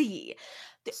 Crazy.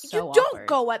 So you awkward. Don't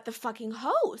go at the fucking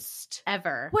host.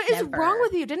 Ever. What is wrong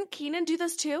with you? Didn't Keenan do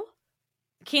this too?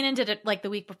 Keenan did it like the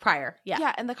week prior. Yeah.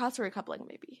 Yeah, and the Casa recoupling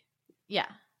maybe. Yeah.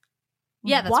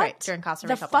 Yeah, that's right. During Casa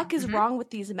recoupling. The fuck is wrong with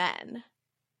these men?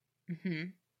 Mm-hmm.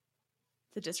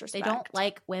 The disrespect. They don't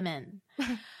like women.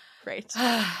 Right.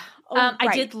 Right.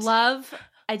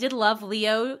 I did love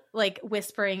Leo like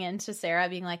whispering into Sarah,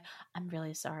 being like, "I'm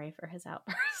really sorry for his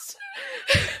outburst."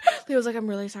 Leo's like, "I'm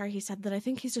really sorry he said that. I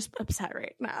think he's just upset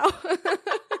right now."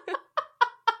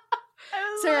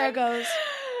 Sarah goes,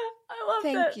 "I love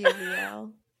Thank you,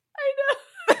 Leo." I know.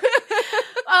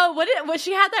 Oh, what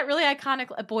she had that really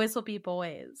iconic "Boys will be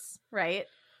boys," right?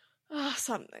 Oh,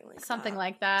 something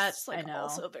like that. It's like I know.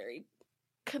 Also very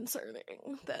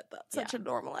concerning that that's such a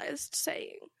normalized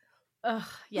saying. Ugh,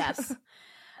 yes.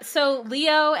 So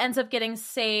Leo ends up getting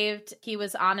saved. He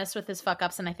was honest with his fuck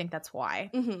ups, and I think that's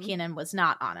why Keenan was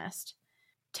not honest.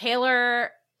 Taylor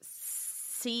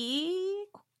C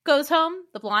goes home,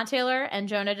 the blonde Taylor, and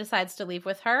Jonah decides to leave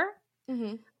with her.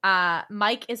 Mm-hmm.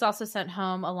 Mike is also sent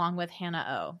home along with Hannah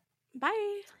O.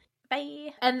 Bye.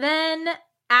 And then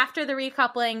after the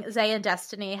recoupling, Zay and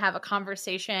Destiny have a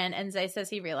conversation, and Zay says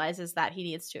he realizes that he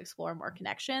needs to explore more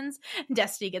connections.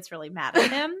 Destiny gets really mad at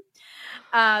him.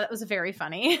 That was very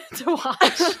funny to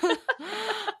watch.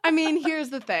 I mean, here's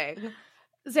the thing.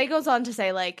 Zay goes on to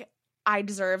say, like, I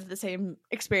deserve the same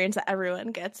experience that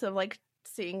everyone gets of, like,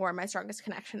 seeing where my strongest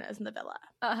connection is in the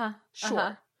villa.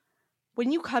 Sure.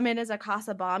 When you come in as a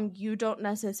Casa Bomb, you don't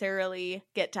necessarily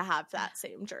get to have that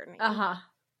same journey.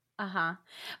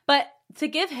 But to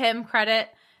give him credit,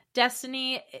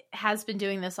 Destiny has been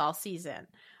doing this all season,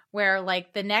 where,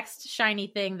 like, the next shiny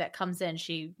thing that comes in,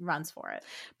 she runs for it.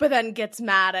 But then gets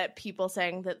mad at people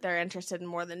saying that they're interested in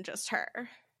more than just her.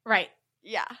 Right.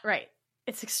 Yeah. Right.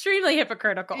 It's extremely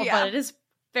hypocritical, but it is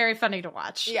very funny to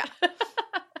watch. Yeah.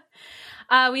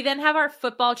 We then have our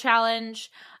football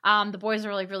challenge. The boys are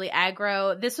really, really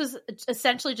aggro. This was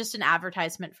essentially just an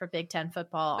advertisement for Big Ten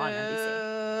football on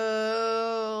NBC.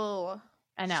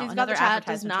 I know. She's Got the Chat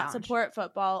does not support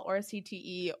football or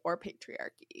CTE or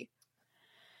patriarchy.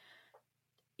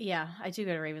 Yeah, I do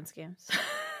go to Ravens games.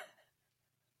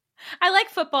 I like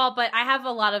football, but I have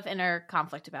a lot of inner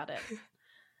conflict about it.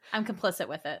 I'm complicit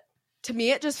with it. To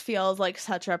me, it just feels like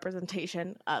such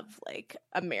representation of, like,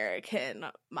 American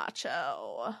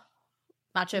macho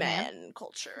man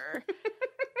culture.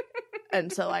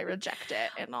 And so I reject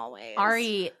it in all ways.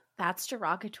 Ari, that's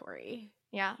derogatory.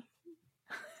 Yeah.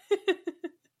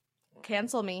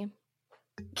 Cancel me.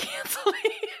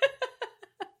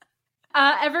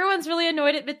 Everyone's really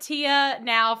annoyed at Mattia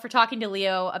now for talking to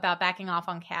Leo about backing off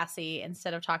on Cassie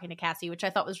instead of talking to Cassie, which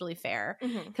I thought was really fair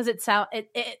because it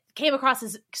came across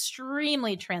as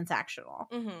extremely transactional.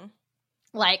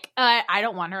 Like, I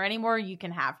don't want her anymore. You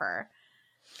can have her.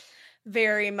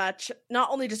 Very much, not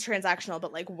only just transactional,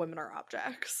 but like women are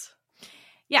objects.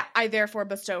 Yeah. I therefore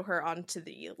bestow her onto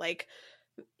the, like,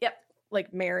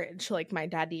 like marriage. Like, my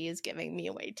daddy is giving me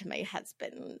away to my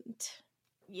husband.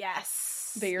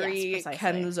 Yes. Very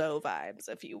Kenzo vibes,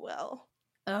 if you will.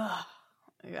 Ugh.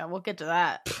 Yeah, we'll get to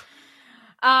that.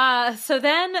 So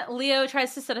then Leo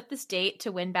tries to set up this date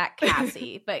to win back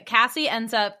Cassie, but Cassie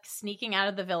ends up sneaking out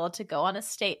of the villa to go on a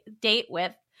date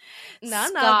with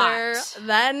none other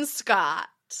than Scott.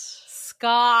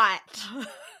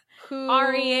 Who?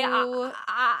 Ari,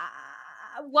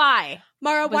 why?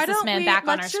 Mara, why don't we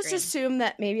let's just assume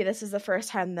that maybe this is the first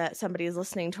time that somebody is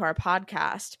listening to our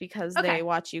podcast because they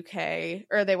watch UK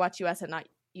or they watch US and not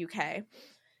UK.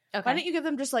 Okay. Why don't you give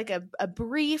them just like a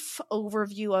brief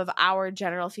overview of our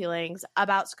general feelings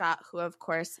about Scott, who, of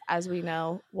course, as we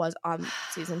know, was on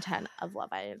season 10 of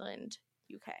Love Island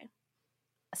UK.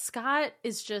 Scott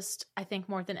is just, I think,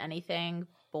 more than anything,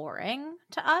 boring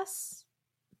to us.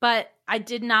 But I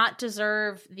did not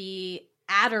deserve the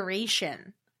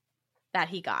adoration that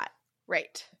he got.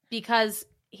 Right. Because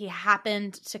he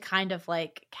happened to kind of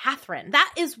like Catherine.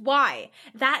 That is why.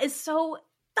 That is so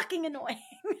fucking annoying.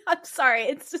 I'm sorry.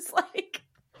 It's just like...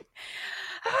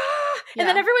 And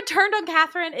then everyone turned on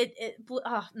Catherine.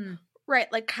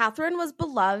 Right. Like, Catherine was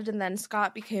beloved, and then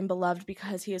Scott became beloved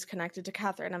because he was connected to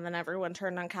Catherine, and then everyone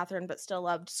turned on Catherine but still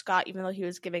loved Scott even though he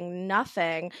was giving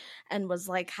nothing, and was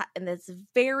like in this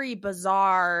very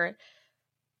bizarre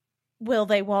will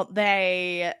they, won't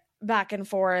they, back and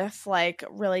forth, like,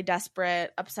 really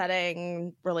desperate,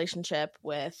 upsetting relationship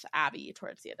with Abby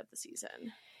towards the end of the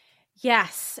season.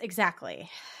 Yes, exactly.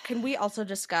 Can we also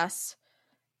discuss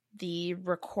the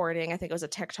recording, I think it was a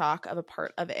TikTok, of a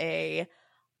part of a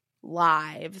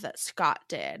live that Scott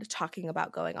did talking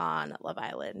about going on Love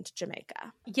Island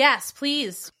Jamaica? Yes,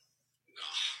 please.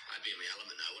 I'd be in my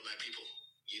element now, wouldn't I, people?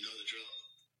 You know the drill.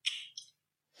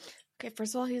 Okay,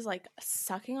 first of all, he's like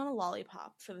sucking on a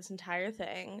lollipop for this entire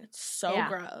thing. It's so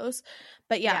gross.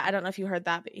 But yeah, I don't know if you heard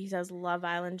that, but he says Love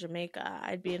Island Jamaica.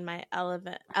 I'd be in my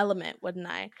element, wouldn't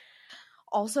I?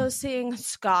 Also seeing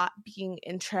Scott being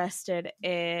interested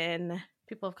in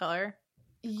people of color.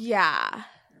 Yeah.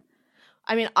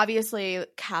 I mean, obviously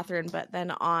Catherine, but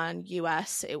then on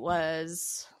US it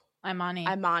was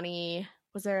Imani.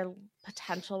 Was there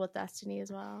potential with Destiny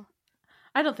as well?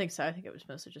 I don't think so. I think it was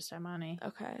mostly just Imani.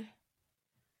 Okay.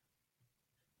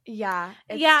 Yeah.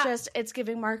 It's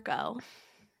giving Marco.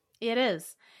 It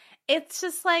is. It's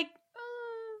just like,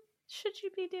 should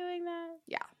you be doing that?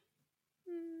 Yeah.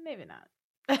 Maybe not.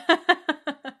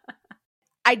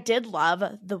 I did love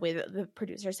the way that the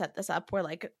producer set this up, where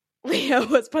like Leo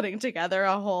was putting together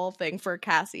a whole thing for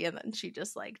Cassie, and then she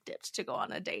just like dipped to go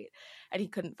on a date and he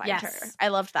couldn't find her. I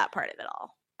loved that part of it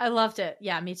all. I loved it.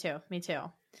 Yeah, me too.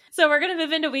 So we're going to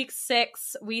move into week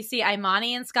 6. We see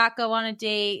Imani and Scott go on a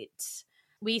date.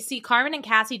 we see Carmen and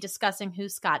Cassie discussing who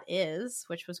Scott is,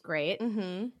 which was great.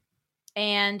 Mm-hmm.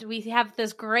 And we have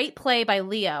this great play by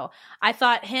Leo. I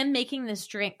thought him making this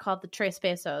drink called the Tres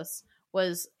Pesos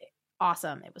was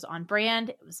awesome. It was on brand.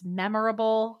 It was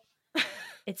memorable.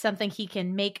 It's something he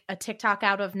can make a TikTok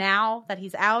out of now that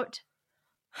he's out.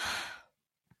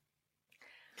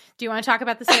 Do you want to talk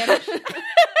about the sandwich?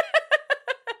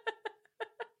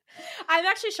 I'm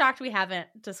actually shocked we haven't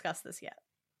discussed this yet.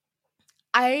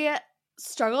 I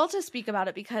struggle to speak about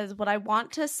it because what I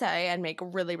want to say and make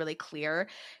really, really clear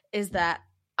is that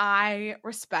I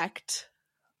respect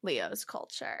Leo's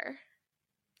culture.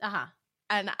 Uh-huh.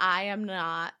 And I am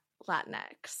not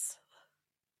Latinx.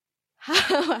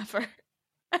 However,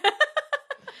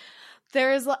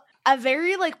 there's a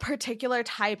very like particular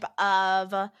type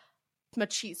of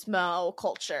machismo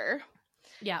culture.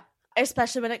 Yeah.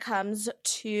 Especially when it comes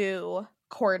to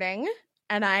courting.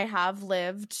 And I have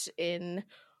lived in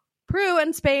Peru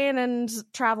and Spain and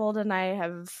traveled, and I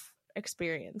have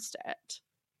experienced it.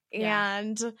 Yeah.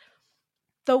 And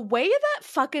the way that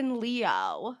fucking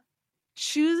Leo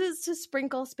chooses to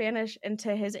sprinkle Spanish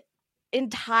into his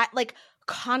entire, like,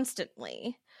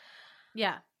 constantly.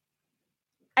 Yeah.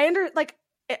 I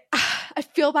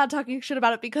feel bad talking shit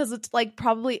about it because it's, like,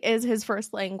 probably is his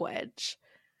first language.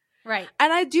 Right.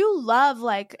 And I do love,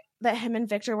 like, that him and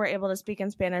Victor were able to speak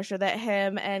in Spanish, or that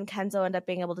him and Kenzo end up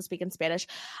being able to speak in Spanish.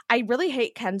 I really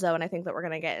hate Kenzo, and I think that we're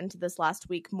going to get into this last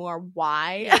week more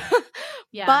why. Yeah.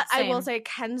 Yeah, but same. I will say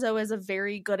Kenzo is a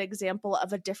very good example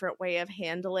of a different way of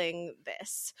handling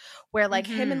this, where like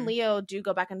him and Leo do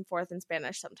go back and forth in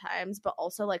Spanish sometimes, but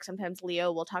also like sometimes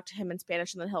Leo will talk to him in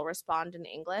Spanish and then he'll respond in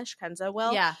English. Kenzo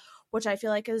will. Yeah. Which I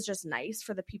feel like is just nice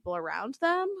for the people around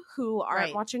them who aren't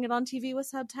Right. watching it on TV with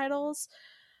subtitles.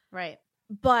 Right.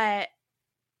 But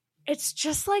it's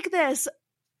just like this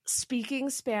speaking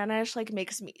Spanish like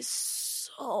makes me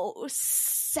so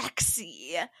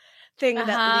sexy thing that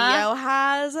Leo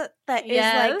has that is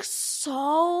like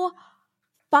so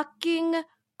fucking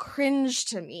cringe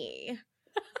to me.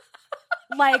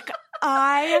 Like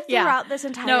I throughout this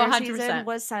entire season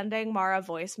was sending Mara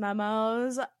voice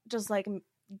memos just like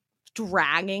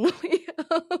dragging Leo.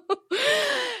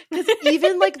 Because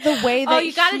even like the way that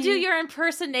you got to do your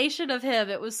impersonation of him.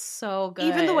 It was so good.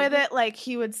 Even the way that like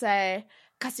he would say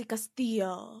Casi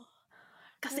Castillo.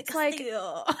 Casi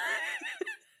Castillo. Like,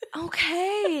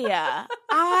 okay,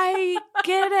 I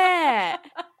get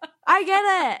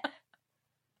it.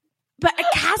 But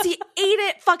Cassie ate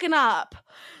it fucking up.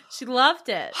 She loved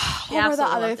it. What were the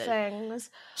other things?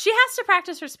 She has to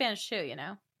practice her Spanish too, you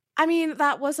know? I mean,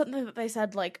 that was something that they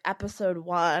said like episode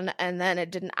 1, and then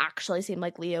it didn't actually seem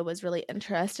like Leo was really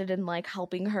interested in like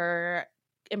helping her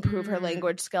improve her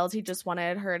language skills. He just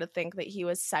wanted her to think that he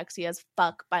was sexy as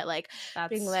fuck by like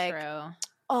being like, true.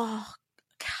 Oh,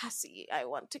 Cassie, I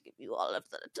want to give you all of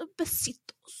the besitos.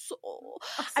 Oh,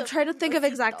 I'm trying to think of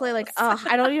exactly like,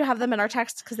 I don't even have them in our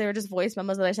text because they were just voice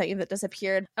memos that I sent you that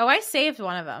disappeared. Oh, I saved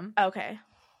one of them. Okay,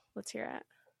 let's hear it.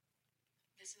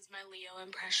 This is my Leo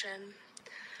impression.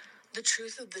 The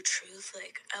truth of the truth,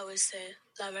 like I always say,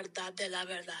 la verdad de la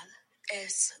verdad,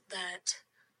 is that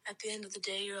at the end of the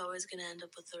day, you're always going to end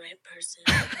up with the right person.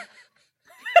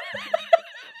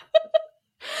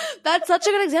 That's such a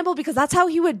good example because that's how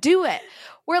he would do it.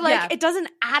 Where like it doesn't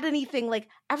add anything. Like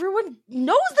everyone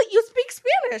knows that you speak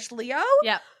Spanish, Leo.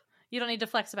 Yeah. You don't need to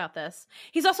flex about this.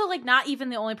 He's also like not even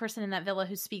the only person in that villa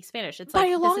who speaks Spanish. It's like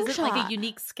this isn't like a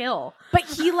unique skill. But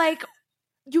he like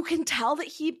you can tell that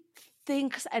he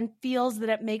thinks and feels that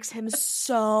it makes him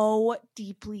so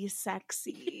deeply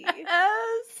sexy.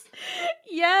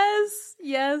 Yes.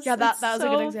 Yeah, that was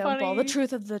so a good example. funny. The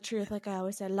truth of the truth, like I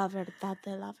always say, la verdad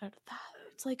de la verdad.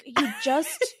 It's like you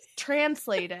just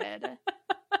translated.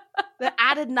 That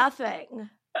added nothing.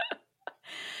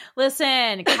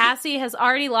 Listen, Cassie has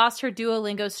already lost her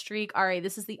Duolingo streak. Ari,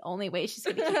 this is the only way she's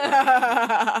going to keep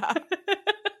it.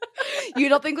 You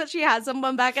don't think that she has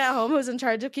someone back at home who's in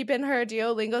charge of keeping her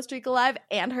Duolingo streak alive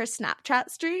and her Snapchat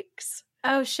streaks?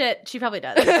 Oh, shit. She probably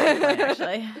does.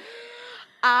 Actually.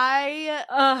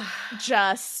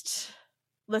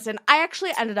 Listen, I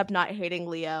actually ended up not hating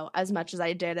Leo as much as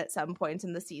I did at some points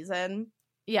in the season.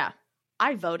 Yeah.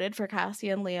 I voted for Cassie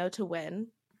and Leo to win.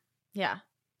 Yeah.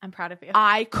 I'm proud of you.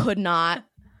 I could not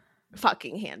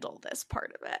fucking handle this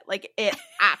part of it. Like, it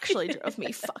actually drove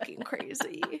me fucking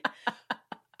crazy.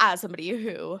 As somebody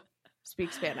who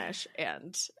speaks Spanish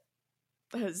and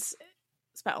has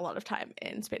spent a lot of time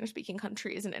in Spanish-speaking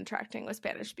countries and interacting with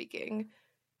Spanish-speaking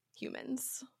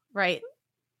humans. Right.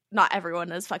 not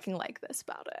everyone is fucking like this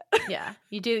about it. Yeah,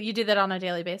 you do that on a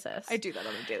daily basis. I do that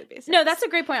on a daily basis. No, that's a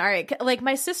great point. All right, like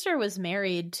my sister was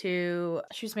married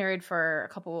for a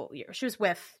couple years. She was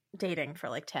dating for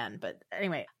like 10, but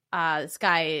anyway, this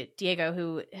guy Diego,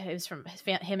 who is from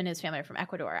him and his family are from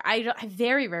Ecuador. I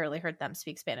very rarely heard them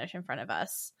speak Spanish in front of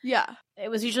us. Yeah, it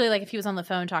was usually like if he was on the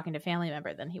phone talking to a family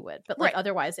member, then he would. But like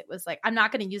otherwise, it was like, I'm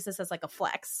not going to use this as like a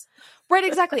flex. Right,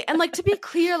 exactly. And like to be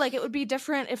clear, like it would be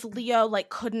different if Leo like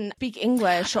couldn't speak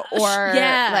English or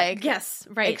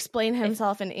explain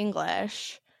himself in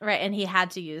English. Right, and he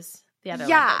had to use the other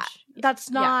language. That's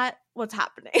not what's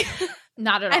happening.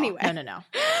 Not at all. Anyway. No.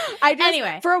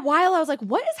 Anyway, for a while I was like,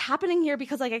 what is happening here?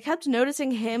 Because like I kept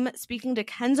noticing him speaking to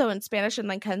Kenzo in Spanish and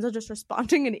then Kenzo just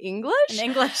responding in English.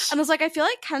 And I was like, I feel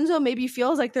like Kenzo maybe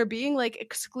feels like they're being like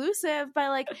exclusive by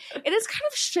like, it is kind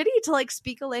of shitty to like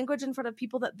speak a language in front of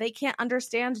people that they can't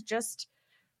understand just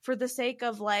for the sake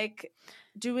of like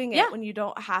doing it when you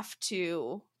don't have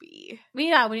to be.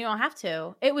 Yeah, when you don't have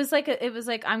to. It was like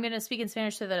I'm going to speak in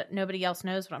Spanish so that nobody else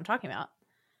knows what I'm talking about.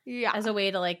 Yeah. As a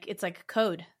way to like, it's like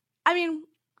code. I mean,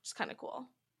 it's kind of cool.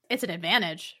 It's an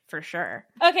advantage for sure.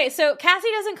 Okay, so Cassie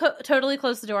doesn't totally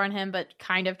close the door on him, but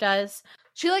kind of does.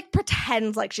 She like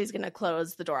pretends like she's going to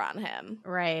close the door on him.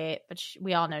 Right, but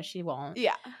we all know she won't.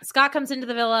 Yeah. Scott comes into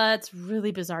the villa. It's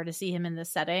really bizarre to see him in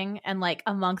this setting and like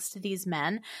amongst these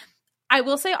men. I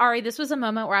will say, Ari, this was a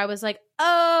moment where I was like,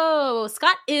 oh,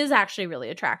 Scott is actually really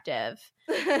attractive.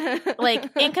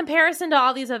 Like in comparison to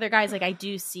all these other guys, like I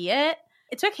do see it.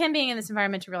 It took him being in this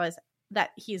environment to realize that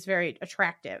he's very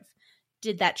attractive.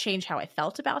 Did that change how I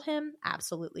felt about him?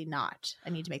 Absolutely not.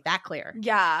 I need to make that clear.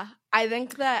 Yeah. I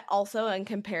think that also in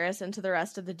comparison to the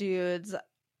rest of the dudes,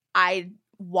 I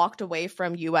walked away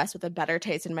from US with a better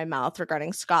taste in my mouth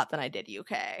regarding Scott than I did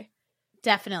UK.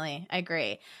 Definitely. I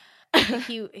agree.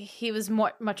 he was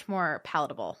much more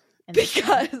palatable.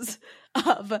 Because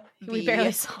of we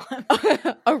barely saw him.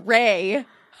 Array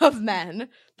of men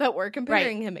that we're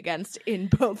comparing him against in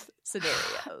both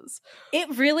scenarios.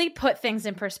 It really put things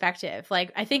in perspective.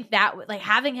 Like I think that like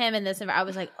having him in this, I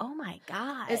was like, oh my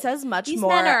God. It says much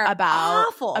more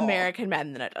about American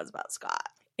men than it does about Scott.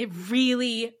 It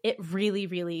really,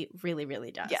 really,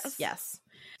 really does. Yes.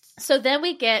 So then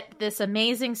we get this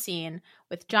amazing scene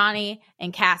with Johnny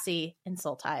and Cassie in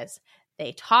Soul Ties.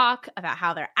 They talk about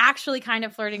how they're actually kind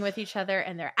of flirting with each other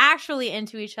and they're actually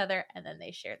into each other, and then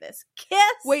they share this kiss.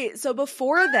 Wait, so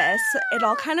before this, it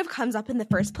all kind of comes up in the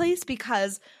first place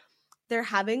because they're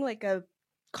having like a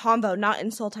combo, not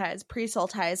in Soul Ties, pre-Soul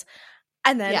Ties,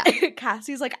 and then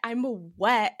Cassie's like, I'm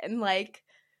wet, and like,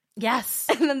 yes.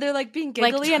 And then they're like being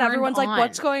giggly like, and everyone's like,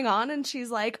 what's going on? And she's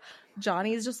like,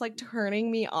 Johnny's just like turning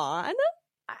me on.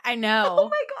 I know. Oh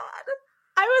my God.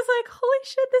 I was like, holy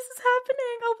shit, this is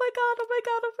happening. Oh my God.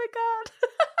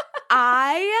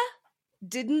 I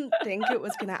didn't think it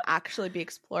was going to actually be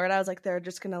explored. I was like, they're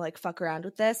just going to like fuck around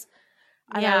with this.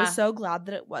 And I was so glad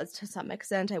that it was to some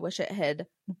extent. I wish it had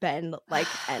been like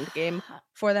Endgame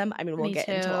for them. I mean, we'll get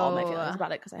into all my feelings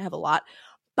about it because I have a lot.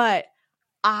 But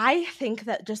I think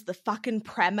that just the fucking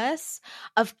premise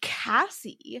of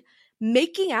Cassie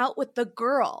making out with the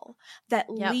girl that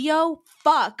Leo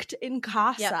fucked in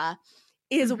Casa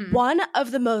is one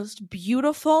of the most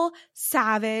beautiful,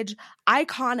 savage,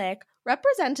 iconic,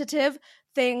 representative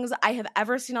things I have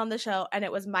ever seen on the show, and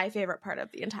it was my favorite part of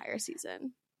the entire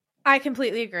season. I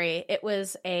completely agree. It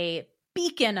was a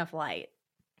beacon of light.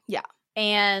 Yeah.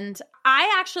 And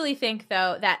I actually think,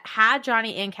 though, that had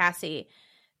Johnny and Cassie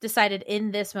decided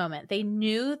in this moment, they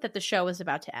knew that the show was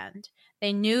about to end.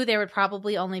 They knew there would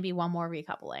probably only be one more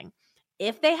recoupling.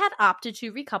 If they had opted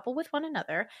to recouple with one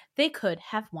another, they could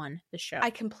have won the show. I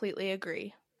completely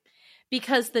agree.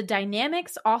 Because the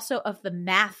dynamics also of the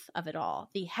math of it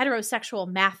all, the heterosexual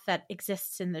math that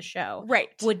exists in the show,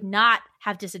 would not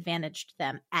have disadvantaged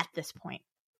them at this point.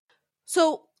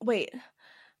 So, wait.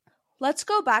 Let's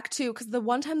go back to, because the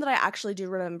one time that I actually do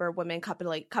remember women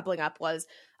coupling up was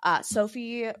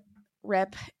Sophie,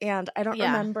 Rip, and I don't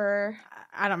remember.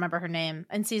 I don't remember her name.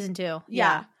 In season 2.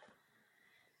 Yeah.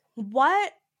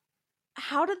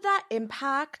 How did that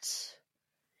impact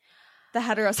the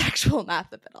heterosexual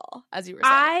math of it all, as you were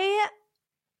saying?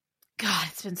 God,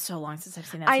 it's been so long since I've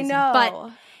seen that season. I know.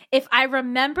 But if I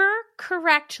remember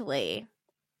correctly,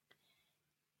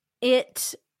 I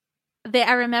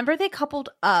remember they coupled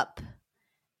up,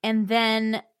 and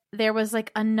then there was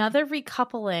like another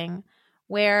recoupling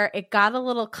where it got a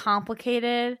little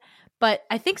complicated. But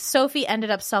I think Sophie ended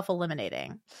up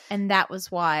self-eliminating, and that was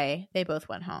why they both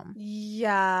went home.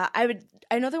 Yeah,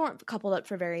 I know they weren't coupled up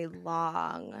for very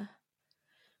long.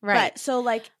 Right. But so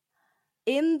like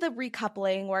in the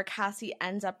recoupling where Cassie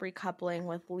ends up recoupling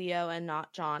with Leo and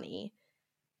not Johnny,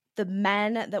 the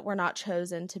men that were not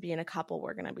chosen to be in a couple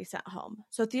were going to be sent home.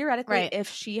 So theoretically, if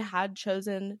she had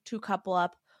chosen to couple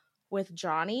up with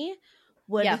Johnny,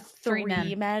 would three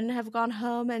men have gone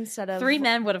home instead of... 3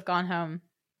 men would have gone home.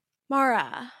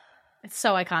 Mara. It's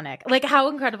so iconic. Like, how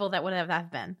incredible that would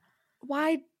have been.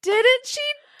 Why didn't she?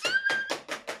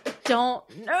 Don't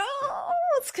know.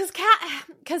 It's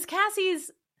because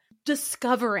Cassie's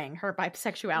discovering her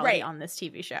bisexuality on this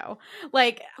TV show.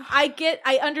 Like,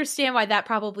 I understand why that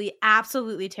probably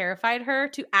absolutely terrified her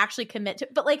to actually commit to,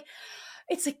 but like,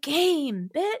 it's a game,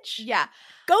 bitch. Yeah.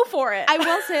 Go for it. I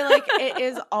will say, like, it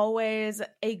is always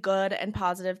a good and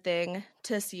positive thing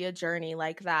to see a journey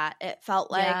like that. It felt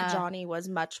like Johnny was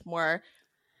much more,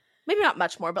 maybe not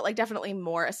much more, but like definitely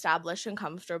more established and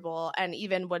comfortable, and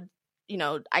even would, you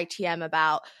know, ITM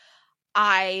about,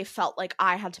 I felt like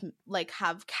I had to like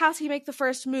have Cassie make the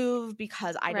first move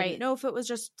because I didn't know if it was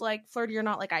just like flirty or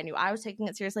not. Like, I knew I was taking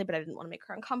it seriously, but I didn't want to make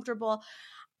her uncomfortable.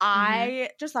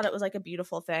 I just thought it was like a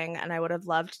beautiful thing, and I would have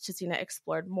loved to seen it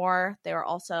explored more. They were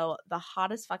also the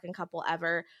hottest fucking couple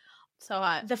ever. So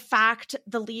hot. The fact,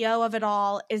 the Leo of it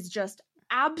all is just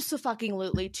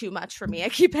abso-fucking-lutely too much for me. I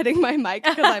keep hitting my mic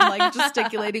because I'm like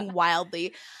gesticulating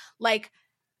wildly. Like,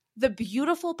 the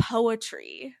beautiful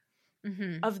poetry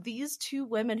of these two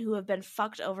women who have been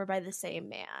fucked over by the same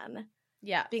man.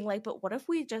 Yeah. Being like, but what if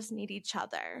we just need each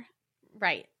other?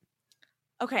 Right.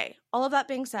 Okay, all of that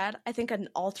being said, I think an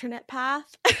alternate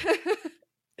path.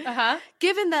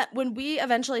 Given that when we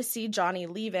eventually see Johnny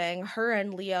leaving, her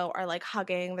and Leo are like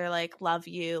hugging, they're like, love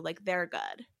you, like they're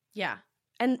good. Yeah.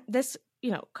 And this, you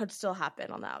know, could still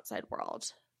happen on the outside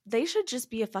world. They should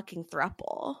just be a fucking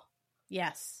throuple.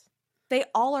 Yes. They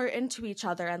all are into each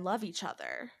other and love each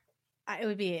other. It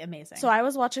would be amazing. So I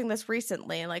was watching this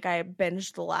recently, and like I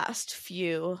binged the last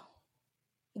few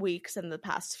weeks and the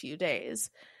past few days.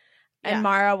 And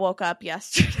Mara woke up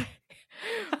yesterday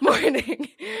morning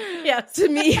to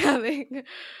me having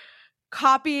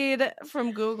copied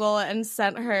from Google and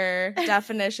sent her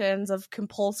definitions of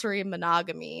compulsory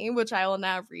monogamy, which I will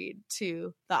now read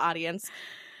to the audience.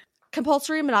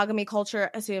 Compulsory monogamy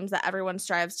culture assumes that everyone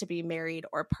strives to be married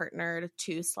or partnered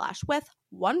to/with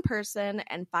one person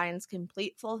and finds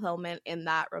complete fulfillment in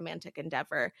that romantic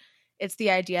endeavor. It's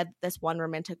the idea that this one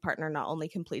romantic partner not only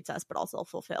completes us, but also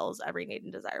fulfills every need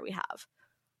and desire we have.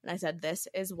 And I said, this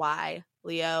is why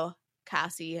Leo,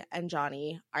 Cassie, and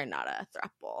Johnny are not a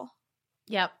throuple.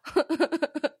 Yep.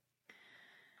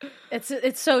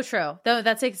 It's so true. Though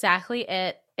that's exactly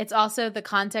it. It's also the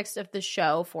context of the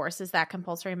show forces that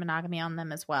compulsory monogamy on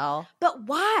them as well. But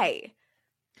why?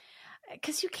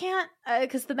 Because you can't,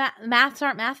 because the maths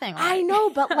aren't mathing. Right? I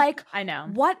know, but like, I know.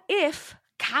 What if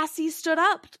Cassie stood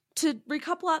up to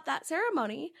recouple at that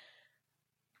ceremony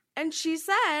and she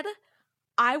said,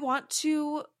 I want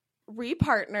to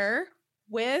repartner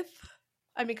with,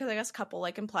 I mean, because I guess couple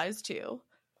like implies two.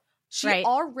 She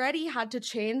already had to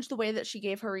change the way that she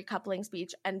gave her recoupling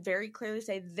speech and very clearly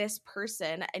say this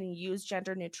person and use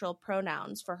gender neutral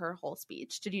pronouns for her whole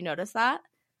speech. Did you notice that?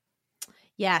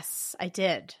 Yes, I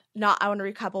did. Not I want to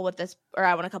recouple with this, or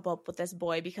I want to couple up with this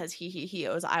boy because he.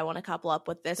 It was I want to couple up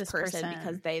with this person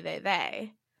because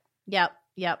they. Yep.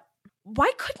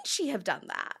 Why couldn't she have done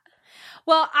that?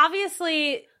 Well,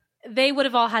 obviously, they would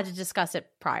have all had to discuss it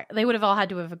prior. They would have all had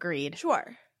to have agreed.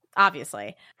 Sure.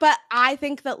 Obviously. But I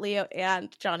think that Leo and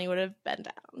Johnny would have been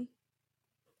down.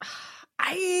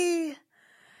 I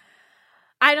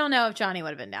don't know if Johnny would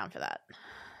have been down for that.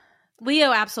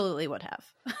 Leo absolutely would have.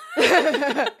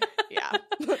 Yeah.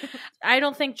 I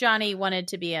don't think Johnny wanted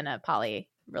to be in a poly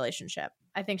relationship.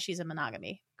 I think she's a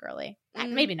monogamy girly.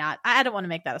 Maybe not. I don't want to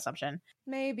make that assumption.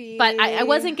 Maybe. But I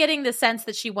wasn't getting the sense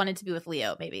that she wanted to be with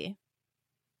Leo, maybe.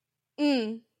 Yeah,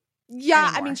 anymore.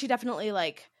 I mean, she definitely,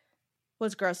 like,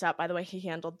 was grossed out by the way he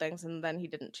handled things, and then he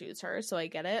didn't choose her, so I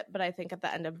get it. But I think at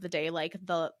the end of the day, like,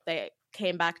 they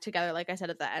came back together, like I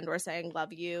said at the end, we're saying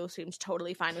love you, seems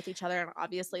totally fine with each other, and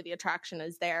obviously the attraction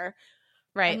is there.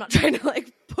 Right. I'm not trying to,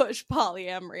 like, push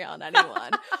polyamory on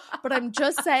anyone, but I'm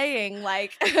just saying,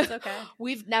 like, it's okay.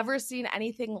 We've never seen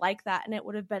anything like that, and it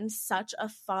would have been such a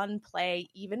fun play,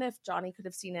 even if Johnny could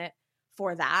have seen it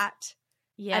for that.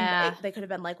 Yeah. And they could have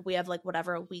been like, we have like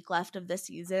whatever a week left of this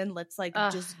season. Let's like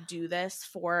just do this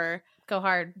for go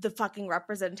hard. The fucking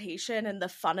representation and the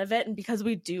fun of it. And because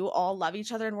we do all love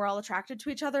each other and we're all attracted to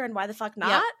each other. And why the fuck not?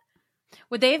 Yep.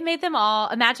 Would they have made them all,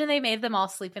 imagine they made them all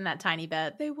sleep in that tiny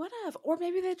bed. They would have. Or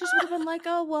maybe they just would have been like,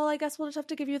 oh, well, I guess we'll just have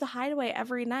to give you the hideaway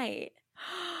every night.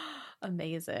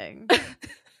 Amazing.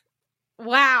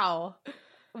 Wow.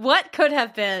 What could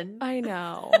have been? I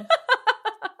know.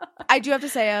 I do have to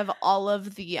say, of all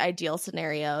of the ideal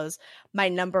scenarios, my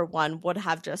number one would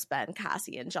have just been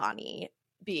Cassie and Johnny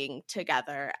being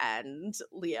together and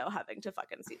Leo having to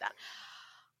fucking see that.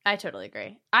 I totally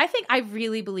agree. I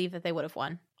really believe that they would have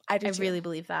won. I really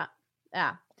believe that.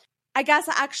 Yeah. I guess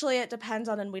actually it depends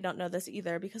on, and we don't know this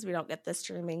either because we don't get the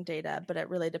streaming data, but it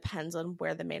really depends on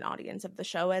where the main audience of the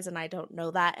show is, and I don't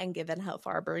know that. And given how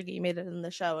far Bergie made it in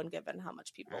the show, and given how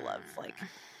much people love, like,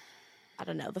 I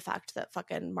don't know, the fact that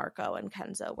fucking Marco and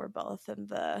Kenzo were both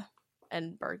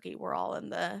and Bergie were all in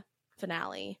the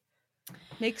finale,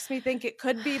 makes me think it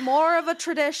could be more of a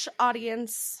tradish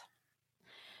audience.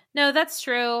 No, that's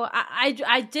true.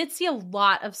 I did see a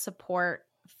lot of support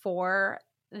for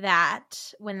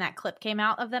that when that clip came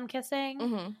out of them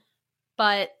kissing,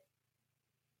 but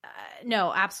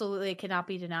no, absolutely cannot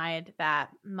be denied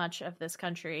that much of this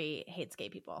country hates gay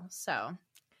people. So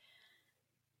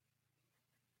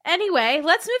anyway,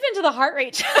 let's move into the heart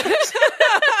rate challenge.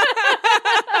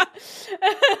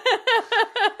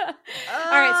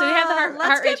 All right, so we have the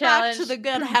heart rate challenge. Back to the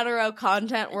good hetero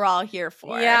content we're all here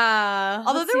for. Yeah.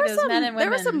 Although there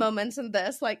were some moments in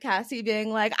this, like Cassie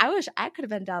being like, I wish I could have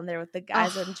been down there with the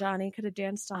guys and Johnny could have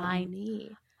danced on my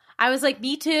knee. I was like,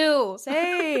 me too.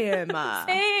 Same. Same.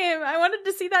 I wanted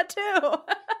to see that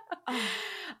too.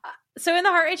 So in the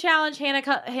heart rate challenge, Hannah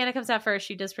comes out first.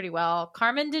 She does pretty well.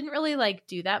 Carmen didn't really like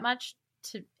do that much,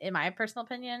 in my personal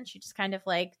opinion. She just kind of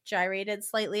like gyrated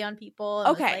slightly on people. And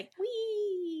was like,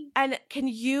 wee. And can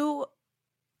you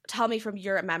tell me from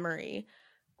your memory,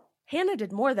 Hannah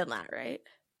did more than that, right?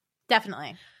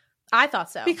 Definitely. I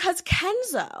thought so. Because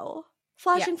Kenzo,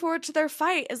 flashing forward to their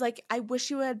fight, is like, I wish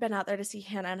you had been out there to see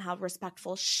Hannah and how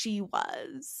respectful she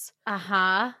was.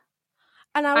 Uh-huh.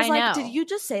 And I was like, did you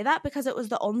just say that because it was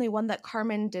the only one that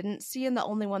Carmen didn't see and the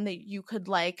only one that you could,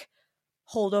 like,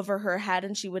 hold over her head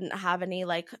and she wouldn't have any,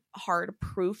 like, hard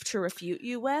proof to refute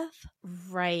you with?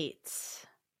 Right.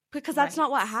 Because that's not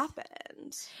what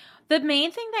happened. The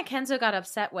main thing that Kenzo got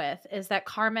upset with is that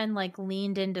Carmen, like,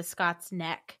 leaned into Scott's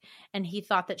neck and he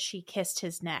thought that she kissed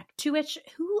his neck, to which,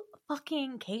 who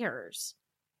fucking cares?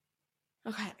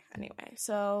 Okay, anyway,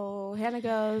 so Hannah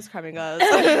goes, Carmen goes.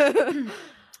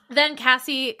 Then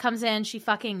Cassie comes in. She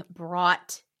fucking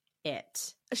brought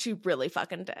it. She really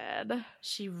fucking did.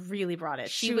 She really brought it.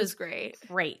 She was great.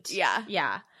 Great. Yeah.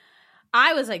 Yeah.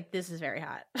 I was like, this is very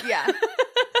hot. Yeah.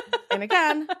 And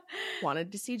again,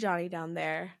 wanted to see Johnny down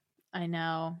there. I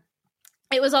know.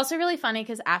 It was also really funny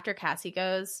because after Cassie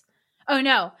goes, oh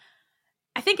no,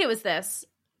 I think it was this.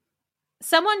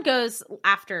 Someone goes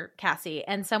after Cassie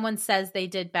and someone says they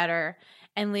did better.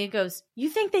 And Leah goes, you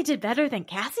think they did better than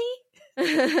Cassie?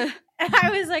 And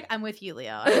I was like, I'm with you,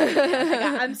 Leo.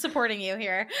 I'm supporting you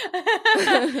here.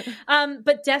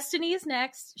 But Destiny is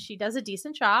next. She does a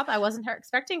decent job. I wasn't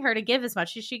expecting her to give as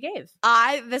much as she gave.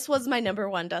 This was my number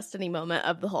one Destiny moment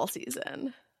of the whole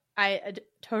season. I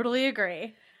totally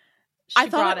agree. I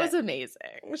thought it was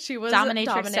amazing. She was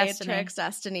Dominatrix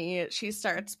Destiny. She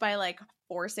starts by like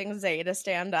forcing Zay to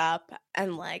stand up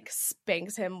and like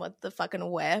spanks him with the fucking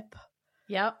whip.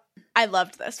 Yep. I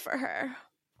loved this for her.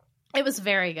 It was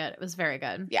very good. It was very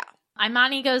good. Yeah.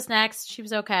 Imani goes next. She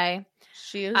was okay.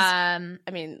 She was, I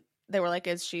mean, they were like,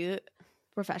 is she a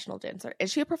professional dancer?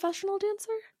 Is she a professional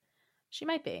dancer? She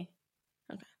might be.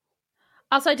 Okay.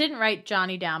 Also, I didn't write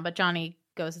Johnny down, but Johnny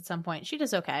goes at some point. She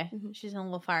does okay. Mm-hmm. She's in a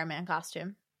little fireman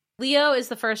costume. Leo is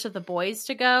the first of the boys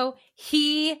to go.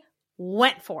 He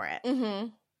went for it. Mm-hmm.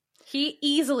 He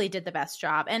easily did the best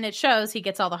job, and it shows. He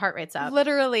gets all the heart rates up.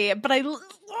 Literally, but I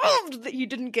loved that you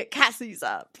didn't get Cassie's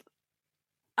up.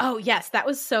 Oh, yes, that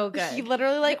was so good. He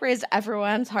literally, like, raised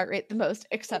everyone's heart rate the most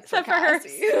except for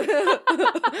Cassie.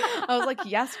 I was like,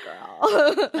 yes,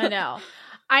 girl. I know.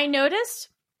 I noticed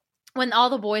when all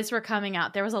the boys were coming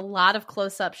out, there was a lot of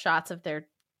close-up shots of their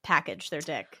package, their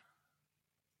dick.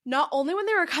 Not only when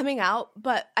they were coming out,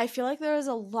 but I feel like there was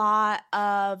a lot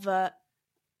of,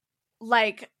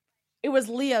 like, it was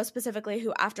Leo specifically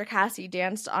who, after Cassie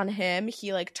danced on him,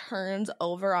 he, like, turns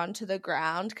over onto the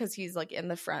ground because he's, like, in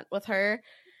the front with her.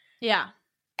 Yeah.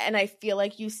 And I feel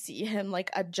like you see him, like,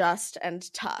 adjust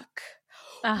and tuck.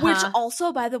 Uh-huh. Which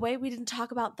also, by the way, we didn't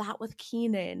talk about that with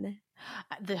Keenan.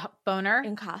 The boner?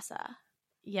 In Casa.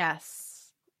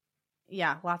 Yes.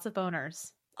 Yeah, lots of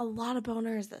boners. A lot of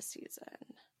boners this season.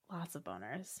 Lots of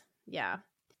boners. Yeah.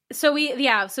 So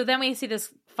then we see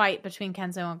this fight between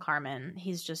Kenzo and Carmen.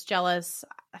 He's just jealous.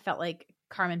 I felt like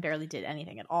Carmen barely did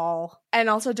anything at all. And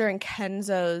also during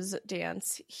Kenzo's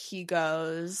dance, he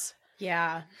goes,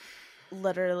 yeah,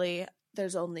 literally,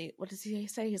 there's only, what does he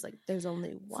say? He's like, there's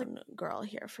only one girl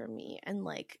here for me. And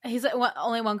like, he's like,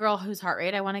 only one girl whose heart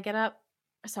rate I want to get up.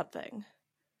 Something.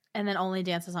 and then only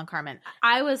dances on Carmen.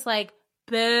 I was like,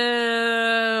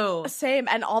 boo. Same.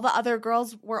 And all the other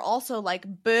girls were also like,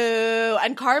 boo.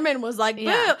 And Carmen was like, boo.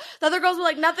 Yeah. The other girls were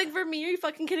like, nothing for me. Are you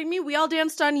fucking kidding me? We all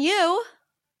danced on you.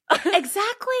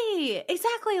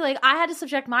 Exactly. Like, I had to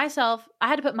subject myself. I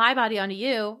had to put my body onto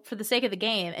you for the sake of the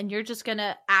game. And you're just going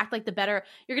to act like you're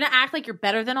going to act like you're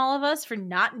better than all of us for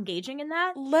not engaging in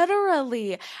that?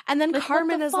 Literally. And then like,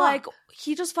 Carmen is like,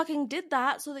 he just fucking did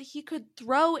that so that he could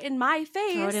throw in my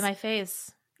face. Throw it in my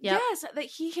face. Yep. Yes, that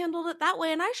he handled it that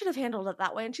way and I should have handled it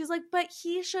that way. And she's like, but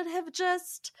he should have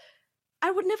just,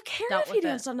 I wouldn't have cared if he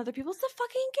danced on other people. It's a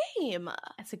fucking game.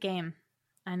 It's a game.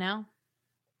 I know.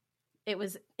 It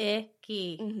was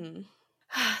icky. Mm-hmm.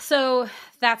 So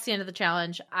that's the end of the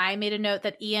challenge. I made a note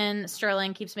that Ian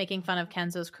Sterling keeps making fun of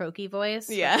Kenzo's croaky voice.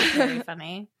 Yeah. Which is very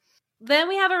funny. Then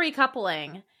we have a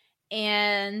recoupling.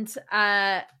 And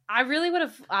I really would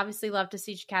have obviously loved to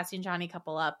see Cassie and Johnny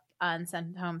couple up and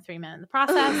send home 3 men in the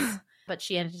process. But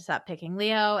she ended up picking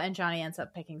Leo and Johnny ends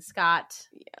up picking Scott.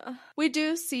 Yeah. We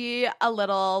do see a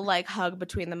little like hug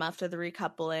between them after the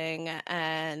recoupling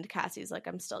and Cassie's like,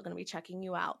 I'm still going to be checking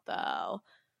you out though.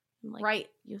 I'm like, right.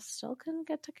 You still can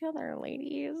get together,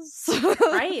 ladies.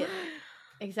 Right.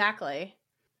 Exactly.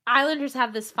 Islanders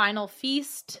have this final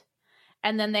feast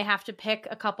and then they have to pick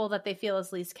a couple that they feel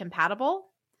is least compatible.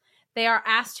 They are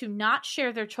asked to not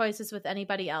share their choices with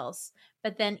anybody else,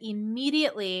 but then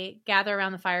immediately gather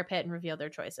around the fire pit and reveal their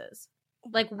choices.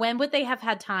 Like, when would they have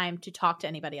had time to talk to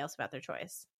anybody else about their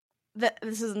choice?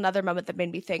 This is another moment that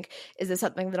made me think, is this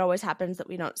something that always happens that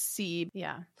we don't see?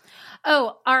 Yeah.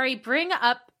 Oh, Ari, bring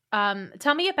up,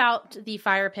 tell me about the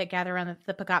fire pit gather around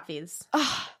the Pagotvis.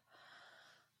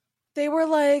 They were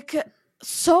like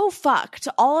so fucked.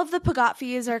 All of the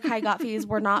Pagotvis or Kygotvis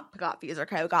were not Pagotvis or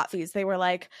Kygotvis. They were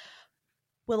like,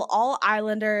 will all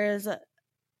Islanders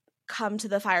come to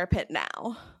the fire pit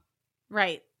now?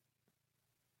 Right.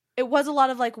 It was a lot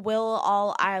of like, will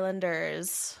all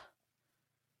Islanders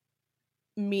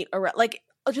meet around? Like,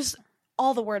 just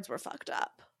all the words were fucked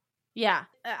up. Yeah.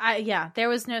 Yeah. There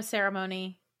was no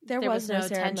ceremony. There was no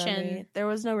ceremony. Tension. There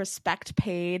was no respect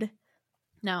paid.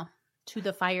 No. To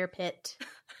the fire pit.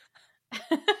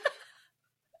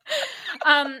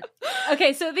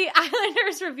 Okay, so the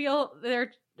Islanders reveal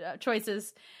their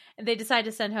choices and they decide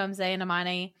to send home Zay and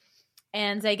Amani,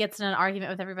 and Zay gets in an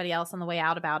argument with everybody else on the way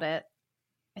out about it.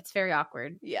 It's very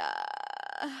awkward. Yeah.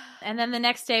 And then the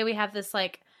next day we have this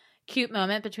like cute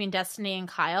moment between Destiny and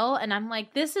Kyle, and I'm like,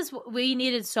 we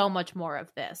needed so much more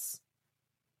of this.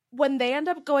 When they end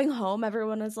up going home,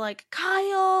 everyone is like,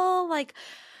 Kyle, like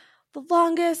the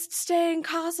longest staying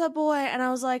Casa boy. And I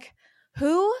was like,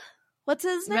 who? What's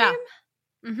his name?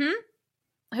 Yeah.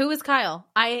 Mm-hmm. Who is Kyle?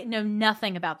 I know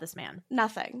nothing about this man.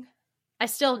 Nothing. I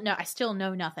still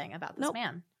know nothing about this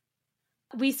man.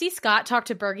 We see Scott talk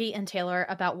to Bergie and Taylor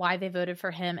about why they voted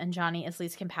for him and Johnny as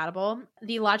least compatible.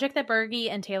 The logic that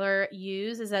Bergie and Taylor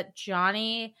use is that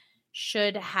Johnny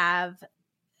should have...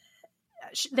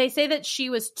 They say that she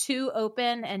was too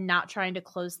open and not trying to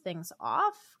close things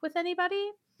off with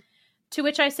anybody. To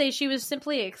which I say she was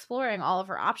simply exploring all of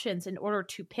her options in order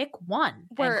to pick one.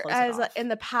 Whereas in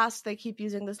the past, they keep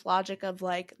using this logic of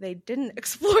like, they didn't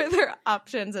explore their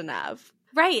options enough.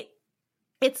 Right.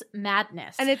 It's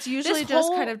madness. And it's usually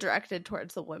just kind of directed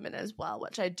towards the women as well,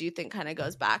 which I do think kind of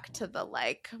goes back to the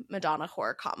like Madonna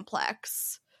horror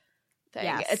complex thing.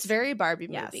 Yes. It's very Barbie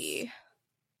movie.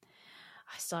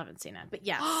 I still haven't seen it, but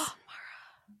yes. Mara.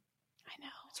 I know.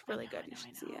 It's really good. You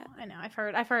should see it. I know. I've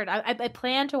heard. I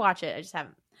plan to watch it. I just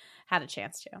haven't had a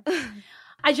chance to.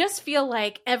 I just feel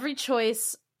like every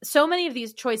choice, so many of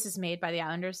these choices made by the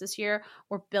Islanders this year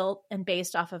were built and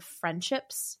based off of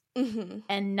friendships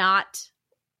and not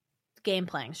game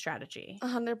playing strategy.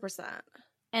 100%.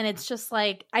 And it's just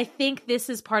like, I think this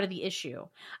is part of the issue.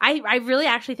 I really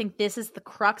actually think this is the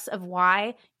crux of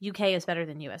why UK is better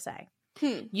than USA.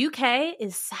 UK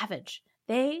is savage.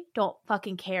 They don't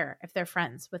fucking care if they're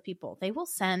friends with people. They will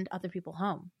send other people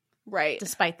home. Right.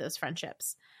 Despite those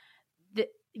friendships. The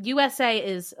USA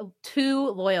is too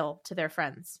loyal to their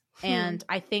friends. And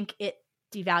I think it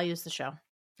devalues the show.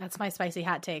 That's my spicy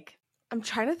hot take. I'm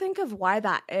trying to think of why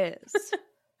that is.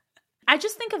 I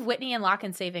just think of Whitney and Locke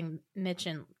saving Mitch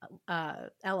and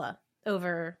Ella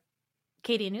over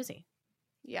Katie and Uzi.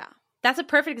 Yeah. That's a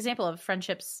perfect example of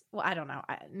friendships. Well, I don't know.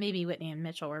 Maybe Whitney and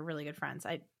Mitchell were really good friends.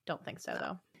 I don't think so,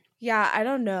 though. Yeah, I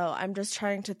don't know. I'm just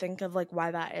trying to think of like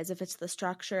why that is. If it's the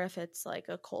structure, if it's like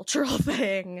a cultural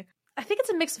thing. I think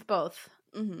it's a mix of both.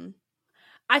 Mm-hmm.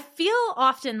 I feel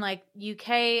often like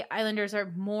UK Islanders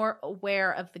are more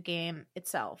aware of the game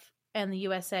itself, and the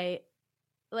USA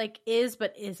like is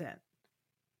but isn't.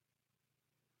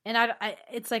 And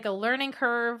it's like a learning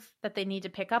curve that they need to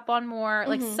pick up on more.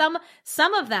 Like Mm-hmm.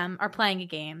 some of them are playing a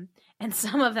game and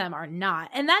some of them are not.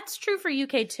 And that's true for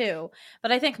UK too.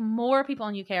 But I think more people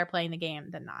in UK are playing the game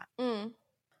than not.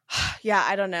 Yeah,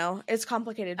 I don't know. It's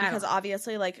complicated because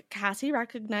obviously, like, Cassie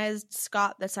recognized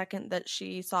Scott the second that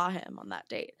she saw him on that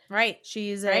date. Right.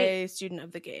 She's a student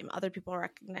of the game. Other people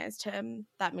recognized him.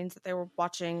 That means that they were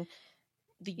watching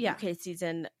the UK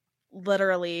season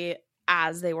literally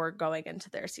as they were going into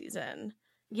their season.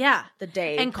 Yeah. The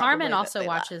day. And Carmen also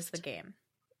watches the game.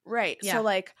 Right. Yeah. So,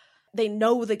 like, they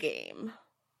know the game.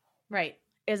 Right.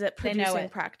 Is it producing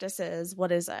practices?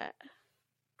 What is it?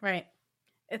 Right.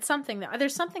 It's something.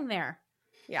 There's something there.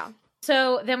 Yeah.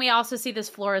 So then we also see this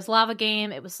Flora's Lava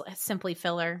game. It was simply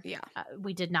filler. Yeah.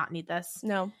 We did not need this.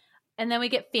 No. And then we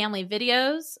get family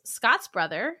videos. Scott's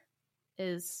brother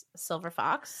is Silver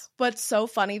Fox. What's so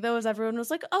funny, though, is everyone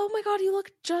was like, oh my God, you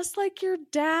look just like your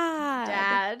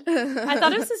dad. I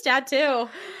thought it was his dad, too.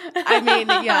 I mean,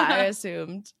 yeah, I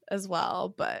assumed as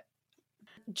well, but.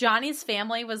 Johnny's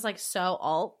family was like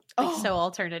so so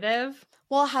alternative.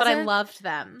 Well, but I loved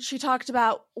them. She talked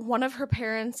about one of her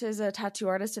parents is a tattoo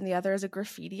artist and the other is a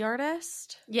graffiti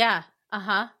artist. Yeah.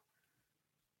 Uh-huh.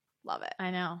 Love it.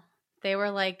 I know. They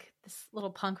were like this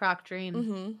little punk rock dream.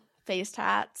 Mm-hmm. Face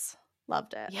tats.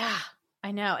 Loved it. Yeah.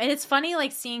 I know. And it's funny,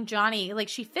 like, seeing Johnny, like,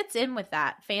 she fits in with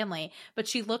that family, but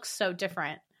she looks so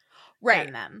different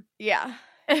than them. Yeah.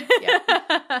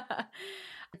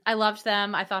 I loved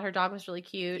them. I thought her dog was really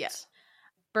cute. Yeah.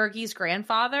 Bergie's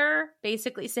grandfather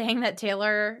basically saying that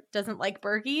Taylor doesn't like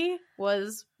Bergie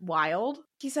was wild.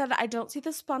 He said, I don't see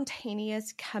the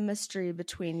spontaneous chemistry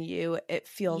between you. It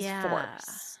feels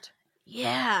forced.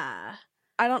 Yeah.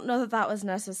 I don't know that was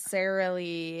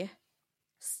necessarily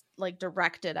like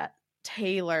directed at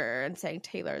Taylor and saying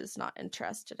Taylor is not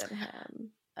interested in him.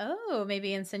 Oh,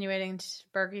 maybe insinuating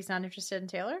Bergie's not interested in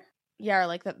Taylor? Yeah, or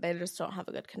like that they just don't have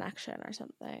a good connection or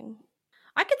something.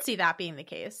 I could see that being the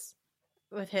case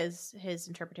with his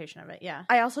interpretation of it. Yeah.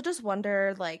 I also just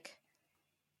wonder, like,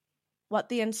 what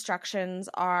the instructions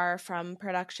are from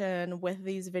production with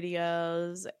these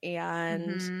videos,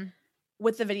 and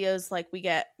with the videos, like, we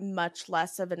get much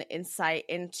less of an insight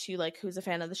into, like, who's a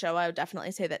fan of the show. I would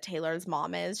definitely say that Taylor's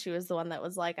mom is. She was the one that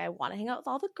was like, I want to hang out with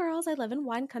all the girls. I live in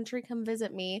wine country. Come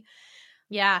visit me.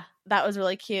 Yeah. That was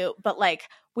really cute. But, like,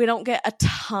 we don't get a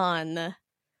ton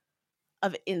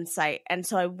of insight. And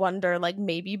so I wonder, like,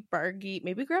 maybe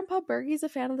Grandpa Bergie's a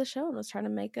fan of the show and was trying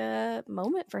to make a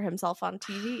moment for himself on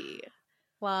TV.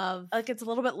 Love. Like, it's a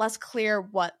little bit less clear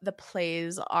what the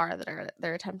plays are that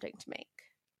they're attempting to make.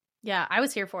 Yeah, I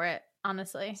was here for it,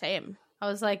 honestly. Same. I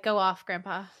was like, go off,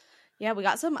 Grandpa. Yeah, we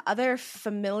got some other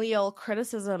familial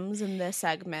criticisms in this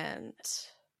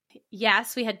segment.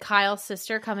 Yes, we had Kyle's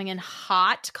sister coming in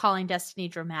hot, calling Destiny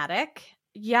dramatic.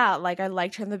 Yeah, like, I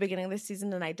liked her in the beginning of the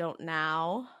season and I don't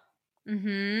now.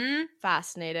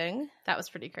 Fascinating. That was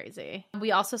pretty crazy.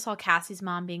 We also saw Cassie's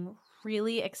mom being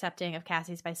really accepting of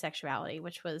Cassie's bisexuality,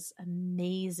 which was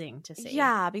amazing to see.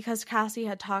 Yeah, because Cassie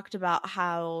had talked about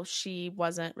how she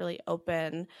wasn't really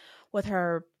open with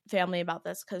her family about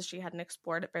this because she hadn't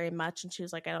explored it very much, and she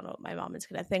was like, I don't know what my mom is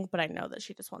going to think, but I know that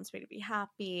she just wants me to be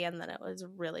happy. And then it was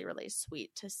really, really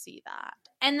sweet to see that.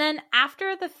 And then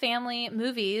after the family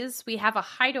movies, we have a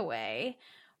hideaway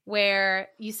where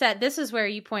you said, this is where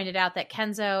you pointed out that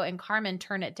Kenzo and Carmen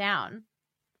turn it down.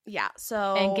 Yeah,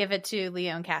 so and give it to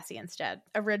Leo and Cassie instead.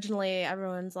 Originally,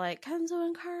 everyone's like, Kenzo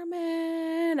and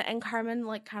Carmen. And Carmen,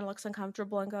 like, kind of looks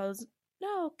uncomfortable and goes,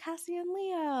 no, Cassie and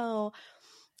Leo.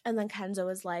 And then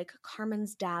Kenzo is like,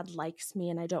 Carmen's dad likes me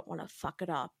and I don't want to fuck it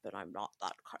up, and I'm not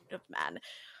that kind of man.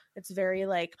 It's very,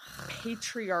 like,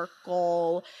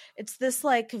 patriarchal. It's this,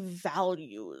 like,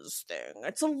 values thing.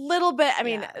 It's a little bit, I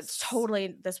mean, it's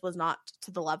totally, this was not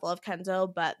to the level of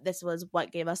Kenzo, but this was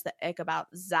what gave us the ick about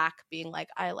Zach being like,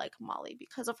 I like Molly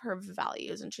because of her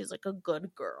values, and she's, like, a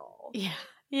good girl.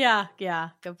 Yeah.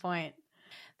 Good point.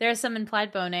 There's some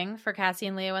implied boning for Cassie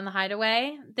and Leo in the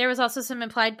hideaway. There was also some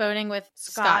implied boning with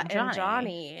Scott and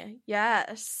Johnny.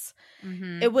 Yes.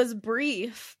 Mm-hmm. It was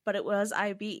brief, but it was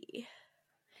IB.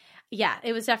 Yeah,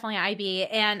 it was definitely IB.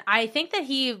 And I think that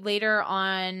he later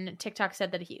on TikTok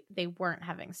said that they weren't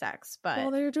having sex, but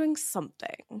well, they were doing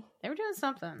something. They were doing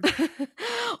something.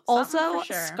 Also,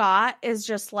 sure. Scott is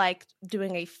just, like,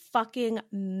 doing a fucking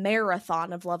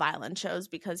marathon of Love Island shows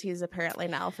because he's apparently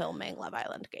now filming Love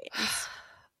Island games.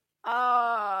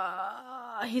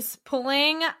 He's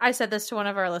pulling, I said this to one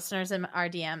of our listeners in our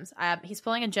DMs, he's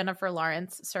pulling a Jennifer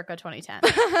Lawrence circa 2010.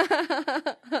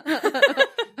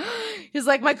 He's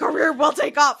like, my career will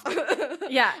take off.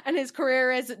 Yeah. And his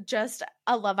career is just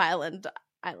a Love Island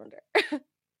Islander.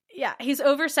 Yeah, he's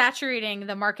oversaturating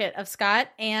the market of Scott,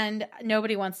 and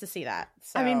nobody wants to see that.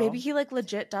 So. I mean, maybe he like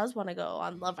legit does want to go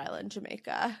on Love Island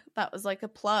Jamaica. That was like a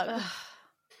plug. Ugh.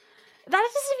 That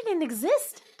doesn't even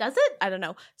exist, does it? I don't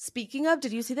know. Speaking of,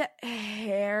 did you see that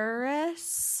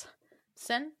Harris?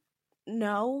 Sin?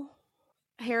 No.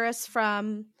 Harris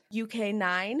from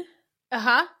UK9.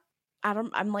 Uh-huh.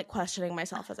 I'm like questioning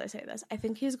myself as I say this. I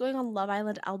think he's going on Love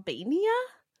Island Albania.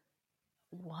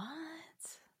 What?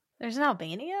 There's an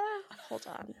Albania? Hold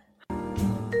on.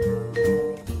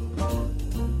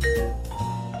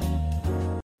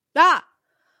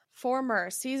 Former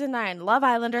season 9 Love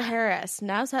Islander Harris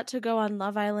now set to go on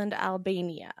Love Island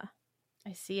Albania.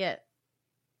 I see it.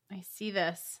 I see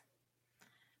this.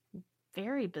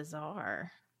 Very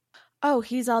bizarre. Oh,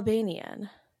 he's Albanian.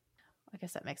 I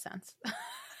guess that makes sense.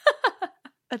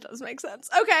 That does make sense.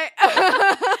 Okay.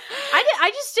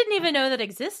 I just didn't even know that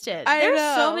existed.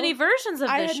 There's so many versions of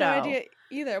this show. I had no idea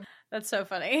either. That's so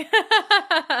funny.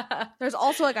 There's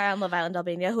also a guy on Love Island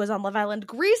Albania who was on Love Island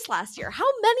Greece last year. How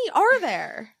many are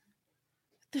there?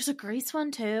 There's a Greece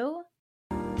one too?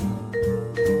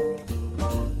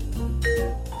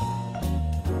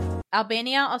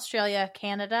 Albania, Australia,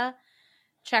 Canada,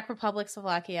 Czech Republic,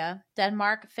 Slovakia,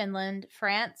 Denmark, Finland,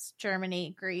 France,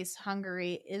 Germany, Greece,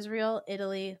 Hungary, Israel,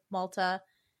 Italy, Malta,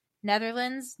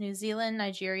 Netherlands, New Zealand,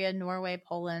 Nigeria, Norway,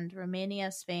 Poland,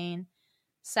 Romania, Spain,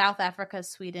 South Africa,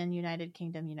 Sweden, United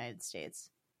Kingdom, United States.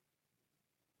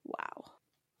 Wow.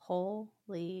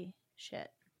 Holy shit.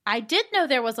 I did know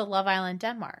there was a Love Island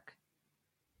Denmark.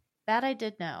 That I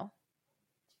did know.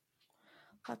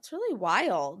 That's really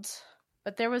wild.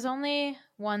 But there was only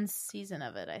one season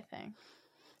of it, I think.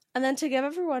 And then to give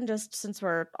everyone, just since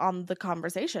we're on the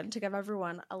conversation, to give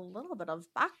everyone a little bit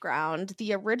of background,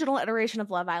 the original iteration of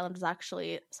Love Island was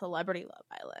actually Celebrity Love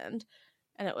Island.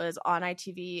 And it was on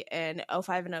ITV in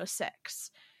 05 and 06.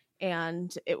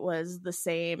 And it was the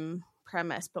same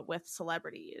premise, but with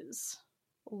celebrities.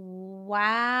 Wow.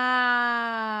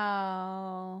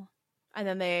 And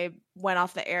then they went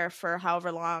off the air for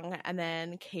however long and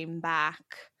then came back,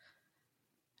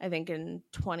 I think, in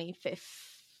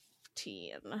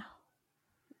 2015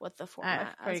 with the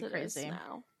format as it is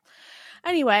now.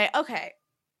 Anyway, okay.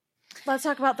 Let's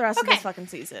talk about the rest of this fucking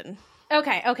season.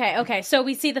 Okay. So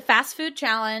we see the fast food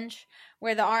challenge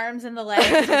where the arms and the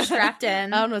legs are strapped in.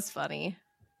 That one was funny.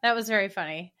 That was very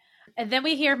funny. And then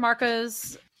we hear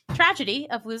Marco's tragedy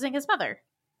of losing his mother.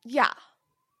 Yeah.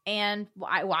 And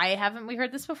why haven't we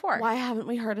heard this before? Why haven't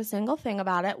we heard a single thing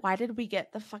about it? Why did we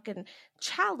get the fucking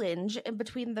challenge in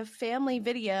between the family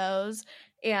videos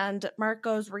and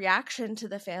Marco's reaction to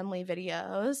the family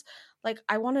videos? Like,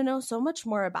 I want to know so much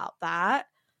more about that.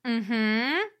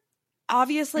 Mm-hmm.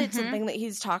 Obviously, it's something that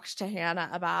he's talked to Hannah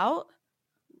about.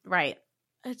 Right.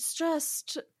 It's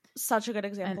just such a good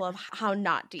example of how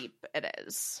not deep it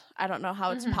is. I don't know how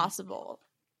it's possible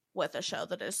with a show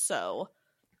that is so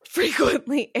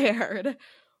frequently aired.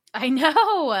 I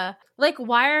know. Like,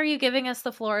 why are you giving us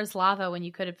the floor is lava when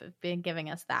you could have been giving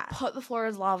us that? Put the floor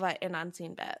is lava in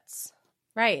Unseen Bits.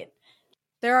 Right.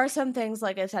 There are some things,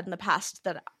 like I said in the past,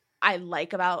 that I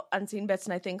like about Unseen Bits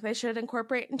and I think they should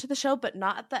incorporate into the show, but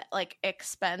not at the like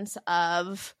expense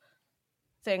of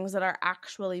things that are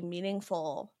actually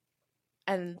meaningful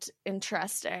and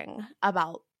interesting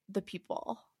about the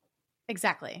people.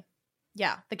 Exactly.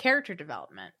 Yeah. The character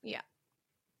development. Yeah.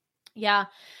 Yeah.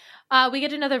 We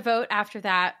get another vote after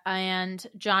that, and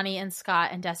Johnny and Scott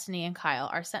and Destiny and Kyle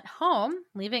are sent home,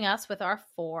 leaving us with our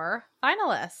 4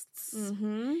 finalists.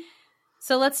 Mm-hmm.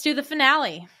 So let's do the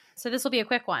finale. So this will be a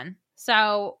quick one.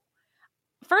 So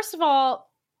first of all,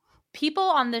 people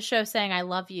on this show saying I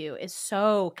love you is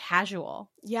so casual.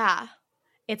 Yeah.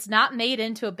 It's not made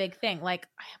into a big thing. Like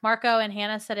Marco and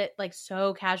Hannah said it like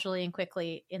so casually and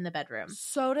quickly in the bedroom.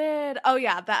 So did,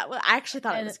 I actually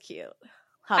thought it was cute.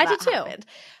 I did too. Happened.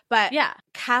 But yeah,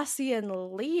 Cassie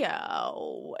and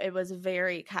Leo, it was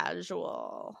very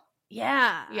casual.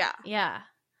 Yeah. Yeah. Yeah.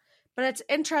 But it's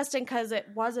interesting because it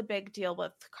was a big deal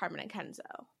with Carmen and Kenzo.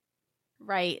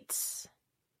 Right.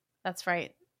 That's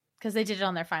right. Because they did it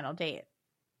on their final date.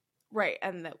 Right.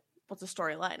 And that was a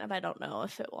storyline of I don't know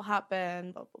if it will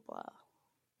happen, blah, blah, blah.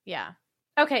 Yeah.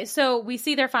 Okay, so we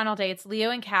see their final dates. Leo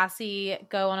and Cassie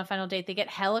go on a final date. They get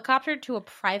helicoptered to a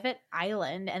private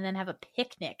island and then have a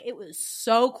picnic. It was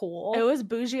so cool. It was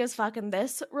bougie as fuck. And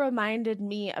this reminded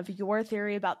me of your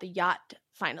theory about the yacht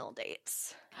final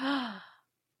dates.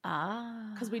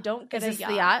 Because we don't get is this yacht.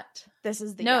 The yacht? This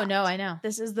is the yacht. No, I know.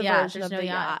 This is the version of the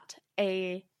yacht.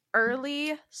 A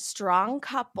early, strong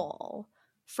couple,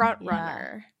 front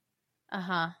runner,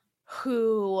 Uh-huh.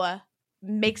 who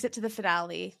makes it to the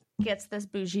finale, gets this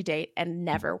bougie date and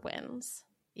never wins.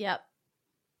 Yep.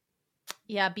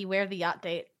 Yeah, beware the yacht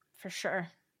date for sure.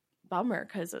 Bummer,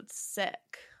 because it's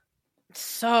sick.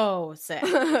 So sick.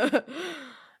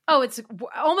 Oh, it's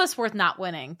almost worth not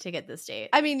winning to get this date.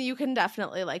 I mean, you can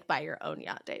definitely like buy your own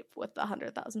yacht date with the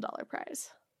 $100,000 prize.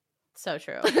 So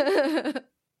true.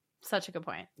 Such a good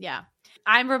point. Yeah.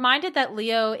 I'm reminded that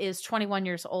Leo is 21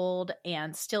 years old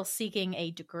and still seeking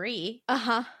a degree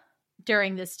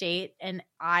during this date. And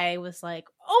I was like,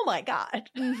 oh my God.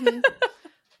 Mm-hmm.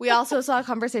 We also saw a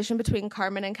conversation between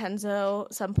Carmen and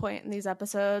Kenzo some point in these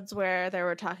episodes where they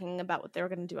were talking about what they were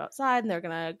going to do outside, and they were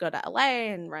going to go to LA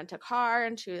and rent a car.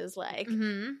 And she was like,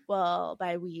 well,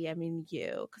 by we, I mean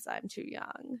you, because I'm too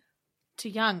young. Too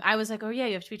young. I was like, oh yeah,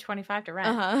 you have to be 25 to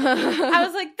rent. I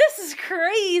was like, this is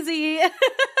crazy.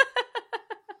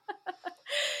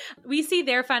 We see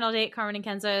their final date, Carmen and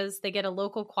Kenzo's. They get a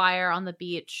local choir on the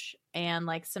beach and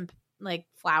like some like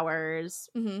flowers,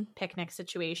 picnic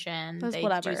situation. They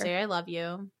whatever. do say I love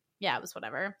you. Yeah, it was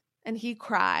whatever. And he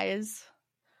cries.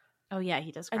 Oh yeah,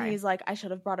 he does cry. And he's like, I should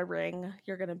have brought a ring.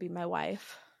 You're going to be my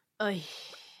wife. Oy.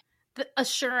 The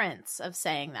assurance of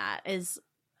saying that is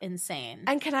insane.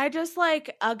 And can I just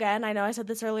like, again, I know I said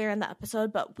this earlier in the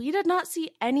episode, but we did not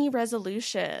see any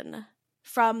resolution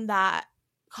from that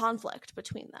conflict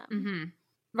between them.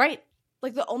 Right.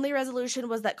 Like the only resolution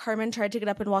was that Carmen tried to get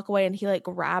up and walk away, and he like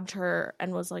grabbed her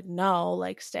and was like, no,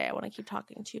 like stay. I want to keep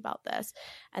talking to you about this.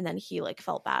 And then he like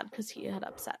felt bad because he had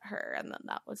upset her, and then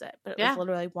that was it. But it was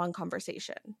literally one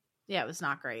conversation. Yeah, it was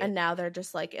not great. And now they're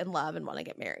just like in love and want to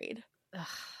get married. Ugh.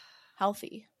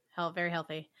 Healthy. Very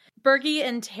healthy. Bergie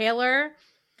and Taylor,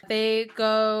 they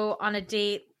go on a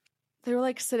date. They were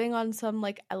like sitting on some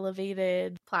like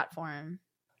elevated platform.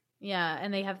 Yeah,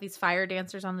 and they have these fire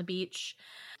dancers on the beach.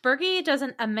 Bergie does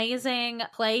an amazing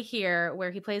play here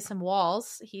where he plays some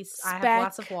walls. I have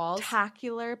lots of walls.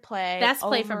 Spectacular play. Best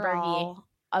play from Bergie.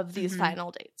 Of these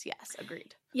final dates. Yes,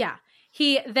 agreed. Yeah.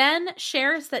 He then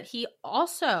shares that he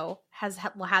also has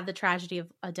had the tragedy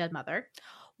of a dead mother.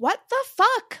 What the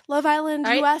fuck, Love Island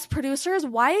US producers?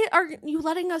 Why aren't you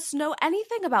letting us know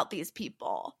anything about these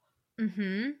people?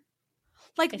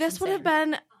 Like, this would have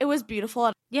been, it was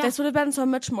beautiful. Yeah. This would have been so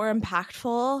much more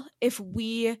impactful if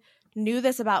we knew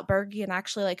this about Bergie and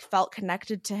actually like felt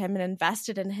connected to him and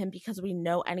invested in him because we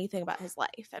know anything about his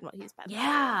life and what he's been through,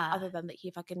 other than that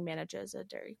he fucking manages a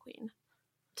Dairy Queen.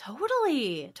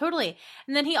 Totally.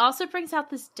 And then he also brings out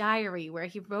this diary where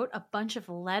he wrote a bunch of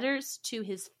letters to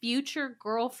his future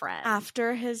girlfriend.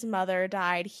 After his mother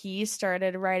died, he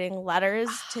started writing letters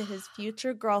to his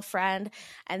future girlfriend,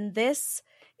 and this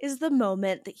is the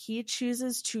moment that he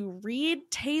chooses to read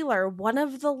Taylor one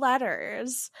of the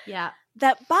letters. Yeah.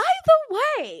 That, by the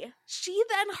way, she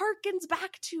then harkens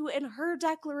back to in her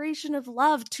declaration of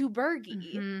love to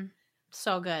Bergie.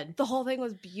 So good. The whole thing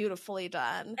was beautifully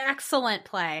done. Excellent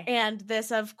play. And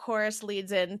this, of course,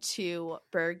 leads into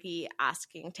Bergie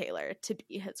asking Taylor to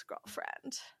be his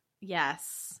girlfriend.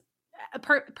 Yes.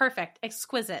 Perfect.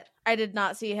 Exquisite. I did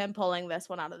not see him pulling this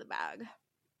one out of the bag.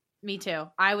 Me too.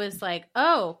 I was like,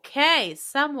 okay,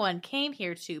 someone came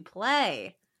here to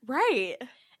play. Right.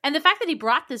 And the fact that he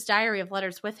brought this diary of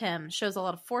letters with him shows a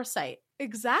lot of foresight.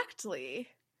 Exactly.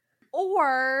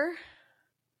 Or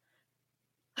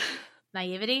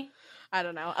naivety? I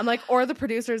don't know. I'm like, or the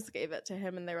producers gave it to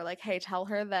him and they were like, hey, tell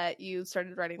her that you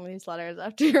started writing these letters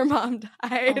after your mom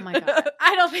died. Oh my God.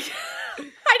 I don't think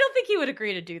he would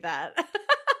agree to do that.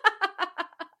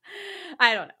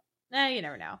 I don't know. You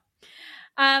never know.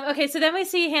 Okay, so then we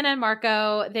see Hannah and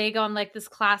Marco. They go on like this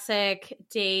classic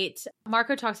date.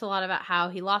 Marco talks a lot about how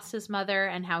he lost his mother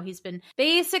and how he's been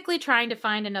basically trying to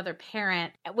find another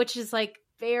parent, which is like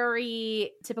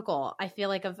very typical, I feel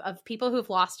like, of people who've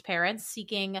lost parents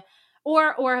seeking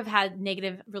or have had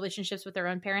negative relationships with their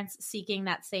own parents, seeking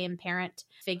that same parent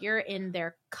figure in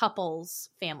their couple's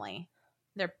family,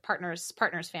 their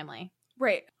partner's family.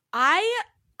 Right. I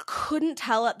couldn't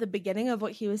tell at the beginning of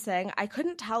what he was saying. I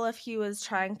couldn't tell if he was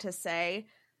trying to say,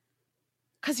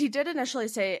 because he did initially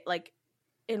say, like,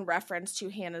 in reference to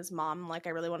Hannah's mom, like,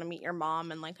 I really want to meet your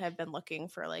mom, and like I've been looking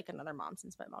for like another mom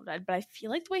since my mom died. But I feel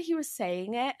like the way he was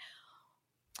saying it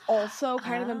also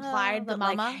kind of implied that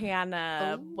mama? Like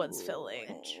Hannah was filling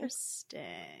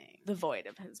the void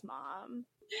of his mom.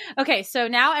 Okay, so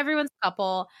now everyone's a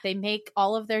couple. They make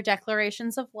all of their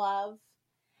declarations of love.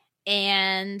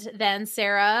 And then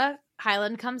Sarah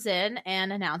Hyland comes in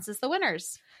and announces the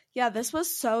winners. Yeah, this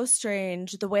was so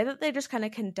strange. The way that they just kind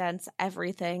of condense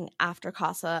everything after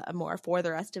Casa Amor for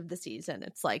the rest of the season.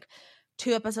 It's like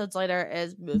 2 episodes later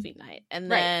is movie night.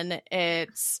 And then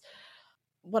it's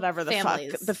whatever the fuck,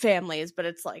 the families, but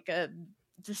it's like a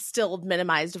distilled,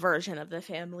 minimized version of the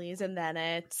families, and then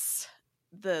it's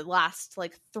the last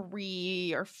like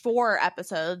 3 or 4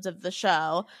 episodes of the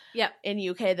show in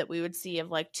UK that we would see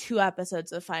of like 2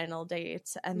 episodes of final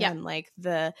dates, and then like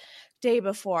the day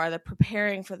before, the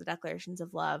preparing for the declarations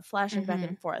of love, flashing back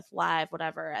and forth, live,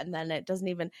 whatever, and then it doesn't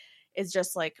even, it's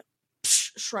just like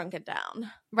shrunk it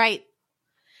down, right?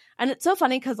 And it's so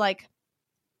funny because like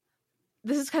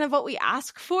this is kind of what we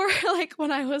ask for, like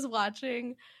when I was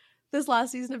watching this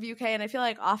last season of UK, and I feel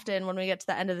like often when we get to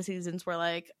the end of the seasons, we're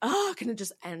like, oh, can it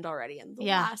just end already in the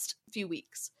last few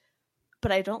weeks?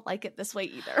 But I don't like it this way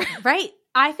either. Right.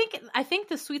 I think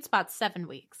the sweet spot's 7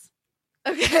 weeks.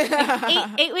 Okay.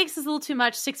 Like 8 weeks is a little too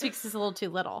much. 6 weeks is a little too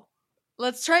little.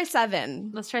 Let's try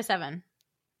 7. Let's try 7.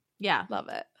 Yeah. Love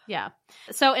it. Yeah.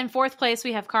 So in 4th place,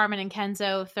 we have Carmen and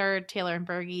Kenzo. 3rd, Taylor and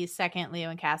Bergie. 2nd, Leo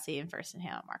and Cassie. And 1st, and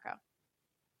Hannah and Marco.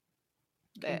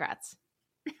 Congrats.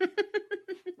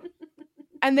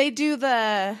 And they do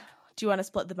the do you want to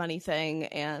split the money thing,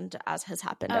 and as has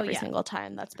happened every single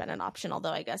time, that's been an option,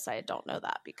 although I guess I don't know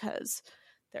that because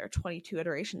there are 22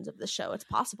 iterations of the show. It's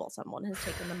possible someone has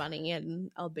taken the money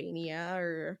in Albania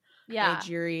or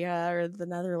Nigeria or the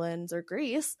Netherlands or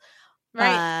Greece.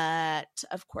 Right. But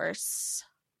of course,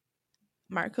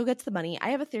 Marco gets the money. I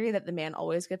have a theory that the man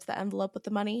always gets the envelope with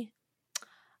the money.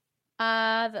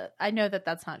 I know that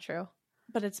that's not true.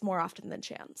 But it's more often than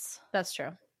chance. That's true.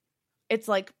 It's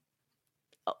like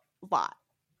a lot.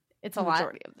 It's a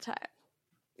majority of the time.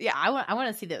 Yeah, I want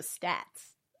to see those stats.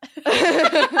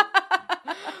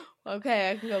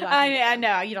 Okay, I can go back. I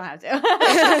know you don't have to,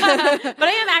 but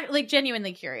I am like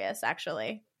genuinely curious.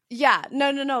 Actually, yeah.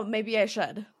 No. Maybe I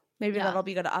should. Maybe that'll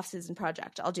be a good off-season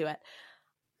project. I'll do it.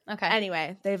 Okay.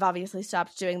 Anyway, they've obviously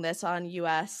stopped doing this on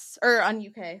US or on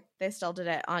UK. They still did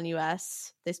it on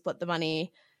US. They split the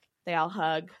money. They all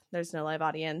hug. There's no live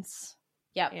audience.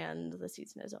 Yep. And the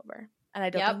season is over. And I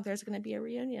don't think there's going to be a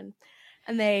reunion.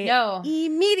 And they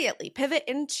immediately pivot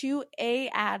into a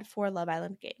ad for Love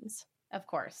Island Games. Of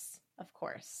course.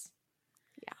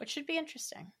 Yeah. Which should be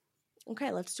interesting.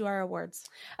 Okay, let's do our awards.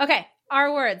 Okay, our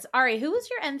awards. Ari, who was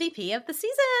your MVP of the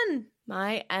season?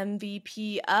 My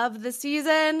MVP of the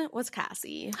season was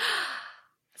Cassie.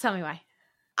 Tell me why.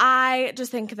 I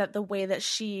just think that the way that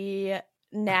she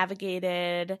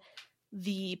navigated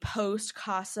the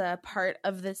post-Casa part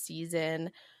of the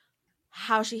season,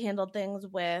 how she handled things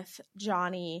with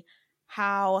Johnny,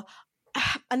 how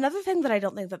another thing that I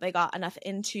don't think that they got enough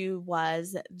into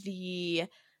was the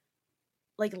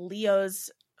like Leo's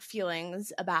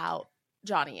feelings about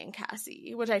Johnny and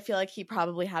Cassie, which I feel like he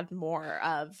probably had more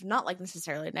of, not like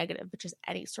necessarily negative, but just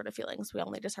any sort of feelings. We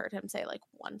only just heard him say like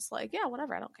once, like, yeah,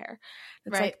 whatever, I don't care.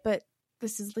 It's like, but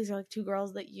these are like 2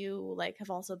 girls that you like have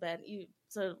also been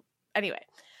so anyway,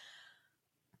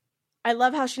 I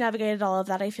love how she navigated all of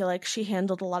that. I feel like she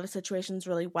handled a lot of situations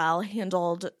really well,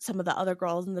 handled some of the other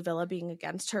girls in the villa being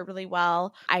against her really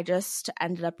well. I just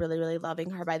ended up really, really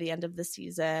loving her by the end of the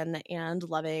season and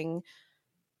loving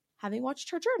having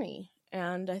watched her journey.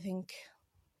 And I think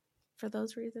for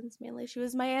those reasons, mainly, she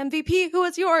was my MVP. Who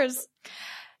was yours?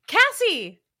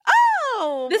 Cassie!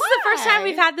 Oh, this is the first time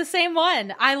we've had the same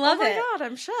one. I love it. Oh my God,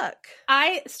 I'm shook.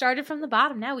 I started from the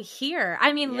bottom. Now we here.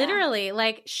 I mean, literally,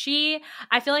 like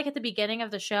I feel like at the beginning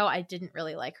of the show, I didn't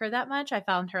really like her that much. I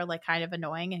found her like kind of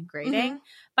annoying and grating.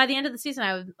 By the end of the season,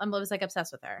 I was like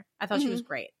obsessed with her. I thought she was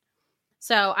great.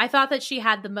 So I thought that she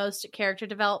had the most character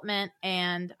development,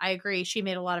 and I agree. She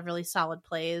made a lot of really solid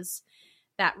plays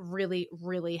that really,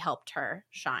 really helped her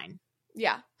shine.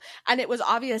 Yeah. And it was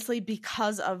obviously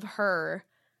because of her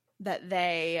that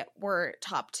they were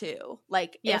top 2.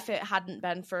 Like, if it hadn't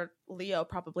been for Leo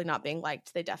probably not being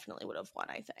liked, they definitely would have won,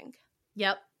 I think.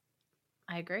 Yep.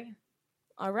 I agree.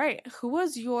 All right. Who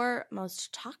was your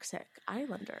most toxic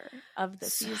Islander of the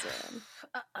season?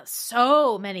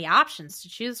 So many options to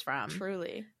choose from.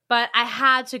 Truly. But I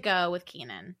had to go with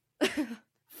Keenan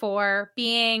for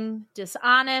being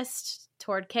dishonest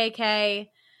toward KK,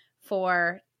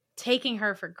 for taking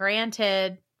her for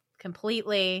granted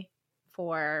completely,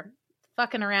 for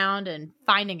fucking around and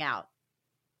finding out.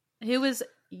 Who was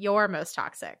your most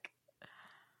toxic?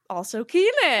 Also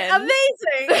Keenan. Amazing.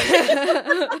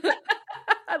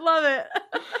 I love it.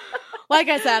 Like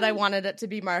I said, I wanted it to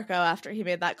be Marco after he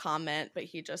made that comment, but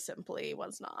he just simply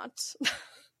was not.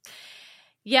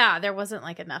 Yeah, there wasn't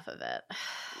like enough of it.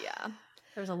 Yeah.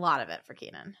 There was a lot of it for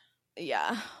Keenan.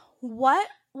 Yeah. What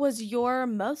was your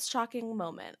most shocking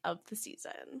moment of the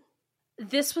season?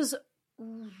 This was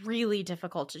really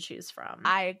difficult to choose from.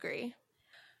 I agree.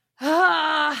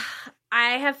 I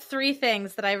have 3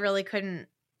 things that I really couldn't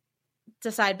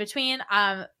decide between.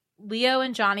 Leo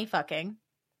and Johnny fucking.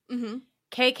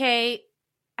 KK.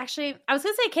 Actually, I was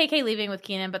going to say KK leaving with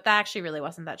Keenan, but that actually really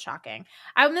wasn't that shocking.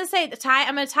 I'm going to say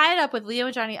I'm going to tie it up with Leo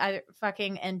and Johnny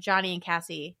fucking and Johnny and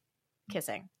Cassie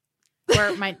kissing.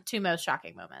 Were my two most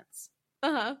shocking moments.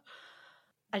 Uh-huh.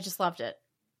 I just loved it.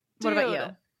 What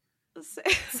about you?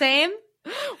 Same?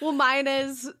 Well, mine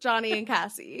is Johnny and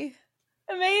Cassie.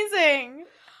 Amazing.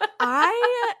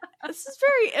 This is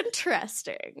very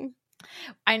interesting.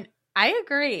 I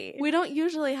agree. We don't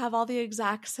usually have all the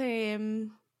exact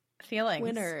same feelings.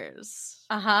 Winners.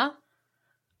 Uh-huh.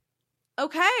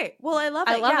 Okay. Well, I love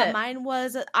it. It. Mine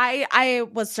was I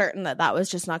was certain that was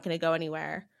just not going to go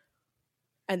anywhere.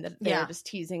 And that they were just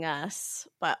teasing us.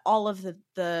 But all of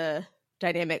the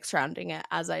dynamics surrounding it,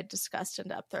 as I discussed in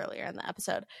depth earlier in the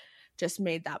episode, just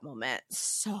made that moment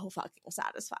so fucking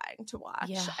satisfying to watch.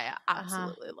 Yeah. I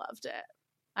absolutely loved it.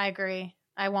 I agree.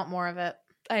 I want more of it.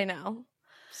 I know.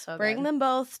 So bring them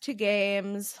both to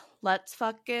games. Let's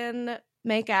fucking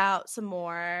make out some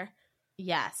more.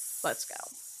 Yes. Let's go.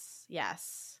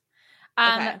 Yes.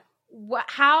 Okay.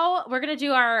 How we're going to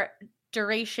do our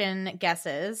duration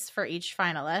guesses for each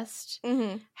finalist.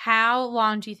 Mm-hmm. How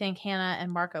long do you think Hannah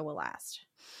and Marco will last?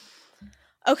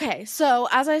 Okay, so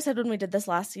as I said when we did this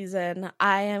last season,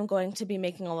 I am going to be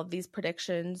making all of these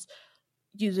predictions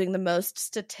using the most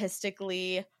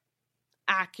statistically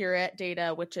accurate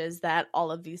data, which is that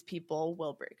all of these people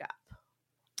will break up.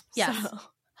 Yes. So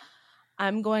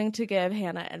I'm going to give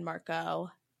Hannah and Marco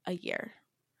a year.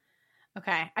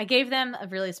 Okay. I gave them a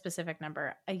really specific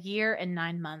number, a year and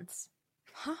 9 months.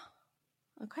 Huh.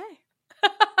 Okay.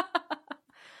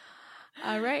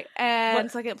 All right. And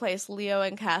second place, Leo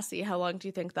and Cassie. How long do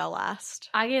you think they'll last?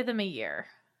 I gave them a year.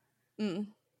 What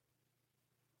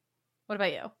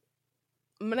about you?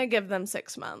 I'm going to give them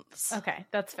 6 months. Okay.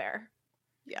 That's fair.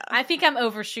 Yeah. I think I'm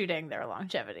overshooting their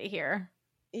longevity here.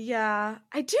 Yeah.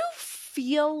 I do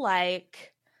feel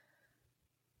like,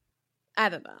 I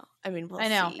don't know. I mean, I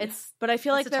know. see. But I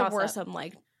feel like there were toss-up. some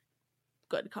like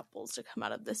good couples to come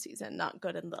out of this season. Not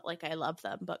good in that like I love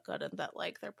them, but good in that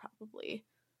like they're probably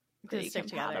pretty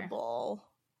compatible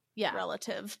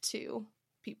relative to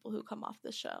people who come off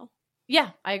the show.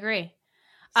 Yeah, I agree.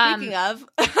 Speaking of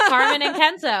Carmen and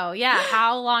Kenzo,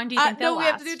 how long do you think they'll last? No, we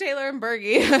have to do Taylor and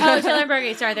Bergie. Oh, Taylor and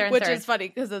Bergie. Sorry, they're in Which third. is funny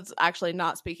because it's actually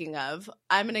not speaking of.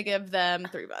 I'm going to give them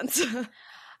 3 months.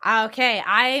 Okay,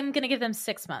 I'm going to give them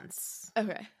 6 months.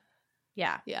 Okay.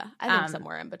 Yeah. Yeah, I think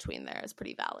somewhere in between there is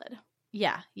pretty valid.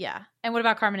 Yeah, yeah. And what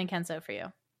about Carmen and Kenzo for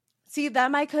you? See,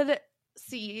 them I could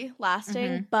see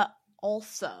lasting, but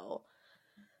also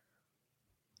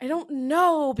I don't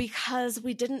know because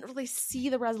we didn't really see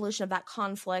the resolution of that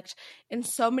conflict. In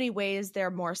so many ways, they're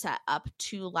more set up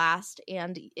to last.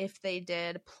 And if they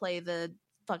did play the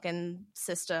fucking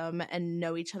system and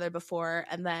know each other before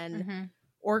and then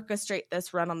orchestrate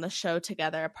this run on the show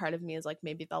together, a part of me is like,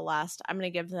 maybe they'll last. I'm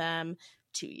going to give them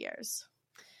 2 years.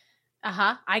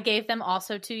 I gave them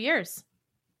also 2 years.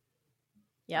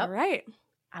 Yep. All right.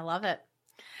 I love it.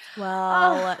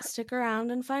 Well, stick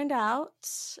around and find out,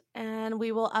 and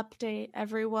we will update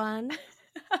everyone.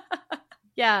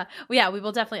 Yeah, we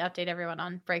will definitely update everyone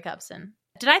on breakups. And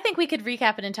did I think we could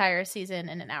recap an entire season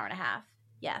in an hour and a half?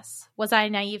 Yes. Was I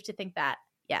naive to think that?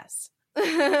 Yes.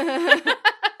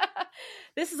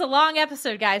 This is a long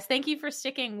episode, guys. Thank you for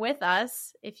sticking with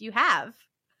us if you have.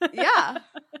 Yeah.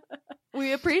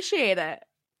 We appreciate it.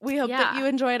 We hope that you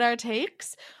enjoyed our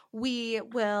takes. We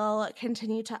will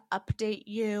continue to update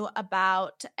you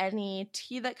about any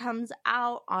tea that comes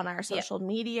out on our social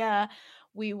media.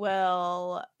 We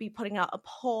will be putting out a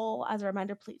poll. As a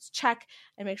reminder, please check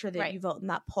and make sure that you vote in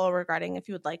that poll regarding if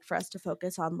you would like for us to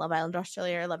focus on Love Island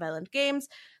Australia or Love Island Games.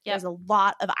 There's a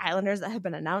lot of Islanders that have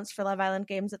been announced for Love Island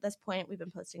Games at this point. We've been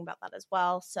posting about that as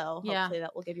well. So hopefully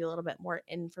that will give you a little bit more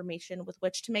information with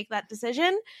which to make that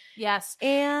decision. Yes.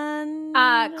 And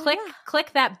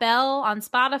click that bell on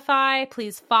Spotify.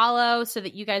 Please follow so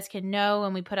that you guys can know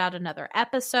when we put out another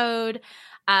episode.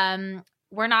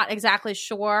 We're not exactly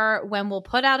sure when we'll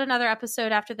put out another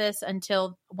episode after this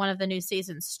until one of the new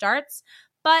seasons starts,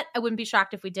 but I wouldn't be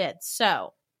shocked if we did.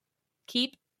 So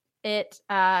keep your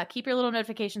little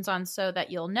notifications on so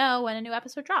that you'll know when a new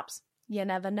episode drops. You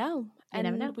never know. You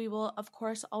never know. We will, of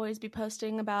course, always be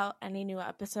posting about any new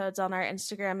episodes on our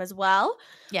Instagram as well.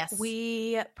 Yes.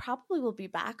 We probably will be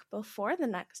back before the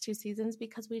next 2 seasons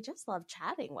because we just love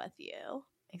chatting with you.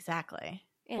 Exactly.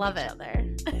 And love each it.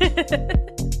 Other.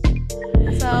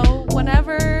 So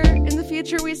whenever in the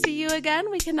future we see you again,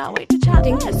 we cannot wait to chat.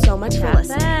 Thank you so much for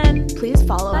listening. Please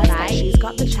follow us at She's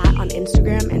Got the Chat on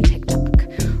Instagram and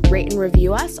TikTok. Rate and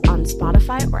review us on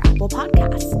Spotify or Apple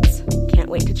Podcasts. Can't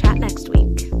wait to chat next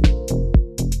week.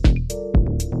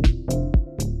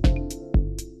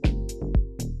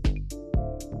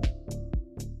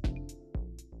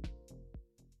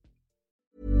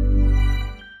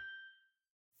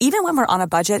 Even when we're on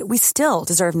a budget, we still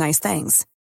deserve nice things.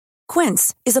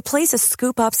 Quince is a place to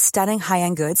scoop up stunning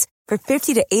high-end goods for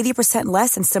 50 to 80%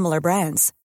 less than similar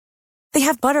brands. They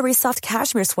have buttery soft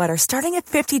cashmere sweaters starting at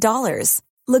 $50,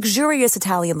 luxurious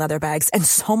Italian leather bags, and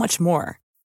so much more.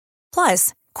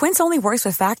 Plus, Quince only works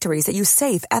with factories that use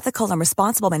safe, ethical, and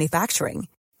responsible manufacturing.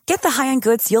 Get the high-end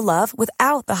goods you'll love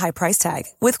without the high price tag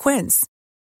with Quince.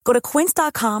 Go to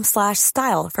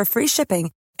quince.com/style for free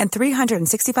shipping and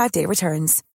 365-day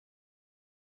returns.